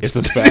work. So It's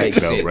a fact,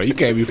 Makes though, sense. bro. You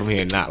can't be from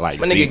here and not like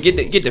My nigga,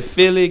 get the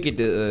Philly, get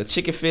the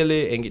chicken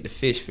Philly, and get the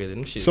fish Philly.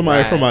 Them shit.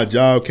 somebody from my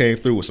job came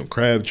through with some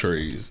crab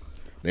trays.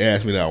 They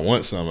asked me that I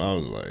want some. I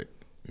was like,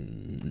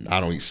 I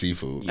don't eat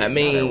seafood. I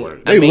mean,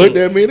 They looked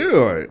at me. They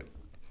were like,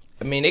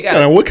 I mean, they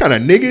got what kind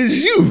of nigga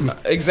is you?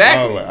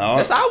 exactly. I was like,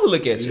 That's how I would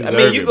look at you. I deserve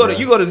mean, you it, go to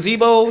bro.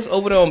 Zebo's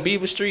over there on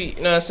Beaver Street.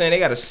 You know what I'm saying? They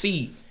got a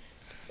C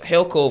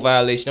hell code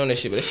violation on that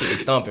shit, but that shit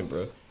be thumping,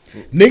 bro.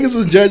 Niggas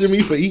was judging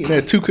me for eating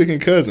at Two Cooking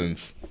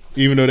Cousins,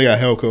 even though they got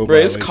hell code. Bro,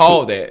 it's violations.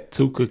 called that.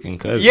 Two cooking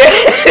cousins.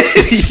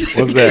 Yes.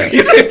 What's that? You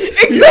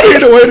Exactly. see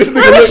the way this nigga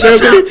Bro, looked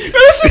at me?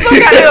 this shit so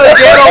goddamn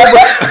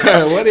ghetto,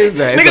 bro. What is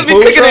that? It's Niggas a be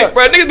food cooking truck? it,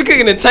 bro. Niggas be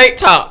cooking in tank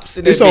tops.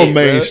 in It's that on bitch,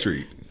 Main bro.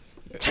 Street.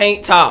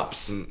 Tank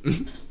tops.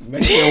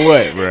 Man,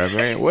 what, bro,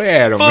 man? Where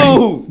at 'em, man?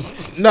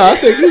 Food. No, I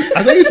think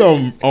it's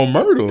on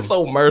Myrtle. It's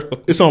so murder.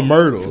 It's on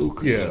Myrtle.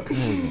 Yeah.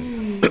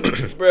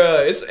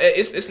 Bro,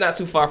 it's not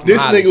too far from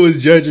This Hollis. nigga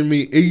was judging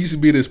me. It used to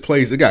be this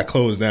place. It got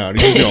closed down.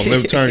 It used to be on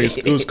Lim Turn.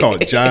 It was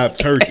called Jive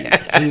Turkey.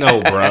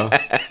 No, bro.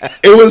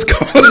 It was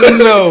called.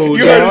 No,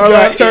 you heard of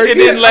Jive Turkey? It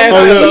didn't last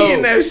Oh, that yeah.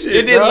 long.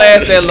 It didn't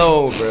last that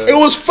long, bro. It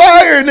was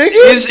fire, nigga.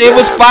 It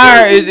was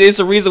fire. It's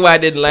a reason why it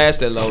didn't last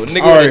that long.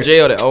 Nigga All went to right.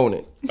 jail to own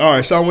it. All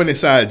right, so I went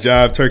inside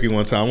Jive Turkey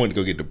one time. I went to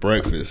go get the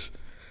breakfast.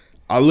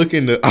 I look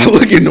in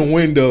the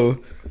window.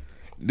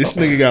 This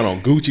nigga got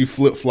on Gucci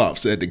flip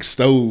flops at the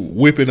stove,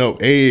 whipping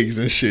up eggs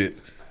and shit.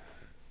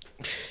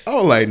 I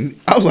was like,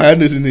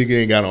 this nigga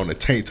ain't got on a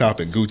tank top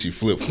and Gucci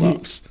flip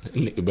flops.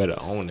 Nigga better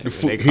own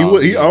it.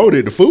 He owned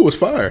it. The food was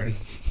fire.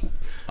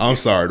 I'm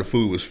sorry, the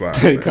food was fire.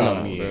 They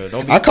called me.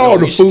 I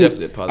called the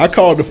food. I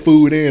called the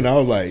food in. I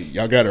was like,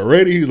 y'all got it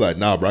ready? He was like,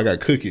 nah, bro, I got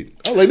to cook it.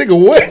 I was like,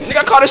 nigga, what? Nigga,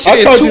 I called this shit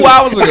in 2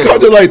 hours ago. I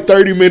called it like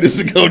 30 minutes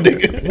ago,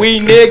 nigga. We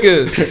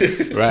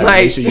niggas. Right.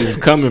 Like, Make sure you was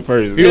coming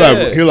first. He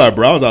like,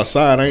 bro, I was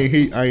outside. I ain't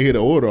hit the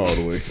order all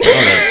the way.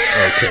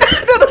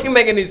 I'm like, okay. you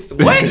making this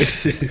what?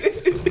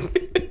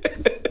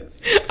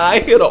 I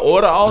ain't hear the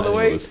order all the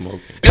way.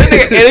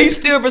 And he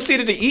still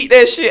proceeded to eat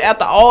that shit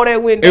after all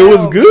that went down. It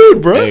was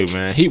good, bro. Hey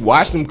man, he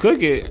watched him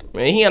cook it.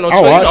 Man, he had no choice.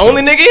 He was the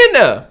only nigga in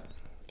there.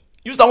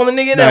 You was the only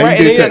nigga in there, right?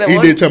 He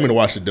did tell me to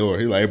watch the door.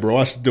 He like, hey, bro,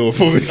 watch the door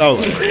for me. I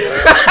was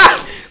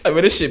like, I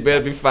mean, this shit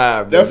better be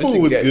fire, bro. That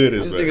food was good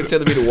as This nigga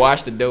telling me to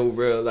wash the door,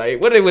 bro.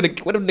 Like, what if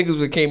niggas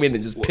would came in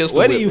and just pistol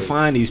Where whip do you me?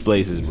 find these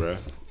places, bro?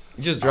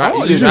 You just drive. You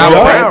just just drive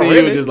drive around. You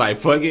Really? was just like,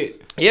 fuck it.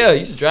 Yeah, you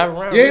just drive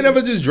around. you ain't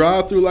never just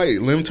drive through like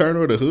Lim Turner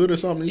or the hood or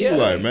something. You Yeah.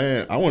 like,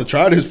 man, I want to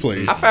try this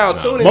place. I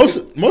found two Most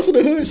niggas. of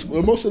the hoods,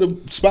 most of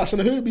the spots in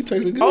the hood be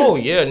tasting good. Oh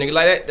yeah, nigga,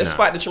 like that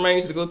spot that Tremaine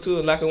used to go to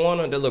in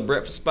Lackawanna, that little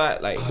breakfast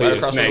spot, like right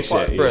across from the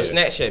park, Shack, bro. yeah.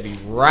 Snack Shack be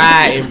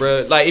riding,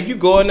 bro. Like if you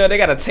go in there, they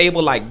got a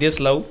table like this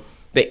low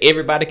that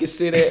everybody can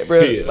sit at,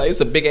 bro. Yeah. Like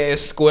it's a big ass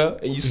square,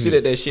 and you sit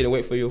at that shit and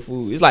wait for your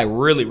food. It's like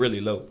really,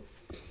 really low.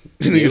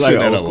 Nigga like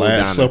sitting at old a school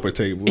Last diner. Supper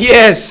table.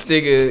 Yes,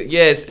 nigga.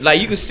 Yes,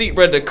 like you can see,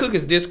 bro. The cook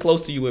is this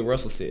close to you when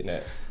Russell sitting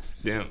at.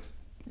 Damn.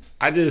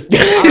 I don't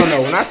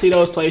know. When I see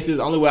those places,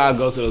 the only way I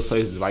go to those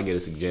places is if I get a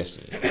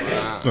suggestion.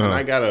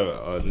 I got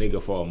a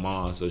nigga for a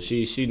mom, so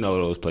she know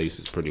those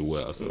places pretty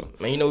well. So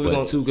Man, you know we but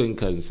gonna, two cooking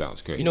cousins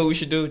sounds crazy. you know what we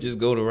should do? Just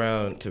go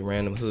around to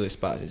random hood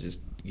spots and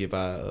just give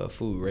our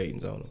food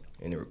ratings on them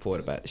and then report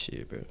about the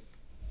shit, bro. Yeah,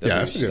 what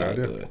that's we a good should start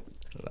idea. doing.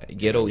 Like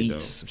ghetto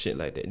eats, some shit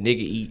like that. Nigga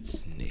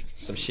eats,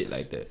 some shit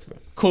like that, bro.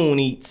 Coon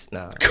eats,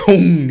 nah.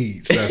 Coon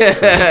eats. That's crazy.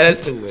 That's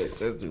too much.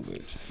 That's too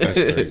much. That's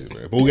crazy,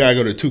 man. But we gotta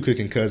go to two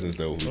cooking cousins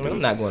though. I mean,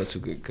 I'm not going to too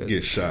good cuz.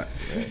 Get shot.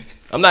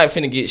 I'm not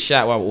finna get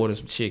shot while I'm ordering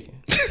some chicken.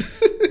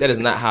 That is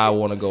not how I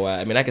want to go out.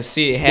 I mean, I can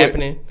see it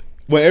happening.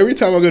 But every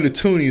time I go to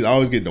Toonies, I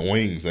always get the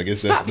wings. I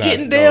guess that's Stop not.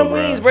 getting damn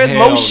wings, bro. There's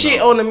Hell more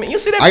shit on the menu. You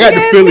see that I got big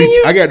the ass Philly.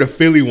 menu? I got the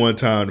Philly one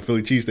time. The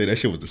Philly cheesesteak. That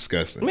shit was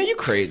disgusting. Man, you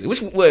crazy.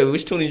 Which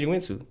Toonies you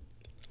went to?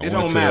 It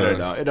don't matter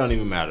though. It don't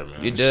even matter,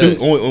 man. It does.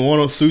 One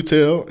on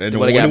Sutel and the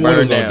Well, one they got was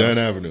burned on down. Dunn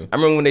Avenue. I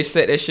remember when they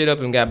set that shit up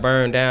and got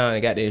burned down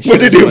and got the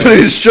What insurance. did they put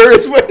money.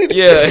 insurance money?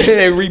 Yeah,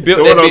 they rebuilt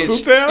The that one on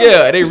bitch. Sutel?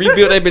 Yeah, they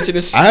rebuilt that bitch and it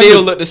I still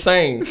haven't- looked the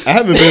same. I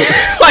haven't been.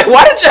 Like,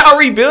 why did y'all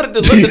rebuild it to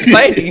look the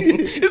same?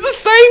 It's the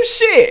same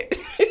shit.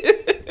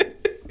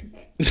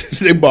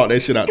 They bought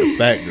that shit out the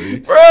factory.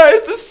 Bro,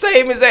 it's the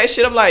same as that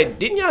shit. I'm like,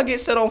 didn't y'all get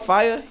set on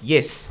fire?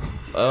 Yes.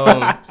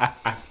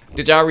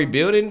 Did y'all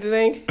rebuild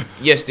anything?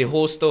 Yes, the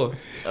whole store.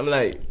 I'm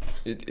like,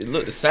 it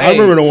looked the same. I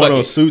remember the one Fuck on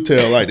it.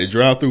 Sutel, like the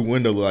drive-through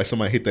window, looked like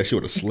somebody hit that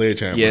shit with a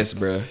sledgehammer. Yes,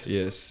 bro.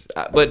 Yes,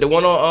 but the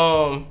one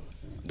on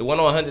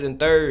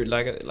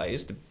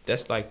 103rd,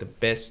 that's like the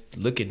best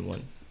looking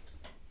one,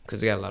 cause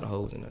they got a lot of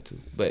holes in there too.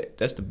 But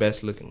that's the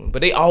best looking one.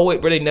 But they always,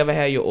 bro, they never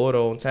had your order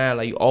on time.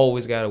 Like you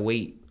always gotta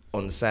wait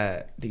on the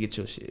side to get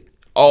your shit.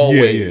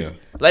 Always. Yeah.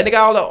 Like they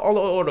got all the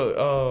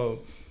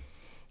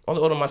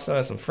order my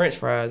son some French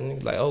fries, and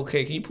he's like,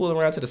 okay, can you pull them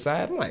around to the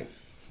side? I'm like,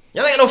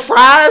 y'all ain't got no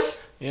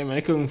fries. Yeah, man,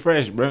 they cooking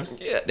fresh, bro.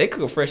 Yeah, they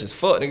cook fresh as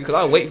fuck, nigga. Cause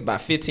I wait for about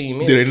 15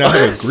 minutes. Did they not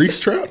have a grease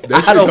trap?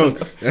 That I don't-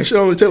 that shit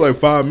only take like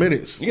 5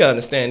 minutes. You gotta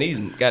understand these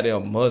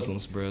goddamn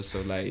Muslims, bro.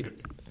 So like,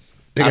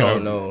 They I gotta,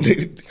 don't know.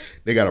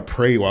 They gotta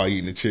pray while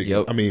eating the chicken.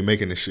 Yep. I mean,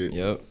 making the shit.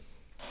 Yep.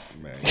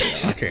 Man,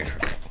 yeah, I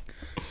can't.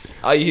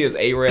 All you hear is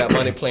A-Rap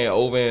money playing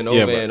over and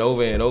over but- and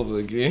over and over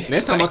again.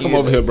 Next time I come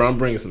over here, bro, I'm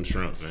bringing some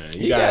shrimp, man.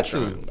 You You gotta got try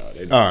to. them, dog.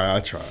 They- All right, I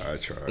try.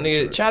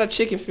 Nigga, try the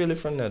chicken Philly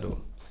from there though.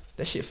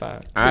 That shit fire.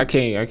 I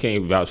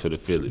can't vouch for the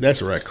Philly.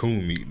 That's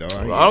raccoon meat, dog.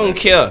 I don't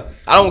care.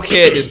 I don't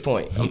care at this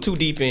point. I'm too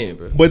deep in,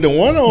 bro. But the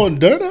one on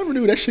Dunn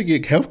Avenue, that shit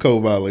get health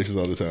code violations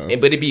all the time.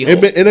 But it be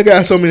and it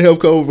got so many health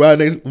code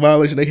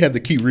violations, they had to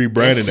keep rebranding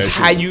That's that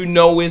how shit. you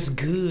know it's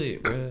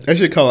good, bro. That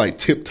shit called like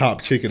Tip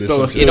Top Chicken or So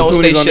some it's shit. It don't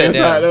stay Toonies on shut the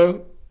inside, down.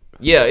 though?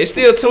 Yeah, it's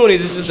still Toonies.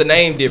 It's just the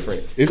name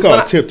different. It's When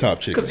called I- Tip Top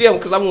Chicken. Cause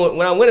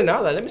when I went in there, I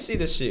was like, let me see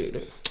this shit.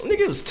 Nigga,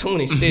 it was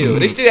Toonies still.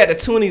 They still had the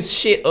Toonies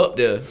shit up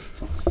there.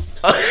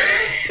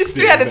 They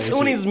still had the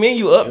Toonies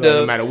menu up It there.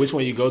 doesn't matter which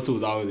one you go to,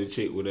 is always a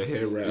chick with a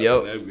hair wrap.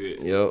 Yep. That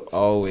bit. Yep.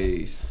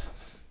 Always.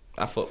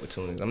 I fuck with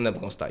tunas. I'm never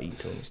gonna start eating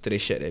tunas till they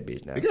shut that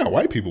bitch down. They got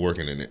white people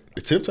working in it.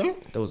 The Tip Top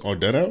on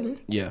Dunn Avenue.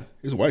 Yeah,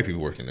 it's white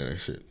people working in that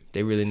shit.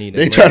 They really need.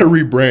 They try to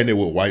rebrand it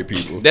with white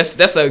people. That's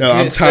a. No,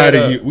 I'm tired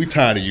of you. We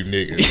tired of you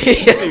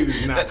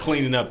niggas. Not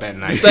cleaning up at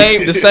night.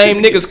 The same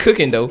niggas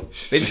cooking though.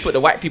 They just put the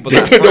white people.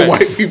 They put the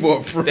white people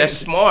up front. That's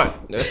smart.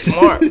 That's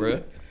smart,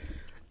 bro.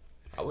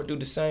 I would do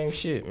the same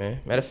shit, man.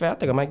 Matter of fact, I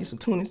think I might get some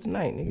tunas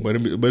tonight,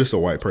 nigga. But it's a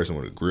white person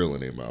with a grill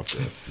in their mouth.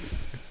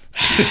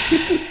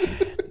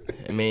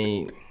 I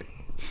mean,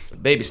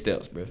 baby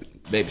steps, bro.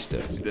 Baby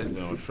steps.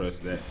 Definitely don't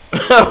trust that.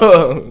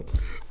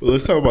 Well,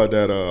 let's talk about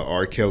that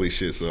R. Kelly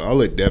shit. So I'll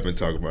let Devin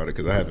talk about it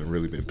because I haven't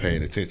really been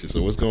paying attention.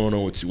 So what's going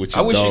on with your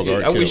dog R.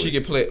 Kelly? I wish you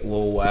could play.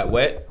 Whoa, what?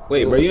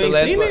 Wait, bro, you ain't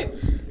seen it?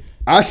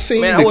 I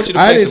seen. Man, I want you to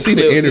play didn't some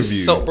see clips.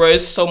 the interview. Bro,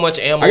 it's so much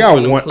ammo. I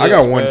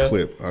got one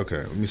clip. Okay,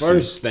 let me see.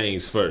 First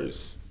things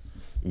first.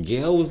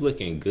 Gail was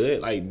looking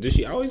good. Like, does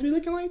she always be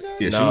looking like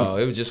that? Yeah, no,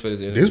 it was just for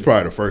this interview. This is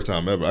probably the first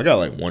time ever. I got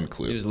like one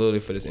clip. It was literally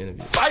for this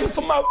interview. Fighting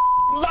for my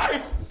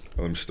life.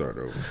 Let me start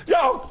over.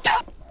 Yo,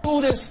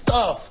 do this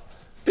stuff.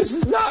 This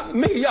is not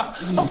me.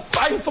 I'm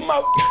fighting for my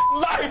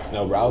life.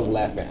 No, bro, I was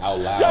laughing out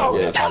loud. Yo,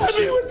 Yeah, tell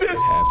me with this. You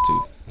have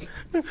to.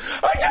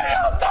 I gave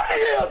you 30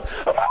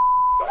 years of my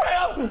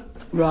around.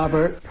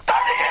 Robert.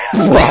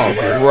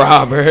 30 years.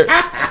 Robert.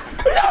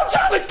 Y'all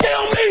trying to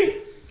kill me.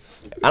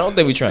 I don't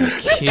think we trying to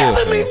kill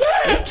him.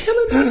 You're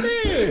killing me,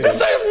 man. This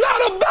is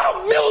not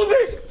about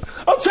music.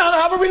 I'm trying to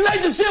have a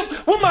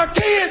relationship with my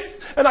kids,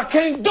 and I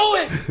can't do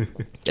it.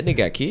 That nigga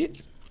got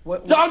kids?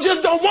 Y'all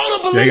just don't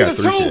want to They believe got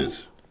the 3 truth.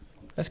 kids.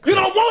 That's You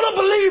don't want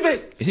to believe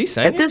it. Is he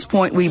saying At this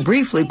point, we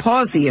briefly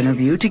pause the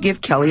interview to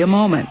give Kelly a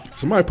moment.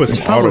 Somebody put His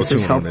some auto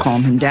publicist tune on helped this.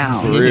 calm him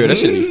down. For real, that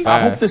should be I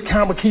fire. hope this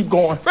camera keep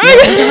going.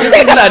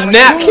 They got a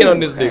napkin on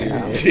this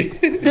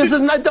nigga. This is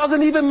not,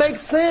 doesn't even make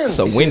sense.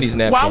 It's a Wendy's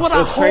napkin. Why would I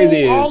What's hold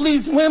crazy all is-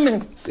 these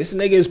women? This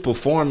nigga is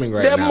performing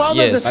right Their now.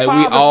 mothers and Like,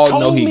 we fathers all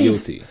told know he me,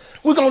 guilty.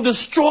 we're going to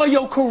destroy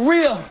your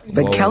career.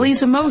 But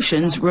Kelly's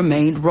emotions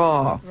remained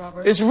raw.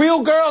 It's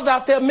real girls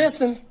out there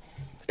missing.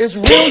 It's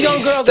real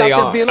young girls They out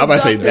are. there being I'm about to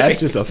say, abducted, that's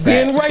just a fact.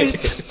 being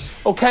raped.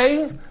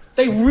 Okay?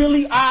 They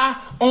really are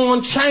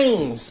on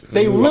chains.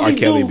 They Ooh, really R.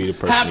 Kelly be do the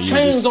person have to use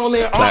chains this on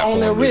their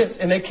platform, wrists,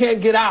 and they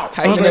can't get out.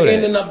 How you know They're that?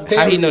 ending up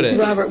How he know that?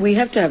 Robert, we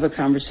have to have a This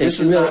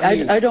conversation. is Really, not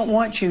me. I don't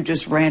want you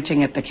just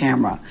ranting at the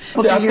camera.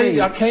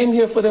 I came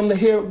here for them to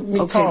hear me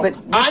Okay, talk. but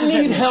what I does that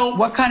need mean? help.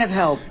 What kind of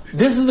help?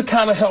 This is the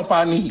kind of help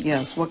I need.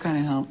 Yes, what kind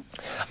of help?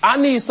 I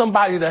need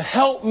somebody to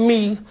help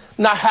me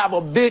not have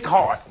a big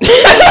heart.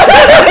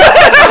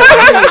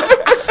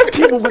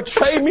 People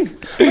betray me,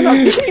 and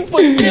I keep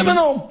forgiving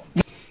them.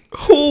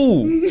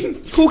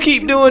 Who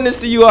keep doing this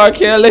to you, R.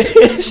 Kelly?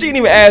 She didn't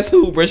even ask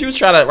who, bro. She was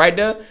trying to, right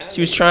there,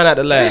 she was trying not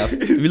to laugh.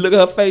 If you look at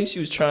her face, she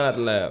was trying not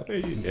to laugh.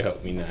 You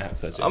help me not have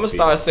such a I'm gonna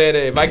start saying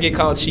that if I get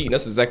caught cheating,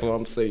 that's exactly what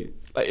I'm saying.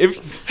 Like,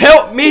 if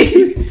help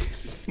me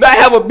not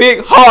have a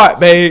big heart,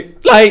 babe.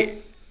 Like,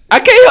 I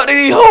can't help that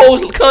these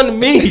hoes come to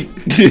me.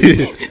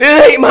 It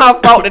ain't my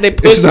fault that they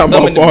push It's not my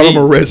something to fault. me. I'm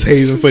a rest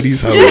haven for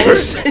these hoes.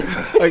 Yes.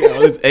 Like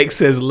all this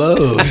excess love.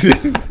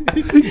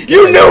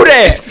 You knew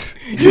that.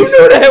 You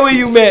knew that when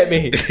you met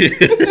me.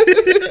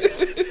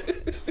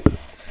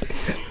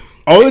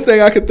 Only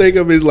thing I can think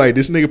of is like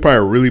this nigga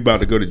probably really about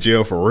to go to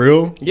jail for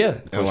real. Yeah.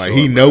 And like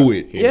he know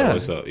it. You know Yeah.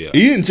 what's up, yeah.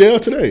 He in jail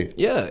today.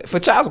 Yeah, for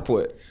child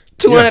support.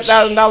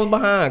 $200,000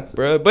 behind,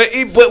 bro. But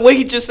what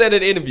he just said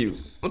in the interview,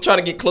 I'm trying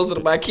to get closer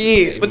to my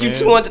kids, but you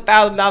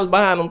 $200,000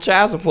 behind on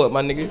child support,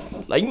 my nigga.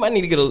 Like, you might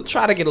need to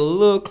try to get a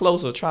little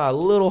closer, try a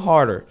little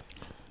harder.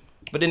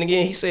 But then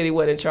again, he said he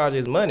wasn't in charge of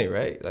his money,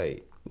 right?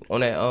 Like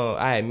on that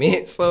I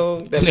Admit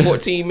song, that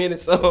 14-minute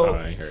song.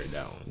 I ain't heard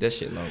that one. That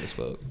shit long as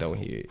fuck. Don't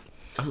hear it.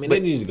 I mean, they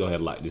need to go ahead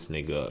and lock this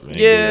nigga up, man.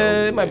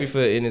 Yeah, it might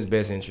be in his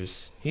best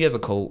interest. He has a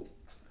coat.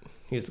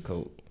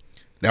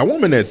 That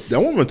woman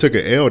took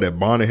an L that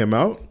bonded him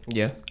out.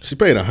 Yeah. She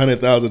paid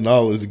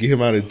 $100,000 to get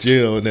him out of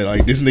jail, and then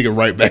like this nigga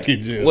right back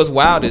in jail. What's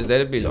wild is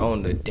that bitch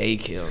on the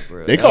daycare,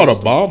 bro. They called a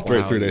bomb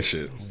threat through that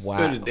shit.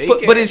 Wow.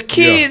 But it's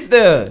kids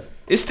there.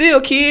 It's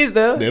still kids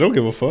there. They don't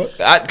give a fuck.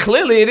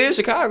 Clearly, it is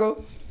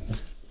Chicago.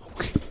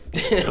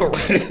 I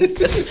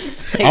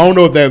don't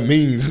know what that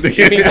means.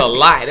 It means a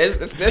lot. That's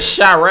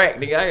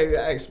Chirac, nigga.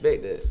 I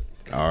expect that.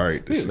 All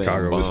right, the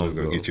Chicago listeners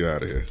gonna get you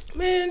out of here,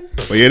 man.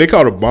 But yeah, they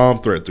called a bomb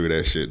threat through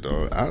that shit,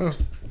 dog.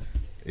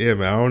 Yeah,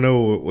 man, I don't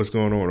know what's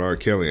going on with R.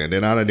 Kelly, and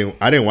then I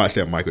didn't watch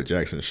that Michael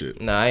Jackson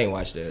shit. Nah, I ain't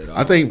watched that at all.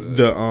 I think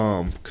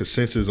the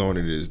consensus on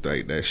it is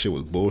like that shit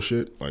was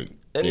bullshit. Like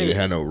they didn't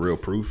have no real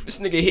proof. This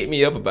nigga hit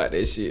me up about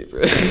that shit,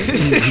 bro.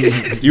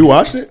 You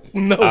watched it?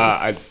 No,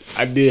 I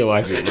did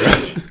watch it,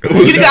 bro.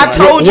 I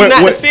told you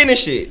not to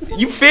finish it.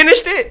 You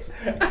finished it?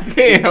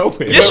 Can't help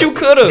it. Yes, you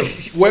could have.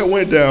 What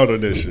went down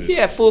on this shit? He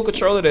had full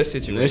control of that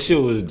situation. That shit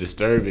was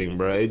disturbing,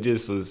 bro. It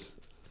just was.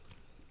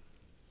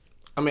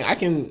 I mean, I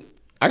can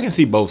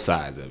see both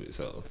sides of it,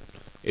 so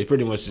it's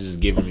pretty much just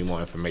giving me more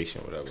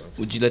information, whatever.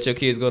 Would you let your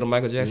kids go to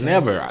Michael Jackson?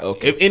 Never.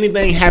 Okay. If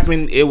anything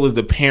happened, it was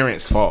the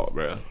parents' fault,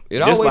 bro. It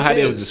just by always how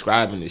they is. was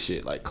describing this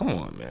shit. Like, come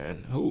on,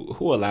 man.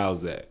 Who allows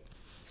that?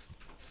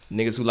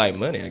 Niggas who like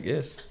money, I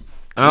guess.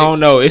 I don't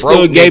know. It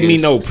still Broke gave me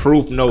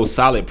niggas. no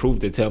solid proof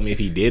to tell me if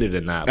he did it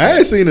or not. I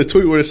had seen a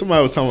tweet where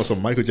somebody was talking about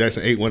some Michael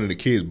Jackson ate one of the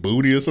kids'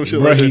 booty or some shit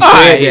like He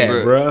that. said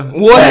that, bro.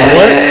 What?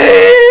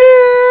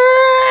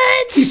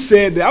 He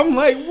said that. I'm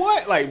like,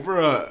 what? Like,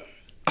 bro.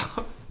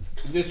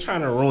 Just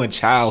trying to ruin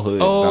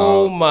childhoods,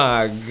 Oh dog.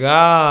 my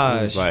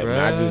gosh, It's like,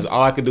 bruh. man,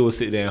 all I could do was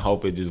sit there and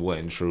hope it just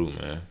wasn't true,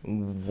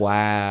 man.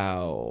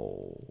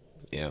 Wow.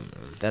 Yeah,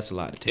 man. That's a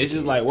lot to take. It's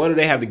just like, what do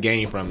they have to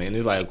gain from it? And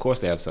it's like, of course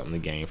they have something to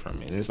gain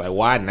from it. And it's like,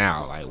 why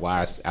now? Like,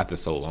 why after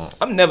so long?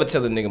 I'm never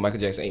telling nigga Michael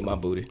Jackson ate my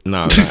booty.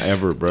 No, not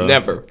ever, bro.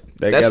 Never.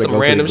 They That's gotta some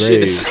go to random the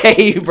shit to grave.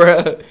 say,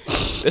 bro.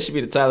 That should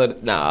be the title of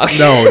the, nah.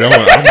 No,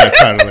 I'm not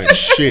titling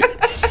shit.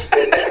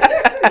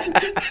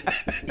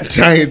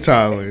 I ain't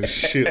titling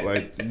shit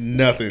like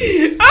nothing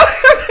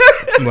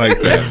like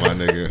that, my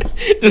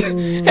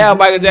nigga. Have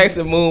Michael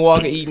Jackson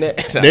moonwalking eating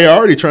that. They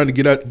already trying to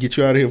get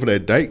you out of here for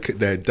that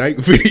Dyke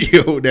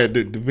video, that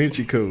Da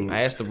Vinci Code.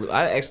 I asked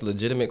a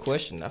legitimate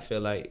question. I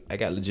feel like I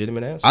got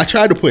legitimate answers. I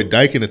tried to put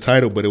Dyke in the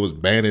title, but it was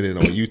banning it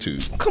on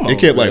YouTube. Come They on,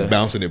 kept bruh. like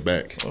bouncing it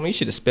back. I mean, you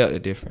should have spelled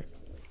it different.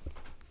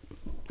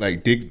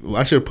 Like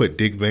I should have put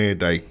Dick Van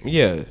Dyke.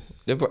 Yeah.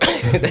 That would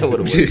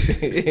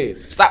have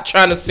worked. Stop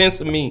trying to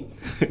censor me.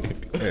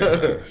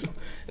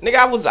 Nigga,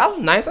 I was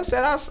nice.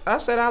 I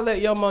said I'll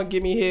let Young Monk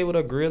give me head with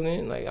a grill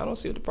in. Like, I don't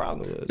see what the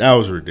problem was. That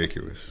was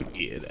ridiculous.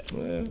 Yeah,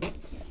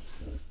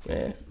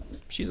 Man,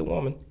 she's a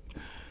woman.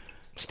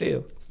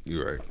 Still.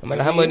 You're right. No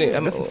matter how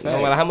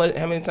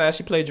many times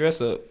she played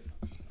dress up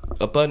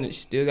under it,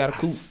 she still got a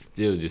coop.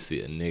 Still just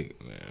see a nigga,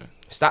 man.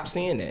 Stop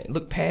seeing that.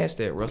 Look past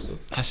that, Russell.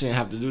 I shouldn't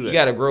have to do that. You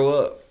gotta grow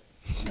up.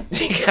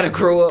 You gotta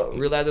grow up.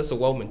 Realize it's a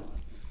woman.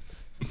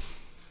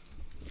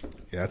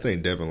 Yeah, I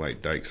think Devin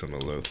like Dykes on the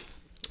low.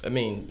 I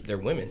mean, they're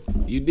women.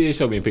 You did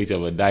show me a picture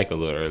of a dyke a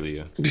little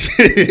earlier. I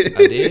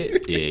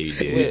did? Yeah, you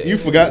did. You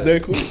forgot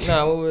that quick?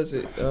 Nah, what was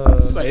it?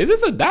 Like, is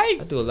this a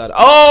dyke? I do a lot of.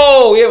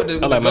 Oh, yeah, with the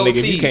I'm like, my nigga, if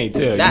goatee. you can't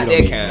tell, Not you don't that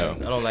even kind.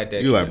 know. I don't like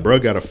that. You kind. like, bro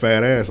got a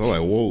fat ass. I'm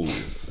like, whoa.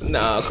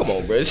 Nah, come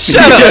on, bro.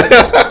 Shut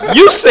up.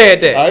 You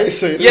said that. I ain't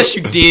say that. Yes,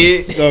 you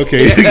did.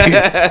 Okay.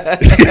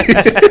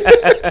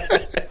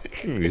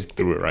 You just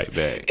threw it right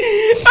back.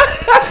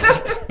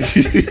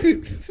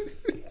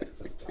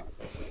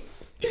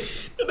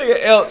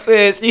 Nigga L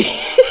says she.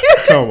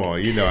 Come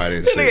on, you know I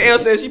didn't Nigga say L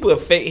that. says she put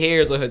fake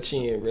hairs on her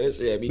chin, bro.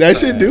 That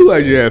shit do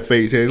like you have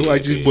fake hair. It's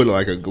like just put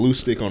like a glue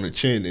stick on the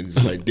chin and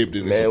just like dipped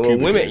it in Man, some when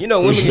pubic women, hair. you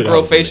know, women can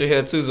grow facial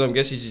hair too, so I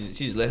guess she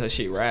just let her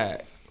shit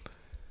ride.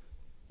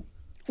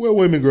 Well,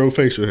 women grow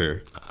facial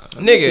hair.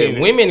 Nigga,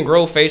 women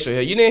grow facial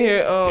hair. You didn't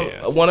hear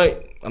one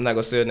of, I'm not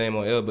gonna say her name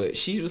on L, but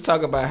she was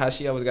talking about how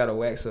she always gotta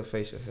wax her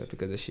facial hair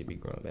because that shit be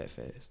growing back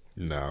fast.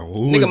 Nah,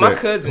 Nigga, my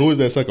cousin. Who is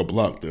that sucker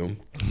block them?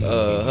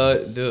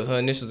 Her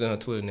initials in her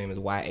Twitter name is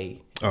YA.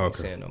 Oh, okay.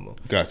 Saying no more.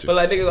 Gotcha. But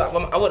like nigga,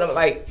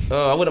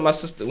 I went to my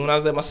sister when I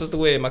was at my sister's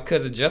wedding. My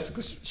cousin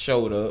Jessica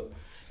showed up,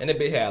 and that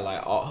bitch had like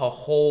her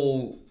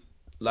whole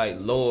like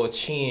lower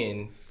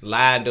chin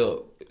lined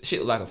up. Shit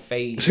looked like a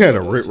fade. She had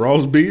a Rick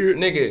Ross beard.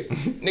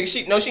 Nigga,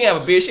 she didn't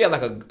have a beard. She had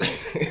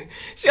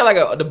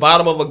like the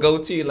bottom of a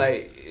goatee.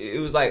 Like it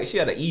was like she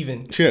had an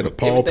even. She had a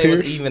Paul Everything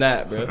Pierce. was even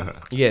out, bro.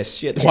 Yes,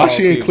 she had. The Why Paul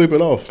she didn't Pierce. clip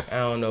it off? I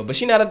don't know, but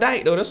she not a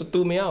dyke though. That's what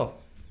threw me off.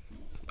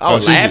 I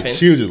was she laughing.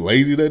 she was just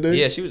lazy that day.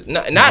 Yeah, she was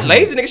not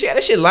lazy, nigga. She had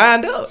that shit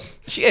lined up.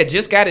 She had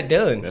just got it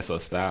done. That's her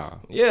style.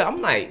 Yeah,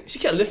 I'm like, she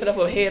kept lifting up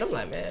her head. I'm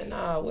like, man,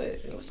 nah,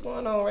 what's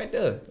going on right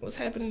there? What's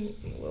happening?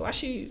 Why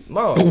she,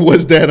 mom?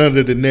 What's that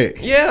under the neck?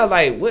 Yeah,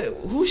 like, what?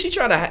 Who's she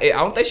trying to? I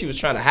don't think she was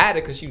trying to hide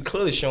it because she was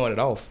clearly showing it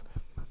off.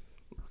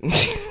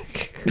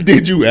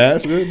 Did you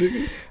ask her,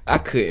 nigga? I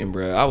couldn't,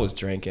 bro. I was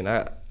drinking.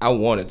 I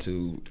wanted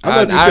to. I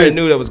already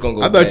knew that was gonna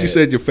go. I thought bad. you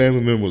said your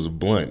family member was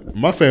blunt.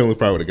 My family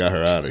probably would have got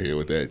her out of here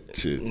with that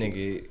shit.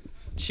 Nigga,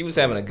 she was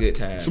having a good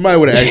time. Somebody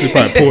would have actually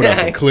probably pulled out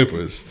some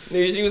clippers.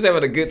 Nigga, she was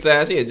having a good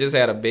time. She had just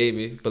had a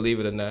baby, believe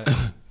it or not.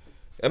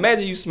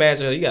 Imagine you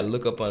smashing her. You gotta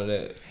look up under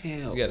that.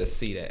 You gotta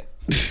see that.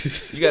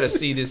 You gotta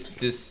see this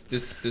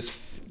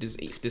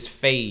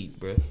fade,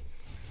 bro.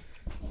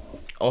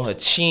 On her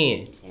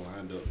chin.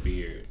 Lined up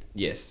beard.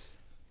 Yes.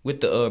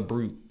 With the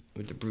brute.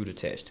 With the brute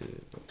attached to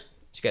it, bro.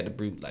 She got the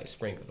brute like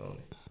sprinkled on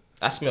it.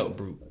 I smelled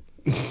brute.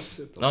 I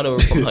don't know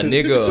if from her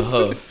nigga or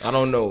her. I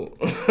don't know.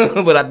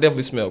 But I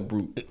definitely smelled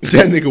brute.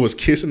 That nigga was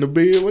kissing the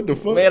beard? What the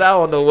fuck? Man, I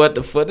don't know what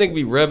the fuck. Nigga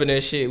be rubbing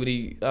that shit with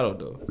I don't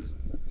know.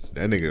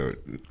 That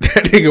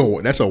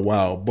nigga, that's a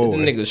wild boy.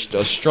 That nigga's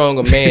a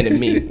stronger man than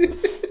me.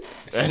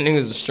 That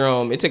nigga's a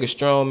strong. It take a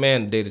strong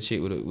man to date a chick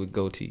with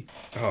goatee.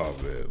 Oh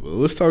man. Well,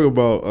 let's talk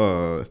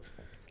about.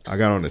 I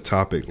got on the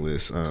topic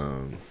list.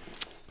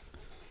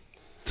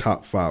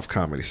 Top 5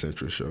 Comedy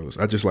Central shows.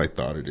 I just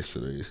thought of this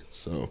today.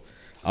 So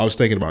I was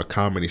thinking about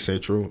Comedy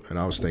Central, and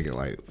I was thinking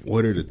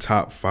what are the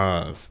top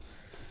 5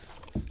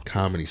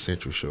 Comedy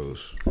Central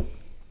shows?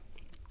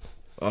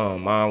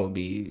 Mine would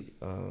be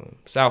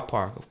South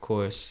Park, of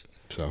course.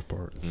 South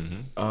Park.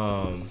 Mm-hmm.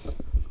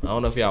 I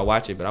don't know if y'all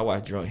watch it, but I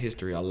watch Drunk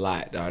History a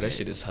lot, dog. That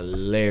shit is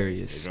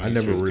hilarious. I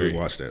never really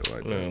watched that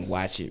like that. Man,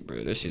 watch it,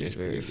 bro. That shit is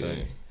very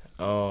funny.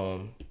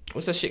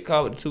 What's that shit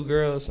called with the two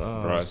girls?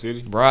 Broad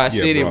City. Broad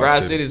Yeah, City. Broad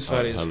Broad City. City's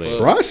funny as fuck.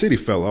 Broad City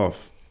fell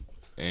off.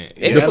 And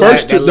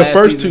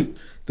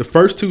The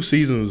first two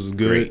seasons was good.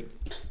 Great.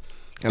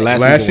 And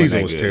last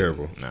season was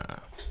terrible. Nah.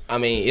 I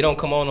mean, it don't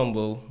come on no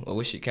more. I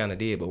wish it kind of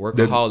did, but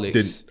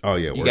Workaholics. Oh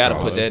yeah, you gotta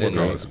put Workaholics. that in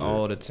there Workaholics,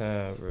 all the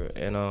time, bro.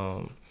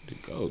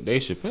 And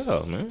Dave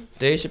Chappelle, man.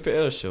 Dave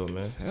Chappelle show,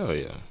 man. Hell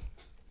yeah.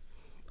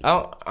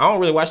 I don't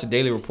really watch the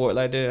Daily Report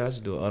like that. I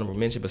just do an honorable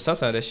mention, but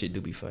sometimes that shit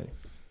do be funny.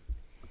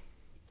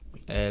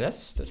 And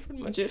that's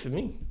pretty much it for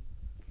me.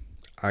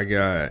 I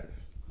got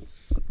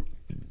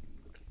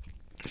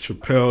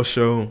Chappelle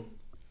Show,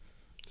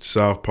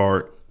 South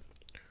Park,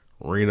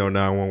 Reno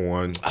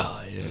 911.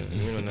 Oh yeah,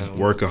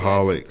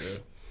 Workaholics,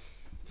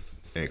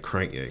 and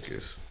Crank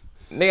Yankers.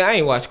 Nigga, I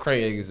ain't watched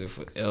Crank Yankers in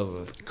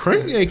forever.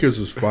 Crank Yankers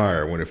was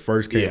fire when it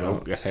first came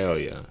out. Hell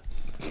yeah.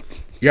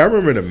 Yeah, I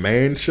remember the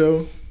Man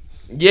Show.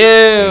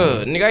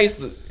 Yeah, nigga, I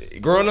used to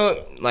growing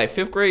up like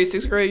 5th grade,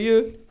 6th grade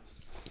year.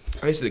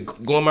 I used to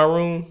go in my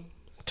room,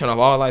 turn off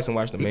all lights, and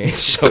watch the Man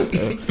Show.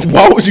 Bro.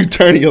 Why was you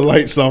turning your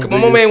lights off? My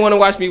mom ain't want to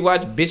watch me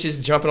watch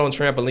bitches jumping on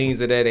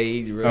trampolines at that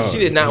age, bro. She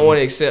did not want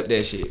to accept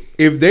that shit.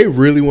 If they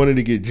really wanted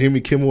to get Jimmy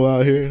Kimmel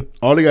out here,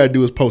 all they gotta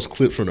do is post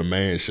clips from the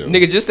Man Show.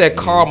 Nigga, just that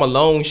Karl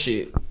Malone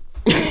shit.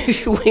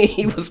 When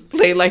he was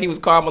playing like he was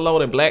Karl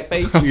Malone in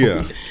blackface.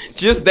 Yeah.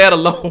 Just that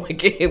alone would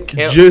get him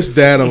canceled. Just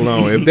that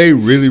alone. If they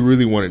really,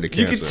 really wanted to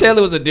You cancel could tell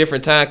it was a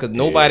different time because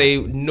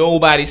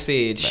nobody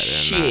said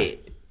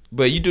shit.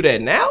 But you do that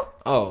now?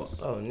 Oh,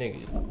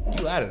 nigga,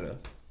 you out of there.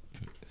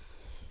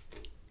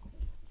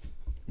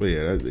 But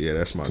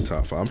that's my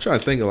top 5. I'm trying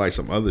to think of like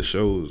some other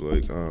shows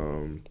like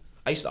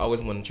I used to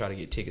always want to try to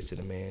get tickets to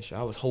the Man Show.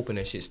 I was hoping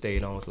that shit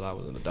stayed on until I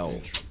was an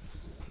adult.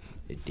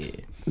 It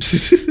did.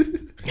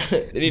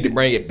 They need to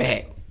bring it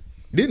back.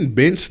 Didn't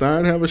Ben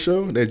Stein have a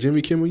show that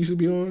Jimmy Kimmel used to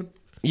be on?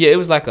 Yeah, it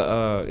was like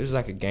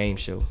a game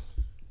show.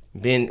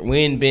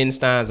 Win Ben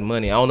Stein's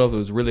money. I don't know if it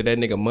was really that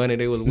nigga money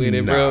they was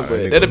winning, bro,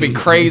 but that'd be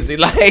crazy.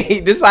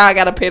 Like, this how I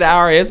gotta pay the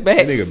IRS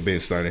back. That nigga Ben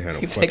Stein ain't had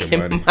no fucking taking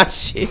money. My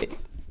shit.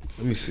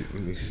 Let me see.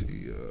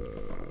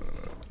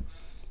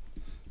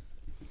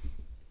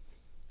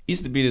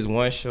 Used to be this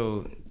one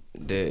show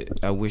that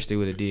I wish they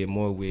would have did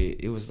more with.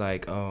 It was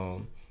like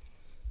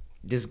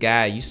this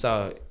guy, you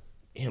saw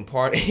him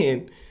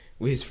partying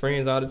with his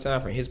friends all the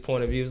time from his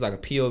point of view. It was like a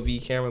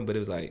POV camera, but it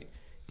was like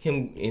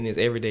him in his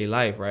everyday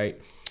life, right?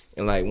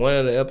 And like one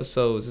of the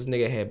episodes, this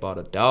nigga had bought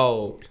a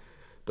dog,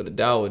 but the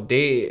dog was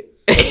dead.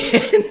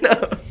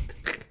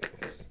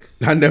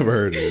 I never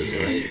heard of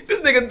this, right?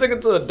 This nigga took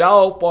it to a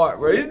dog park,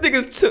 bro. These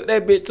niggas took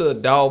that bitch to a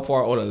dog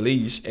park on a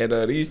leash, and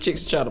these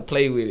chicks try to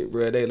play with it,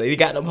 bro. They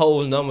got them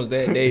hoes numbers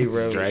that day,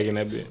 bro. Dragging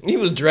that bit. He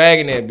was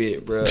dragging that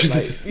bit, bro. Like,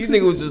 these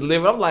niggas was just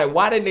living. I'm like,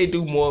 why didn't they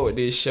do more with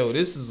this show?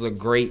 This is a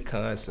great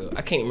concept.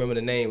 I can't remember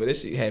the name, but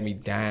this shit had me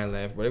dying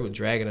laughing, bro. They were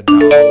dragging a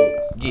dog,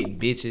 getting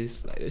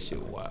bitches. Like, this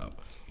shit was wild.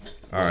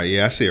 All right,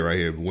 yeah, I see it right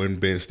here. Win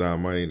Ben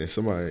Stein money, and then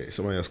somebody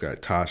else got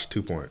Tosh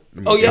 2.0.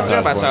 Oh yeah, I forgot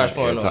about Tosh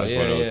 2.0. Tosh 2.0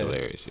 Yeah. was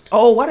hilarious.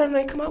 Oh, why didn't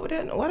they come out with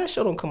that? Why that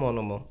show don't come on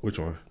no more? Which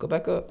one? Go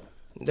back up.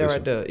 There, This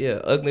right there. Yeah,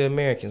 Ugly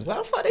Americans. Why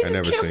the fuck they I just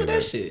never canceled seen that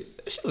that.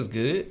 shit? That shit was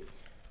good.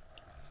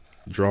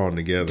 Drawn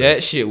together.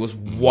 That shit was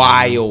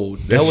wild.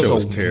 That show was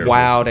was a terrible.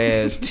 wild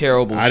ass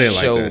terrible I didn't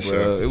like show, that bro.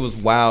 show. It was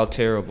wild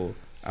terrible.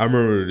 I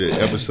remember the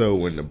episode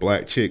when the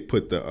black chick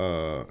put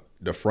the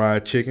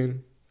fried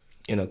chicken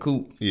in a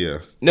coop. Yeah.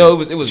 No,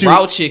 it was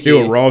raw chicken. It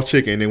was raw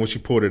chicken, and then when she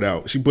pulled it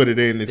out, she put it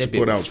in, and That she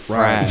put bit out was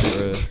fried. fried,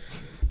 chicken.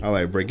 bro. I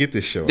like, bro, get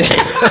this show.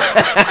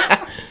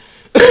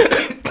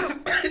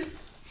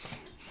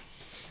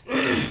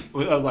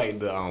 What was like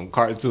the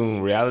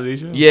cartoon reality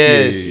show?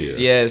 Yes,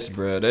 yes,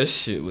 bro. That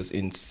shit was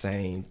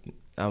insane.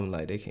 I'm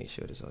like, they can't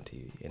show this on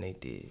TV, and they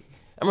did.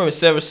 I remember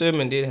Sever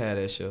Silverman did have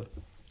that show.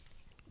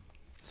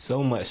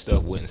 So much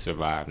stuff wouldn't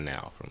survive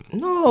now from.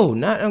 No,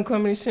 not on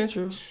Comedy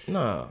Central.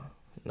 Nah,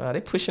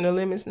 they pushing the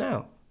limits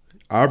now.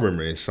 I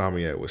remember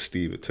Insomniac with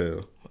Steve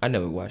Attell. I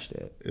never watched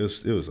that. It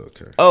was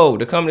okay. Oh,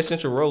 the Comedy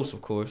Central roast,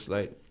 of course.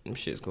 Like, them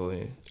shits go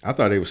in. I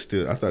thought they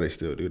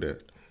still do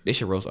that. They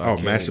should roast R. Oh,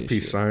 Kelly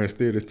Masterpiece Science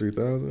Theater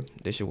 3000.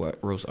 They should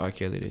roast R.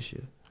 Kelly this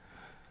year.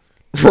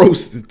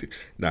 Roast?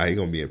 Nah, he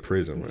gonna be in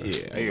prison, man.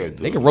 Yeah,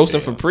 they can roast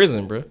him from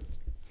prison, bro.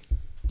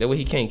 That way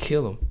he can't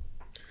kill him.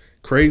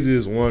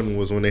 Craziest one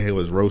was when they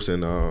was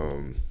roasting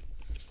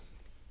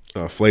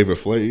Flavor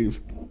Flav.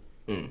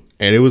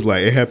 And it was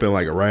like, it happened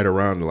like right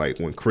around like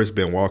when Chris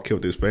Benoit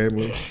killed his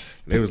family.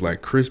 And it was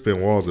like, Chris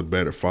Benoit's a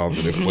better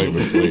father than Flavor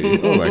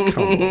Flav. I was like,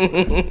 come on.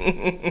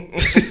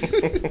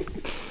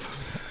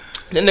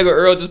 That nigga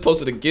Earl just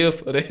posted a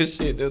gif of that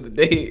shit the other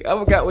day. I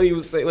forgot what he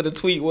was saying, what the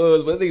tweet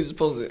was, but I think he just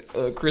posted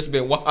Chris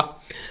Benoit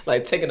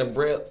like taking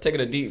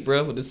a deep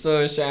breath with the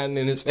sun shining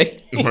in his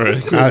face.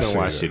 Bro, Chris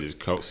Benoit shit is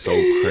so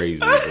crazy,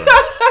 bro.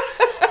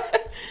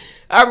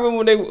 I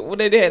remember when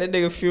they had that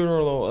nigga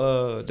funeral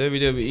on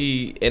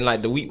WWE, and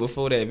like the week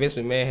before that, Vince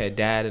McMahon had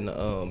died in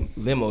a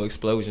limo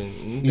explosion.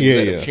 At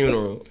the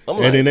funeral.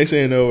 And then they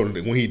saying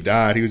when he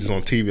died, he was just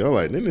on TV. I'm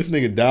like, didn't this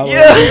nigga die?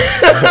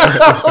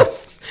 Yeah.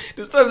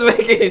 This doesn't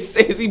make any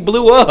sense. He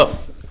blew up.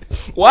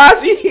 Why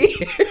is he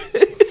here?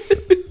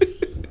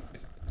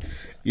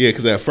 Yeah,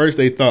 because at first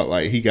they thought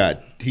like he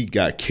got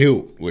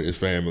killed with his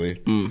family,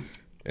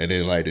 and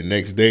then like the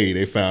next day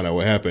they found out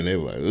what happened. They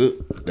were like, ugh,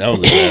 "That was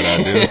a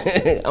bad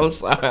idea." I'm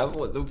sorry, I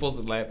wasn't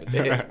supposed to laugh at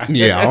that.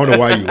 Yeah, I don't know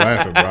why you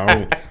laughing,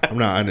 bro. I'm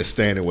not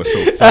understanding what's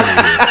so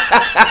funny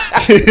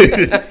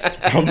here.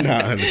 I'm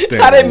not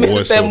understanding. I didn't miss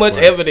what's that so much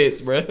funny. evidence,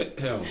 bro.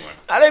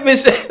 I didn't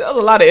miss that. That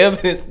was a lot of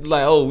evidence.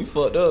 Like, oh, we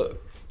fucked up.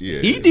 Yeah,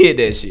 he did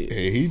that shit.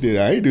 Hey, he did.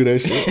 I ain't do that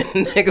shit.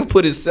 Nigga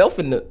put himself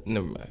in the.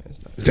 Never mind.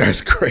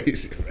 That's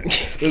crazy, man.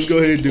 Let's go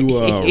ahead and do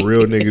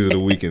real niggas of the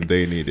week, and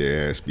they need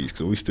their ass beats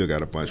because we still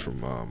got a bunch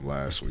from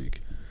last week.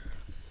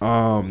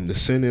 To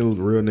send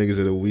in real niggas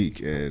of the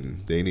week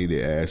and they need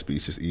their ass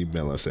beats, just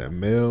email us at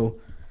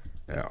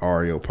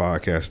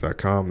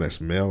mail@ariopodcast.com. That's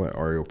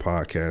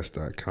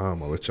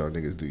mail@ariopodcast.com. I'll let y'all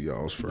niggas do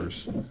y'all's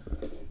first.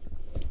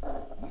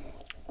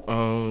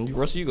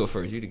 Russell, you go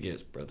first. You the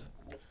guest, brother.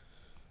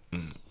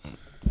 You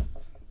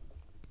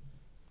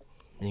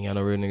ain't got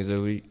no real niggas of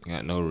the week?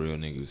 Got no real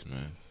niggas,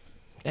 man.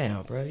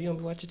 Damn, bro. You don't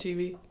be watching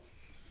TV?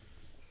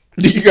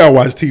 You gotta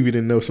watch TV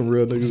to know some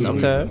real niggas.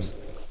 Sometimes.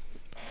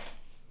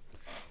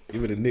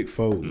 Give it a Nick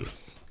Foles.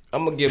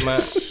 I'm gonna get my.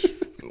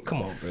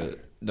 Come on, bro.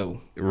 No.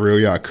 Real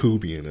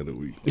Yakubian of the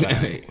week.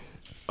 Right.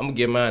 I'm gonna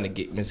get mine to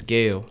get Miss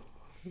Gail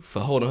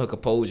for holding her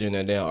composure in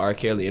that damn R.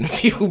 Kelly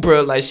interview,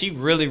 bro. Like she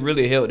really,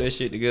 really held that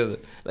shit together.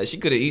 Like she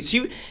could have.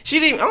 She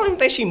didn't. I don't even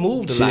think she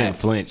moved a lot. She didn't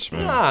flinch,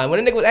 man. Nah,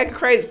 when the nigga was acting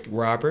crazy,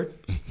 Robert,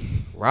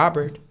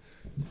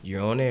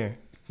 you're on air.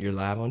 You're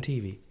live on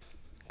TV.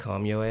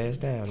 Calm your ass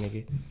down,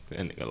 nigga. That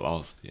nigga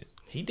lost it.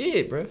 He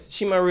did, bro.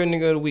 She my real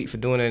nigga of the week for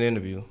doing that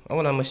interview. I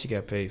wonder how much she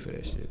got paid for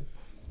that shit.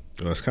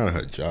 Well, it's kind of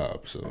her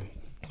job, so.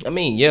 I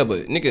mean, yeah,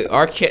 but nigga,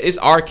 it's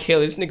R.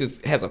 Kelly. This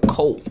nigga has a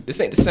cult.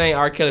 This ain't the same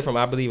R. Kelly from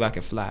I Believe I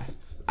Can Fly.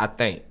 I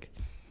think.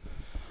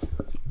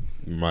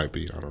 Might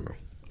be. I don't know.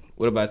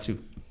 What about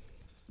you?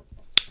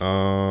 I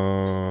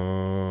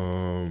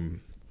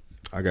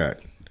got.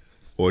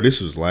 Well,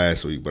 this was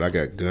last week, but I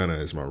got Gunna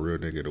as my real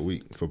nigga of the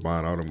week for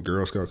buying all them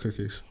Girl Scout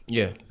cookies.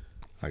 Yeah.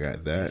 I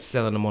got that.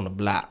 Selling them on the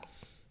block.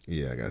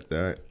 Yeah, I got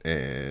that.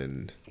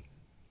 And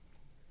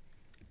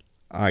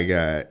I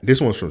got,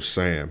 this one's from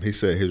Sam. He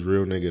said his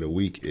real nigga of the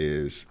week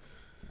is,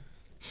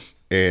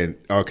 and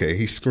okay,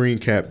 he screen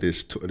capped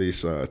this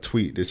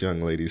tweet. This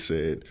young lady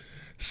said,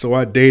 "So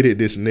I dated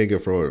this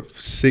nigga for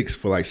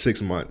like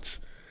 6 months.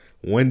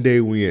 One day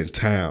we in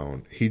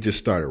town, he just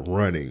started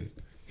running.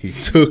 He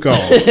took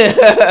off.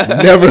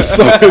 Never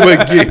saw him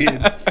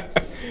again."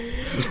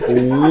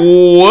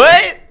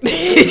 What?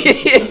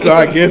 So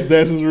I guess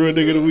that's his real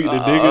nigga of the week. The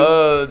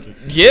nigga.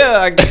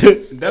 Yeah.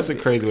 That's a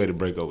crazy way to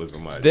break up with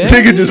somebody.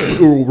 Nigga just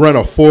run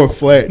a 4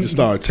 flat, just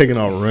started taking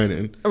off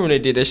running. I remember they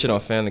did that shit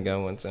on Family Guy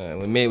one time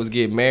when Meg was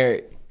getting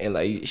married and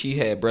like she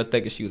had breath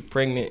thinking she was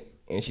pregnant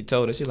and she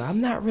told her, she's like,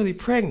 "I'm not really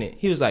pregnant."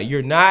 He was like,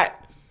 "You're not."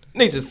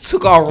 Nigga just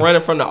took off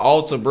running from the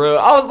altar, bro.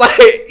 I was like,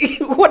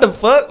 what the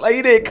fuck? Like,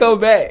 he didn't come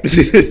back.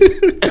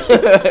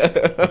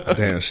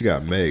 Damn, she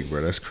got Meg,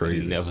 bro. That's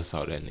crazy. You never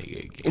saw that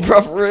nigga again.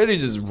 Bro, for real, they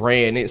just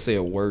ran. They didn't say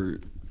a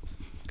word.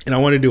 And I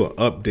want to do an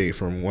update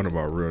from one of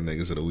our real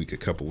niggas of the week a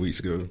couple weeks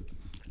ago.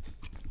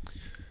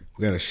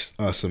 We got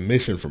a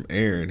submission from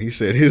Aaron. He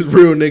said his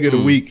real nigga of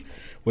the week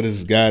was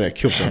this guy that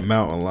killed the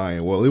mountain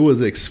lion. Well, it was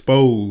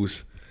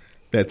exposed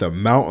that the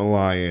mountain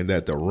lion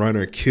that the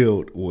runner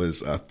killed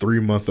was a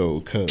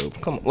 3-month-old cub.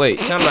 Come on, wait,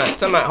 time out.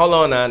 Hold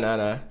on,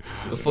 nah.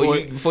 Before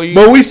you.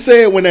 But we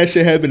said when that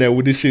shit happened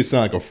that this shit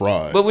sound like a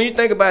fraud. But when you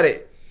think about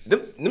it,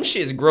 them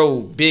shits grow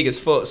big as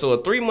fuck. So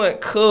a 3-month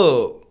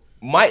cub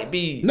might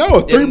be. No,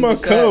 a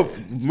 3-month cub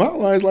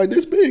mountain lion's like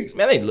this big.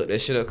 Man, I need to look that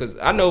shit up because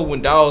I know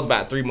when dogs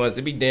about 3 months,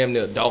 they be damn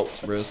near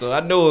adults, bro. So I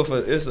know if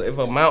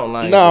a mountain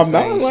lion. Nah,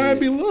 mountain lion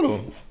be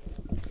little.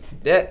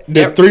 That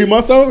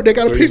 3-month-old, they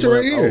got a picture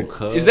right here.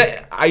 Is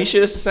that? Are you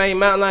sure it's the same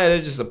mountain lion?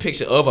 It's just a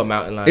picture of a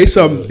mountain lion. This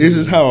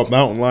is how a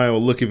mountain lion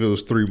would look if it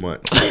was 3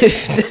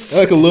 months.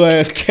 Like a little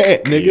ass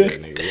cat, nigga. Yeah,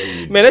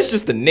 nigga. Man, that's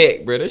just the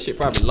neck, bro. That shit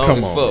probably long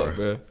as fuck,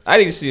 bro. I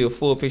need to see a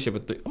full picture of a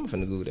I'm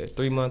finna Google that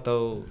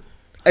 3-month-old.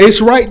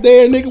 It's right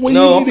there, nigga. When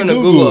no, you I'm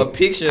finna Google a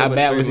picture. How of a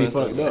bad was he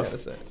 3-month-old.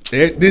 fucked up?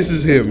 This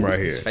is him right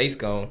here. His face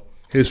gone.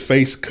 His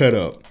face cut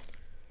up.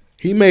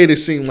 He made it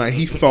seem like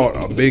he fought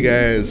a big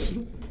ass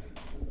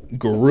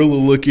gorilla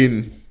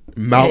looking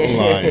mountain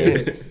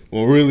lion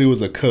when really it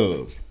was a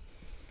cub.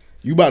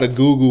 You about to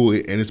Google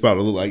it and it's about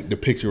to look like the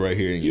picture right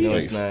here in your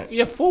face. It's not.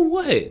 Yeah, for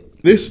what?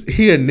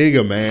 He a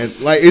nigga, man.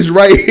 Like, it's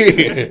right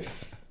here.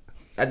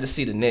 I just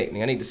see the neck,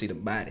 nigga. I need to see the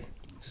body.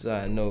 So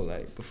I know,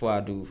 like, before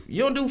I do.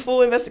 You don't do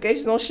full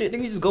investigations on shit,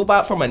 nigga. You just go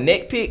by from a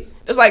neck pic.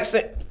 It's like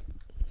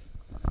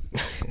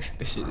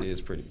this shit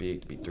is pretty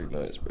big to be 3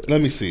 months, bro.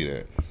 Let me see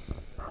that.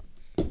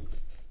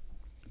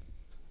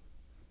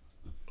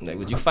 Like,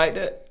 would you fight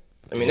that?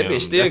 I mean, that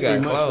bitch still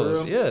got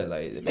claws. Yeah,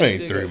 like that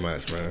ain't 3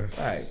 months, man.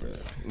 All right, bro.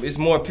 It's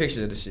more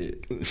pictures of the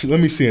shit.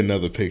 Let me see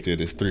another picture of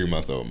this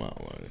 3-month-old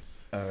mountain lion.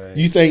 All right.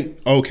 You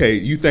think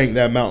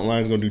that mountain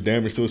lion's gonna do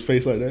damage to his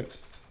face like that?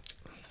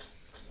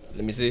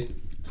 Let me see.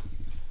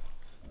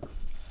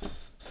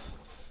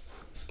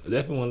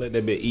 Definitely won't let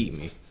that bitch eat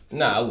me.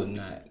 Nah, I would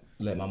not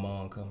let my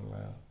mom come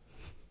around.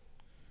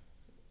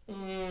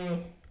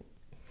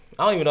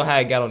 I don't even know how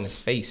it got on his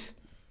face.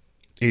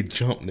 It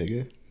jumped,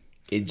 nigga.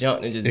 It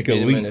jumped and just It bit could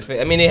him in leap. the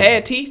face. I mean, it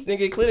had teeth.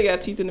 Nigga, it clearly got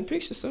teeth in the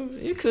picture, so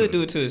it could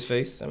do it to his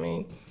face. I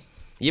mean,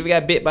 you ever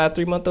got bit by a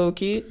 3-month-old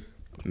kid?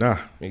 Nah.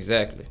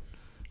 Exactly.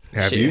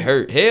 Have Shit you?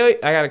 hurt. Hell,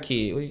 I got a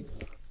kid.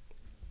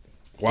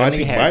 Why is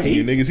he biting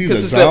you, niggas? He's a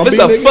Because zombie, it's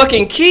a nigga?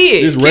 fucking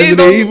kid. This Kids Resident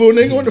don't- Evil,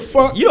 nigga? What the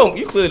fuck?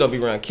 You clearly don't be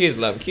around kids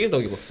a lot. But kids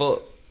don't give a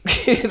fuck.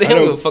 They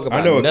don't give a fuck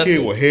about I know a nothing.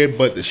 kid will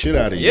headbutt the shit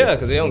out of you. Yeah,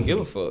 because they don't give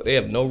a fuck. They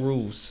have no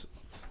rules.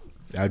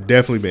 I've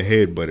definitely been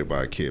headbutted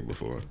by a kid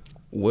before.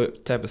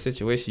 What type of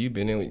situation you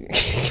been in?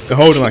 They're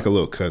holding like a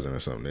little cousin or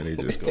something. And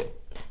they just go.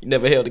 You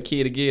never held a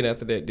kid again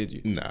after that, did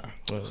you? Nah.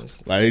 Oh,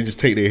 Like they just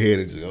take their head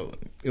and just go.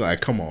 You're like,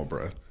 come on,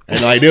 bro.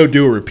 And like they'll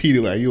do it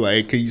repeatedly. Like you like,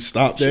 hey, can you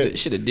stop that?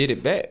 Should have did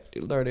it back.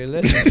 You learn their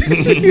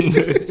lesson.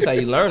 That's how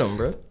you learn them,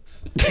 bro.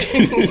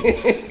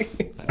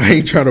 I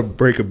ain't trying to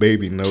break a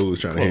baby nose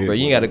trying to Oh, head. bro,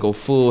 you ain't got to go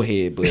full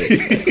head, but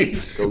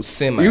just go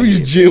semi.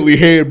 You gently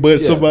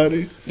headbutt Yeah.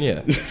 somebody.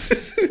 Yeah.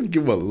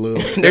 Give them a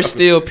little. They're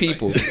still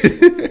people.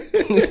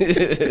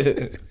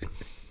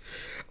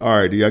 All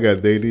right, do y'all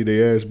got they need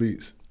their ass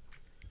beats?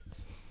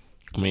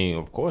 I mean,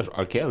 of course,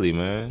 R. Kelly,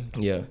 man.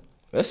 Yeah,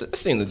 that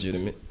seems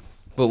legitimate.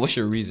 But what's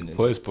your reasoning?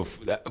 For his, bro,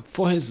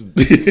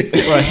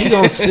 he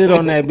gonna sit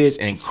on that bitch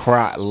and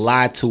cry,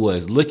 lie to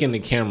us, look in the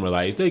camera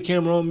like, is there a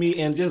camera on me?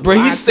 And just Bro,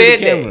 lie he to said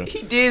the camera. that.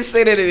 He did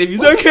say that. If you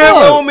look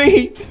camera on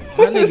me,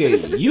 My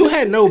nigga, you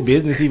had no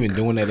business even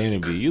doing that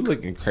interview. You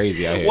looking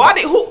crazy out here. why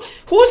did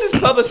who is his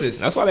publicist?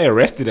 That's why they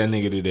arrested that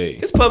nigga today.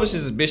 His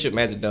publicist is Bishop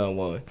Magic Dunn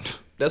one.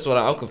 That's what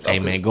I'm confused. Hey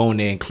man, go in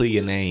there and clear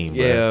your name,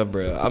 bro. Yeah,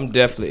 bro. It's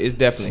definitely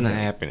It's not him.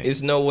 happening.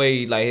 It's no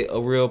way like a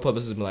real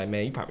publicist be like,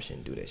 man, you probably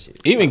shouldn't do that shit.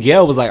 Even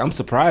Gail was like, I'm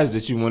surprised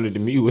that you wanted to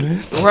meet with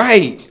us.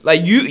 Right.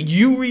 Like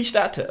you reached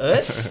out to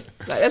us?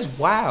 Like that's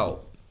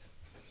wild.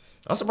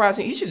 I'm surprised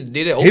he should have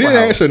did it. He didn't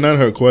answer none of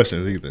her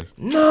questions either.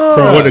 No.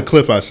 From what the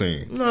clip I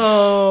seen.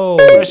 No.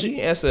 Bro, she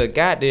didn't answer a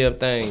goddamn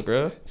thing,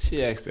 bro.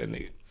 She asked that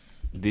nigga,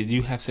 did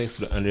you have sex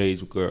with an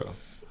underage girl?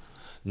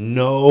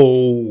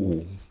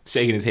 No.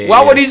 Shaking his head.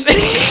 Why would he yes.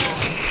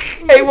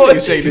 say Hey,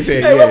 what? Shaking his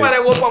head, Hey, what yes. about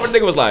that one part where the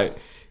nigga was like,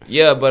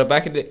 yeah, but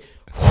back in the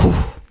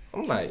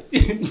I'm like,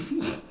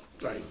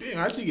 Like, damn,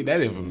 how'd you get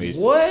that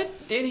information? what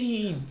did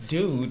he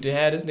do to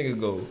have this nigga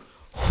go?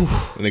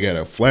 And they got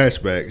a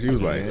flashback. She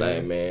was like,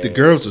 man. the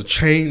girls are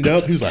chained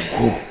up. He was like,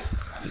 whoo.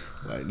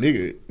 Like,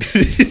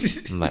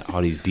 nigga. I'm like,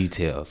 all these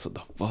details. What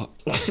the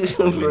fuck?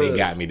 I mean, they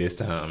got me this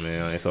time,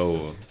 man. It's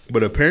over.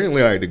 But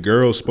apparently, like, the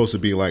girl's supposed to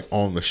be, like,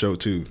 on the show,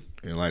 too.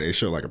 And, like, they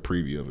show, like, a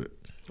preview of it.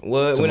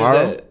 What? Tomorrow?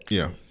 When is that?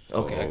 Yeah.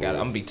 Okay, I got it.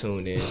 I'm gonna be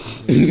tuned in.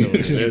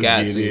 You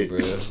got Let's to, get bro.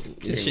 it.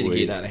 This shit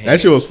getting out of hand. That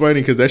shit was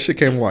funny because that shit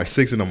came on, like,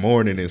 6 in the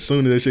morning. And as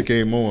soon as that shit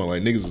came on,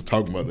 like, niggas was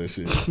talking about that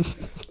shit.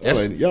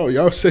 That's- Like,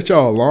 y'all set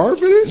y'all alarm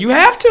for this? You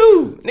have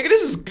to, nigga.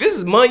 This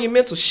is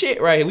monumental shit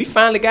right here. We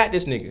finally got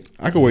this nigga.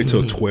 I can wait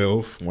till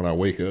 12 when I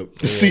wake up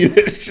to see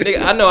that shit.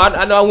 Nigga, I know.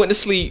 I went to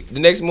sleep. The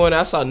next morning,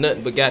 I saw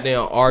nothing but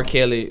goddamn R.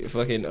 Kelly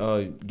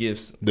fucking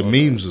gifts. The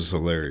memes was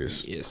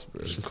hilarious. Yes,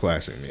 bro. Some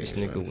classic memes. This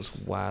nigga was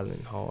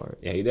wilding hard.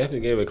 Yeah, he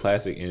definitely gave a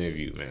classic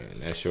interview,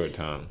 man. That short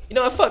time. You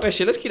know what? Fuck that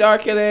shit. Let's keep the R.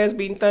 Kelly ass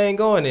beating thing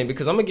going then,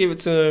 because I'm gonna give it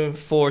to him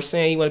for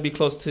saying he want to be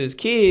close to his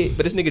kid,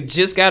 but this nigga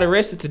just got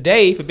arrested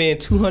today for being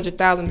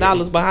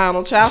 $200,000 behind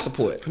on child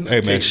support. Hey,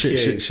 man,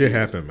 shit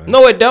happened, man.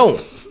 No, it don't.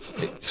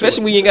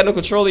 Especially when you ain't got no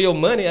control of your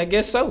money. I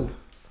guess so.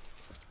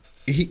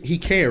 He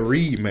can't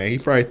read, man. He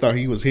probably thought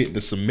he was hitting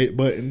the submit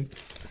button,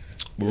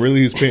 but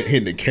really he's been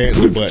hitting the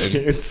cancel button.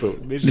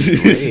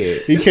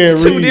 He can't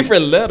read. Two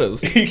different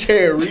letters. He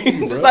can't read.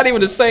 It's Bro. not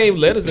even the same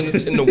letters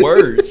in the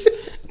words.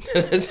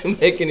 That doesn't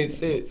make any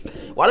sense.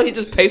 Why don't he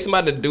just pay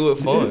somebody to do it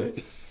for him?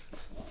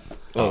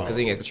 Oh, because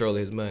he ain't got control of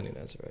his money.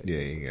 That's right. Yeah,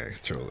 he ain't got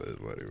control of his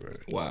money, right?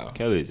 Wow.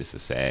 Kelly is just a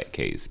sad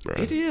case, bro.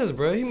 It is,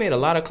 bro. He made a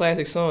lot of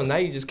classic songs. Now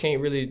you just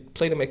can't really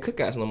play them at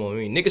cookouts no more. I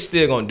mean, niggas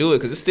still gonna do it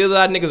because there's still a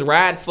lot of niggas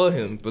riding for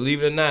him.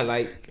 Believe it or not,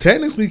 like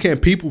Technically, can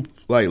people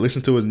like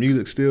listen to his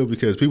music still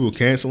because people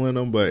canceling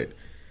him? But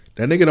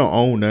that nigga don't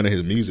own none of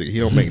his music. He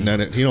don't make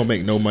He don't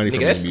make no money from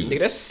his music.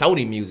 that's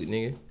Sony music,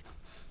 nigga.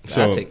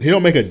 So he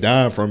don't make a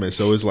dime from it.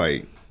 So it's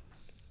like,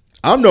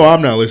 I'm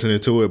not listening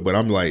to it, but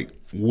I'm like,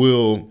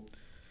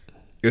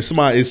 is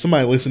somebody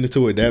listening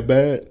to it that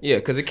bad? Yeah,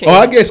 because it can't. Oh,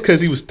 I guess because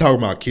he was talking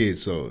about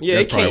kids. So Yeah,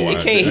 it that's probably can't. why.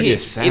 It can't It hit.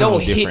 just It don't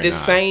sound hit different the now.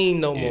 same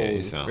no more, Yeah,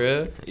 it sound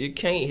bruh. different. It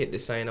can't hit the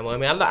same no more. I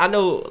mean, I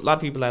know a lot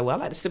of people like, well, I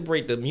like to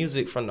separate the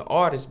music from the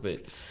artist, but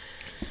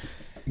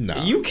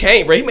Nah. you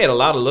can't, bro. He made a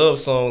lot of love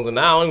songs, and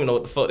I don't even know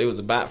what the fuck they was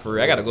about for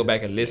real. I got to go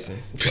back and listen.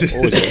 What was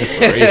your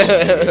inspiration,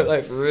 man?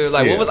 Like for real.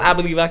 Like Yeah. what was I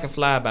Believe I Can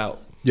Fly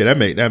about? Yeah,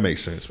 that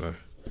makes sense, man.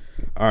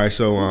 All right,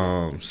 so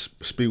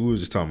we was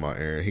just talking about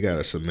Aaron. He got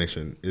a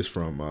submission. It's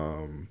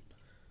from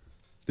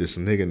this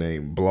nigga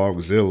named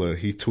Blogzilla.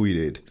 He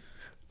tweeted,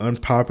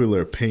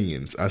 "Unpopular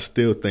opinions. I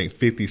still think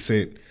 50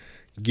 Cent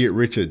Get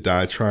Rich or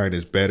Die Trying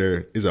is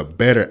a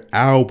better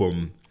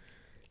album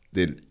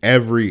than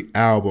every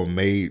album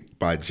made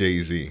by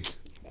Jay-Z."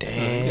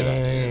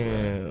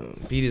 Damn.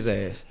 Beat his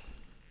ass.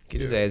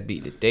 Get his ass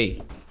beat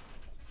today.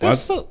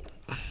 That's so.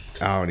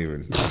 I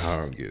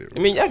don't get it. I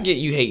mean, I get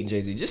you hating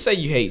Jay-Z. Just say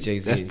you hate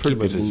Jay-Z. That's pretty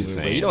much what you're bro.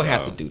 saying. You don't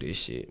have to do this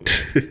shit,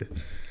 man.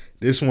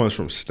 This one's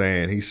from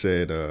Stan. He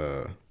said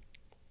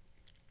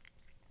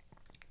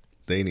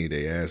they need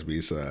their ass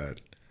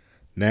beside.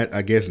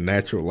 I guess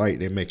Natural Light,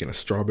 they're making a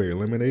strawberry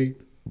lemonade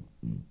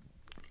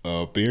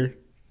beer.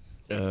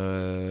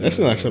 That sounds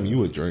like something you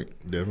would drink,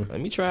 Devin.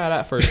 Let me try it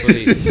out first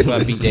before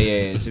I beat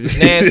their ass. If it's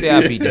nasty,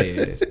 I beat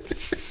their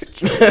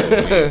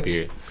ass.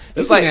 Beer.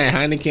 It's like that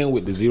Heineken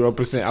with the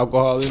 0%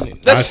 alcohol in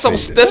it. That's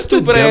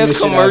stupid ass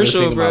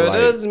commercial, bro.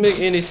 That doesn't make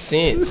any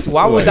sense.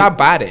 Why would I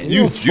buy that?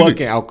 You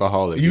fucking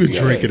alcoholic. You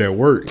drink it at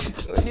work.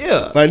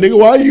 Yeah. Like, nigga,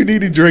 why you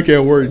need to drink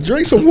at work?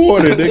 Drink some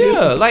water, nigga.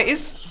 Yeah, like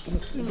it's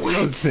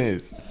no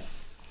sense.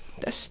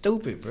 That's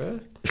stupid, bro.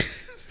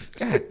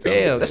 God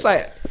damn. That's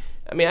like,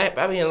 I mean, I've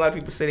been hearing a lot of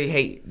people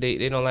say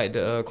they don't like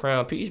the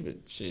Crown Peach, but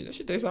shit, that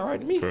shit tastes all right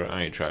to me. Bro,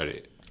 I ain't tried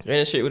it. And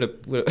that shit with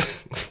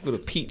a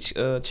peach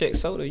check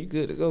soda, you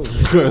good to go.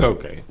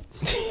 Okay.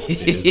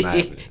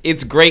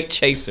 It's great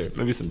chaser.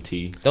 Maybe some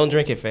tea. Don't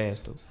drink it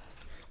fast though.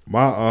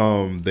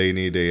 My they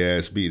need their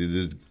ass beat is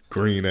this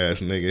green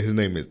ass nigga. His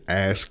name is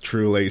Ask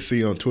Trill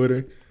AC on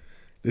Twitter.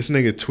 This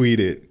nigga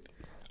tweeted,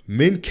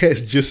 "Men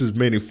catch just as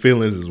many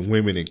feelings as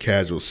women in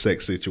casual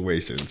sex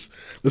situations.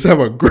 Let's have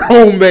a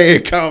grown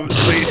man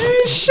conversation."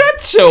 Man,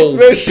 shut your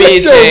bitch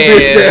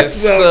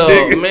ass up,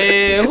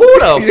 man. Who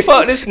the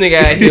fuck this nigga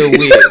out here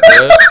with,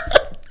 bro?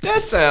 That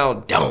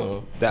sound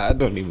dumb. I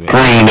don't even. Green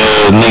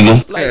ass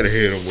nigga. Like,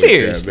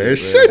 seriously, man.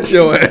 Shut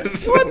your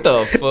ass. What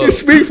the fuck? You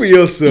speak for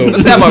yourself.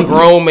 Let's have a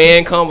grown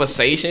man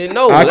conversation.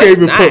 No, I let's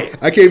not.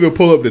 can't even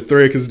pull up the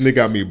thread because this nigga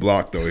got me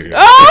blocked on here.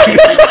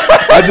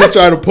 I just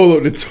tried to pull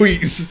up the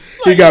tweets.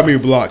 He got me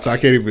blocked, so I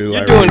can't even.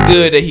 You're doing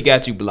good that he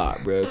got you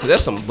blocked, bro. Because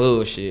that's some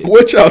bullshit.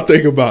 What y'all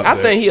think about that?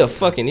 I think he a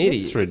fucking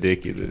idiot. It's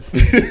ridiculous.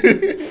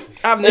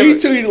 He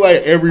tweeted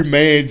like every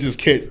man just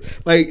can't.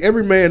 Like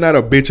every man not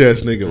a bitch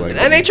ass nigga. Like,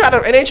 and they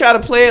try to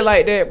play it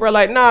like that, bro.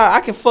 Like, nah,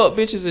 I can fuck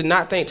bitches and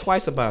not think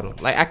twice about them.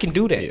 Like, I can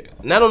do that. Yeah.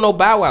 And I don't know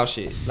Bow Wow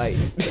shit. Like,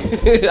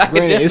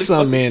 granted, it's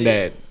some men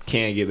that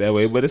can't get that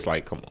way, but it's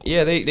like, come on.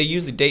 Yeah, they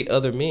usually date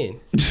other men,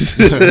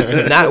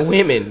 not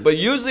women. But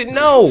usually,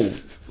 no,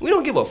 we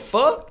don't give a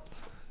fuck.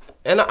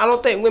 And I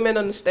don't think women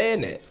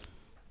understand that.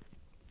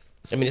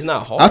 I mean, it's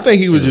not hard. I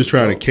think he was just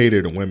trying to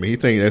cater to women. He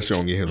think that's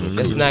gonna get him.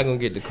 That's not gonna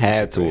get the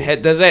had to.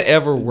 Does that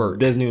ever work?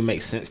 Doesn't even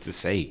make sense to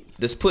say.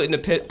 Does putting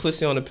the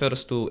pussy on the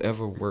pedestal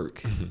ever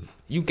work?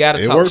 You gotta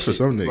it talk works shit. for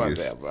some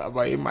niggas.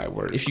 But it might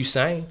work if you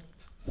sing.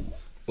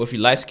 Well, if you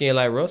light skinned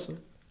like Russell,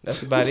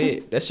 that's about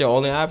it. That's your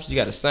only option. You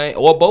gotta sing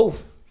or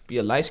both. Be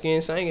a light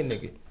skinned singing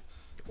nigga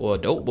or a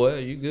dope boy.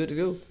 You good to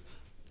go.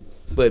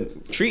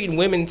 But treating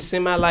women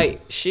semi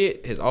like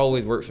shit has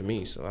always worked for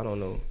me. So I don't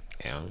know.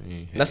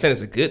 Not saying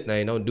it's a good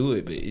thing. Don't do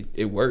it, but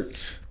it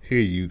works.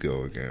 Here you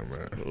go again,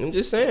 man. I'm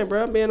just saying,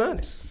 bro. I'm being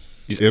honest.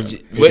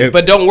 If,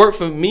 but don't work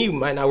for me.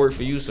 Might not work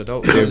for you. So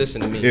don't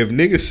listen to me. If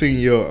niggas seen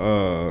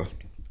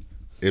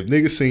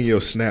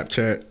your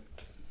Snapchat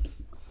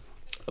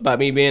about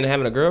me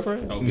having a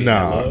girlfriend?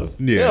 Nah,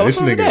 yeah,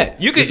 this nigga.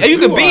 That? You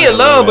could be in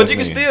love, but you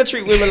can still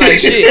treat women like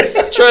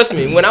shit. Trust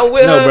me. When I'm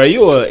with her, bro, you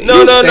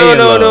no.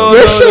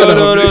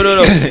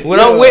 When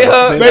I'm with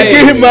her, man,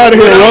 get him out of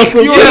here,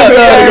 Russell. Get him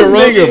out of here,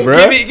 Russell, bro.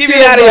 Get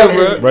me out of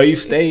here, bro. Bro, you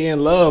stay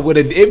in love with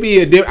it. It be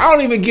a different. I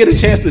don't even get a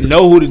chance to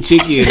know who the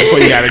chick is before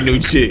you got a new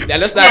chick. Now,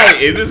 that's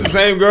not. Is this the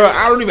same girl?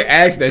 I don't even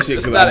ask that shit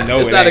because I know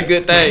it's not a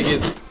good thing.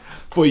 Is it?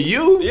 For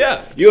you?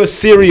 Yeah. You're a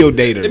serial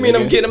dater. I mean,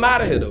 I'm getting him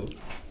out of here though.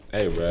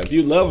 Hey, bro, if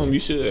you love them,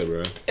 you should,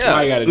 bro.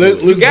 Yeah, you got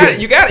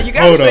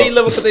to say you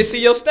love them because they see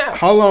your snaps.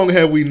 How long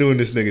have we known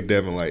this nigga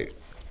Devin? Like,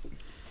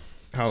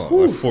 how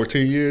long? Like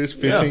 14 years,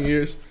 15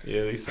 years?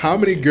 Yeah. How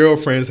many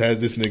girlfriends has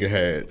this nigga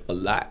had? A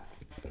lot.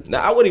 Now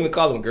I wouldn't even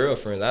call them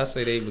girlfriends. I'd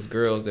say they was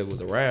girls that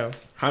was around.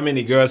 How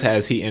many girls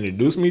has he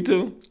introduced me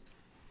to?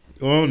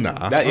 Oh,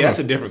 nah. That's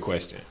a different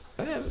question.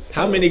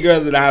 How many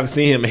girls did I have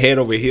seen him head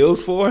over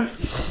heels for?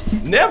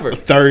 Never.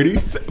 30.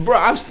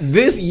 Bro,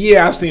 this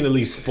year I've seen at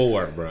least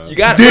 4, bro. You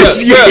got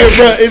this year,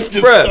 bro. It's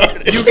just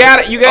started.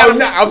 You got Oh,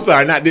 no, I'm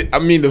sorry, not this, I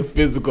mean the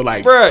physical,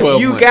 like, bro,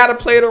 12 you months. gotta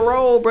play the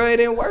role, bro. It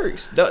then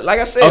works. Like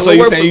I said, so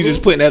you saying you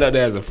just putting that up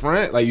there as a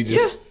front? Like you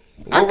just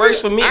what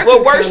works for me?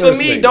 What works for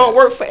me don't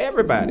work for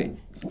everybody.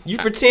 You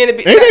pretend to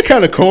be. Ain't that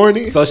kind of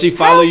corny? So she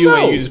follow you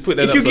and you just put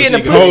that up. If you so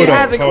getting a pussy,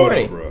 how's it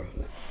corny? Bro.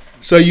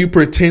 So you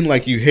pretend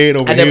like you head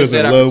over heels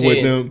in love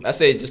with them? I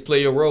said just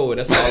play your role.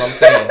 That's all I'm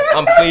saying.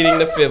 I'm pleading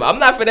the fifth. I'm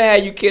not finna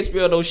have you catch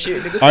me on those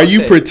shit. Nigga. Are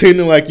you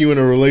pretending like you in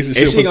a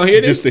relationship? Is she gonna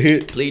hear this? Just to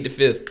hit? Plead the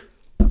fifth.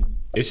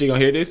 Is she gonna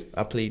hear this?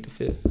 I plead the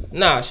fifth.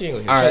 Nah, she ain't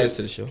gonna hear. All She right. listen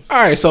to the show.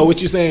 All right, so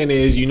what you saying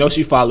is,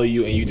 she follow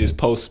you and you just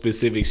post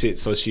specific shit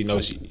so she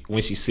knows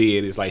when she see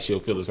it, it's like she'll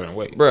feel a certain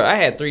way. Bro, I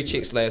had 3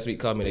 chicks last week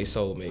call me they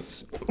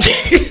soulmates.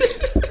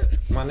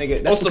 My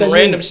nigga, that's some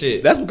random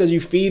shit. That's because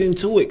you feed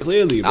into it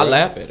clearly, bro. I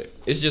laugh at it.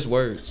 It's just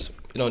words.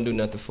 It don't do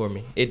nothing for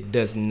me. It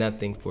does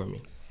nothing for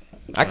me.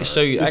 I can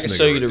show you. I can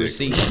show you the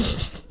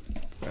receipts.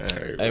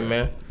 Hey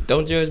man,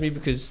 don't judge me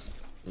because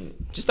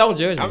just don't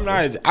judge me. I'm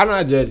not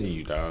judging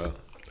you, dog.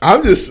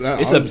 I'm just.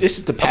 It's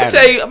just the I'm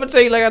pattern. gonna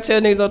tell you like I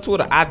tell niggas on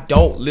Twitter. I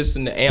don't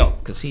listen to Amp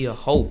because he a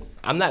hoe.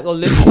 I'm not gonna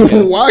listen to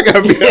him. Why I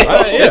gotta be?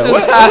 That's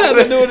just how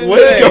I do it.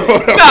 What's going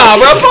on? Nah,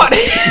 bro, fuck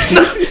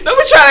this. Don't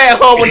be trying to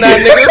act humble now,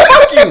 nigga.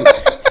 Fuck you.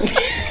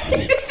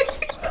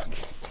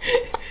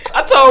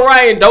 I told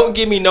Ryan, don't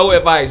give me no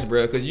advice,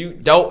 bro, because you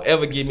don't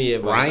ever give me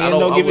advice. Ryan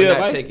don't give you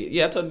advice? Take it.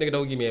 Yeah, I told the nigga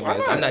don't give me advice.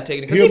 not? I'm not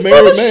taking it He because a he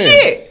full married of man.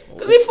 shit.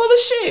 Because he full of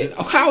shit.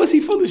 How is he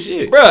full of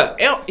shit? Bro,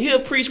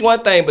 he'll preach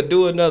one thing but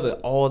do another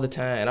all the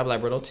time. I'm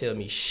like, bro, don't tell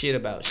me shit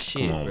about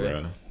shit, Come on,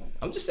 bro. bro.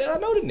 I'm just saying I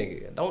know the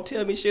nigga. Don't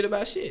tell me shit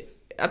about shit.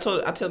 I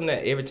tell him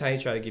that every time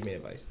he try to give me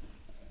advice.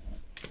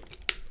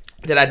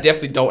 That I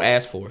definitely don't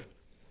ask for.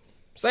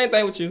 Same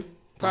thing with you.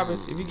 Probably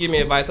if you give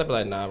me advice, I'll be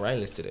like, nah, bro, I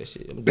ain't listen to that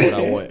shit. I'm doing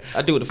what I want.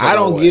 I do what the fuck I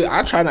want.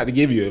 I try not to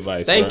give you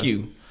advice. Thank bro.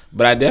 you.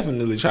 But I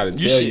definitely try to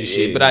tell you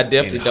shit. But I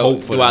definitely and don't.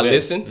 hope for Do the I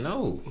best. listen?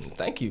 No.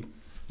 Thank you.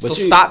 But So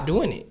you- stop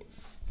doing it.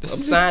 That's a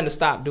sign to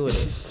stop doing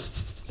it.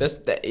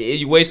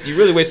 You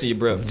really wasting your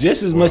breath.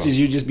 Just as much as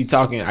you just be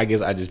talking, I guess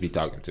I just be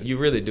talking to you. You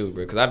really do,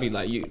 bro. Cause I be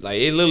like, it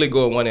literally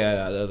go one end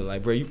out the other.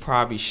 Like, bro, you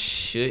probably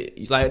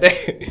should. Like that.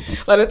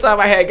 Like the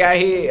time I had got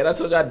here and I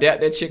told you I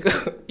dapped that chick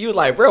up. You was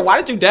like, bro, why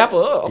did you dap her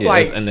up? I'm Yeah,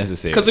 like, that's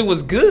unnecessary. Cause it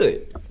was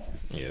good.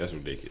 Yeah, that's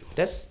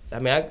ridiculous.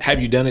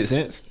 Have you done it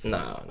since?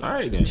 Nah. All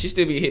right then. She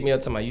still be hitting me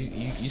up talking about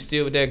you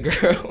still with that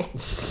girl?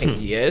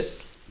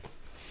 Yes.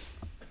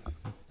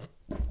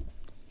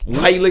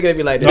 Why you looking at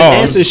me like that? The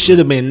answer should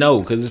have been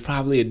no, because it's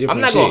probably a different.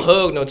 I'm not chick. gonna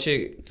hug no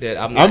chick that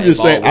I'm not. I'm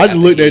just saying. involved I just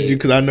with looked after at the you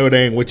because I know that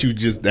ain't what you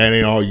just. That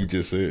ain't all you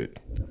just said.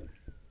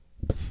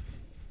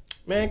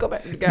 Man, go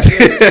back to the goddamn.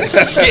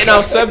 Getting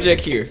off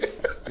subject here.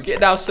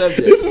 Getting off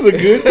subject. This is a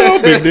good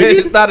topic, nigga.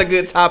 It's not a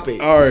good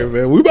topic. All right,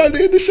 man. We about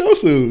to end the show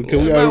soon. Cause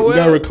we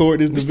gotta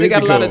record this. We Da still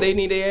got Vinci a lot Code. of they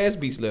need their ass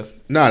beats left.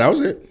 Nah, that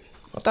was it.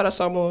 I thought I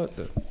saw more.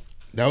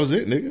 That was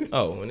it, nigga.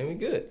 Oh, well, then we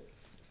good.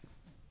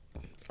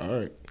 All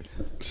right.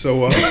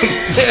 So, They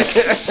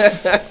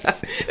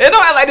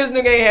don't act like this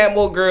nigga ain't had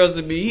more girls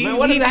than me. Man,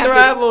 what He does that thrive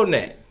have on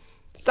that.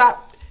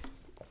 Stop.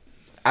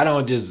 I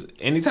don't just.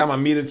 Anytime I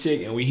meet a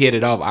chick and we hit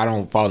it off, I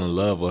don't fall in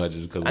love with her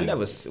just because. I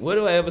never. Where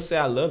do I ever say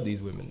I love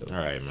these women though?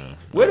 All right, man.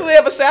 Where do I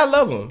ever say I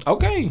love them?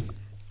 Okay.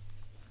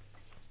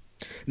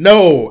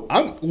 no,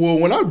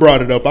 when I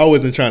brought it up, I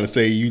wasn't trying to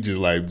say you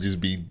just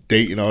be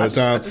dating all the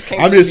time.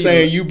 I'm just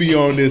saying you be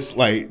on this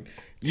like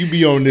you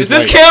be on this. Is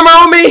this like, camera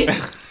on me?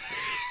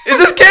 Is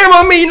this camera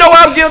on me? You know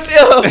what I'm guilty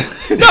of.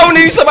 Don't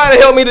need somebody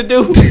to help me to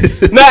do.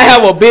 Not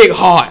have a big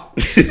heart.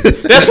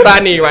 That's what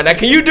I need right now.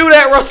 Can you do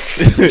that,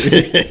 Russ?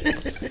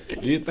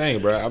 You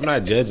think, bro? I'm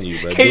not judging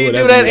you, bro. Can you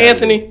do that,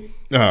 Anthony?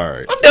 All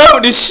right. I'm done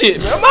with this shit,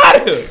 man. I'm out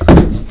of here. I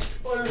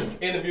don't want this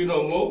interview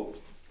no more.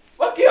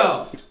 Fuck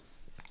y'all.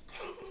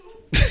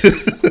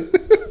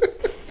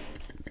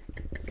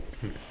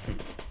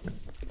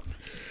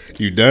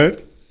 You done?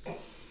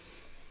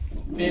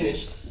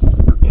 Finished.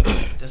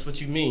 That's what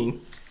you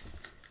mean.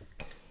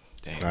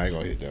 I ain't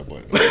gonna hit that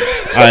button.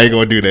 I ain't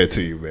gonna do that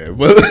to you, man.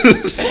 But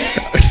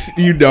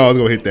you know I was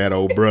gonna hit that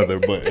old brother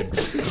button.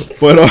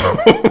 But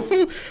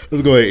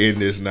let's go ahead and end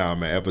this now,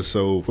 man.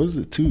 Episode, what is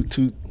it?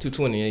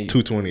 228.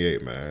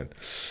 228, man.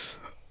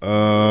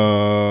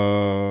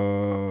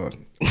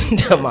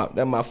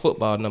 That's my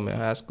football number in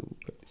high school.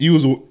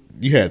 You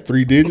had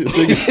 3 digits,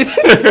 nigga?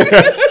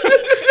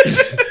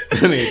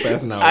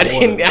 I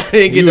didn't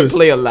get to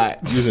play a lot.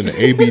 You was in the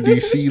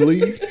ABDC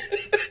league?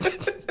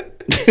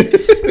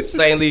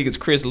 Same league as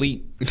Chris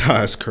Lee. Nah,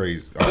 that's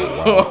crazy. Oh,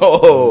 wow.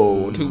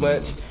 Oh, too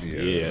much?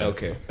 Yeah.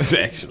 Okay.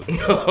 Actually.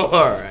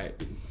 All right.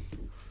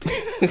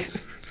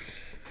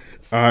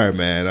 All right,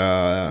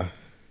 man.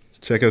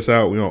 Check us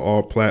out. We on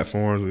all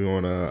platforms. We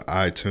on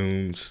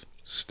iTunes,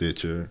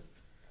 Stitcher.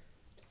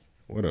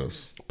 What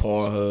else?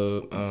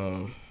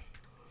 Pornhub.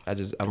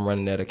 I'm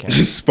running that account.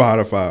 Just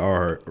Spotify,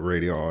 our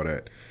radio, all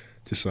that.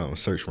 Just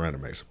search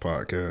Random Acts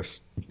Podcast.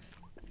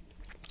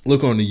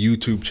 Look on the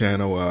YouTube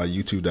channel,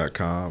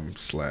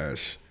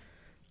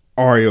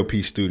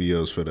 youtube.com/RLP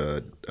Studios for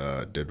the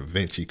Da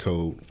Vinci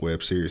Code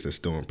web series that's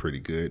doing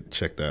pretty good.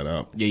 Check that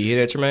out. Yeah, you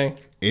hear that, Tremaine?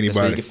 Anybody? That's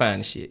where you can find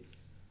the shit.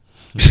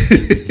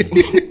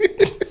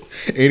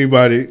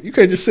 Anybody? You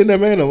can't just send that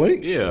man a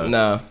link? Yeah.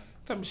 Nah.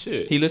 Type of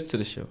shit. He listens to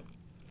the show.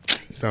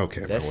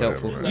 Okay, that's man,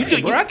 helpful.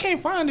 whatever. Bro, I can't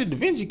find the Da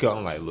Vinci Code.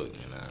 I'm like, look,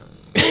 man.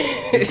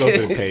 Just go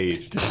to the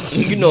page.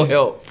 You know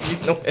help. You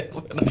know help at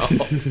all.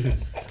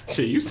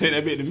 Shit, you sent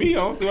that bit to me. I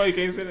don't see why you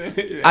can't send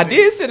it. I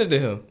did send it to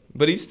him,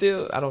 but he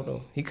still, I don't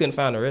know. He couldn't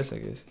find the rest, I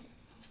guess.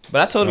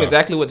 But I told him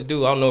exactly what to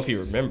do. I don't know if he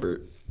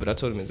remembered, but I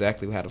told him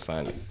exactly how to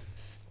find it.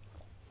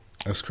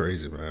 That's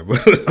crazy, man.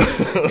 But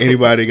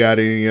anybody got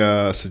any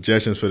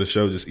suggestions for the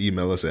show, just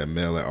email us at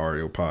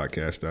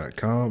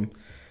mail@ariopodcast.com.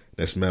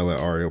 That's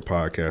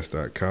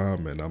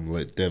mail@ariopodcast.com. And I'm going to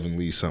let Devin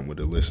leave something with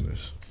the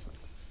listeners.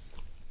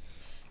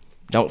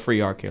 Don't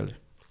free R. Kelly.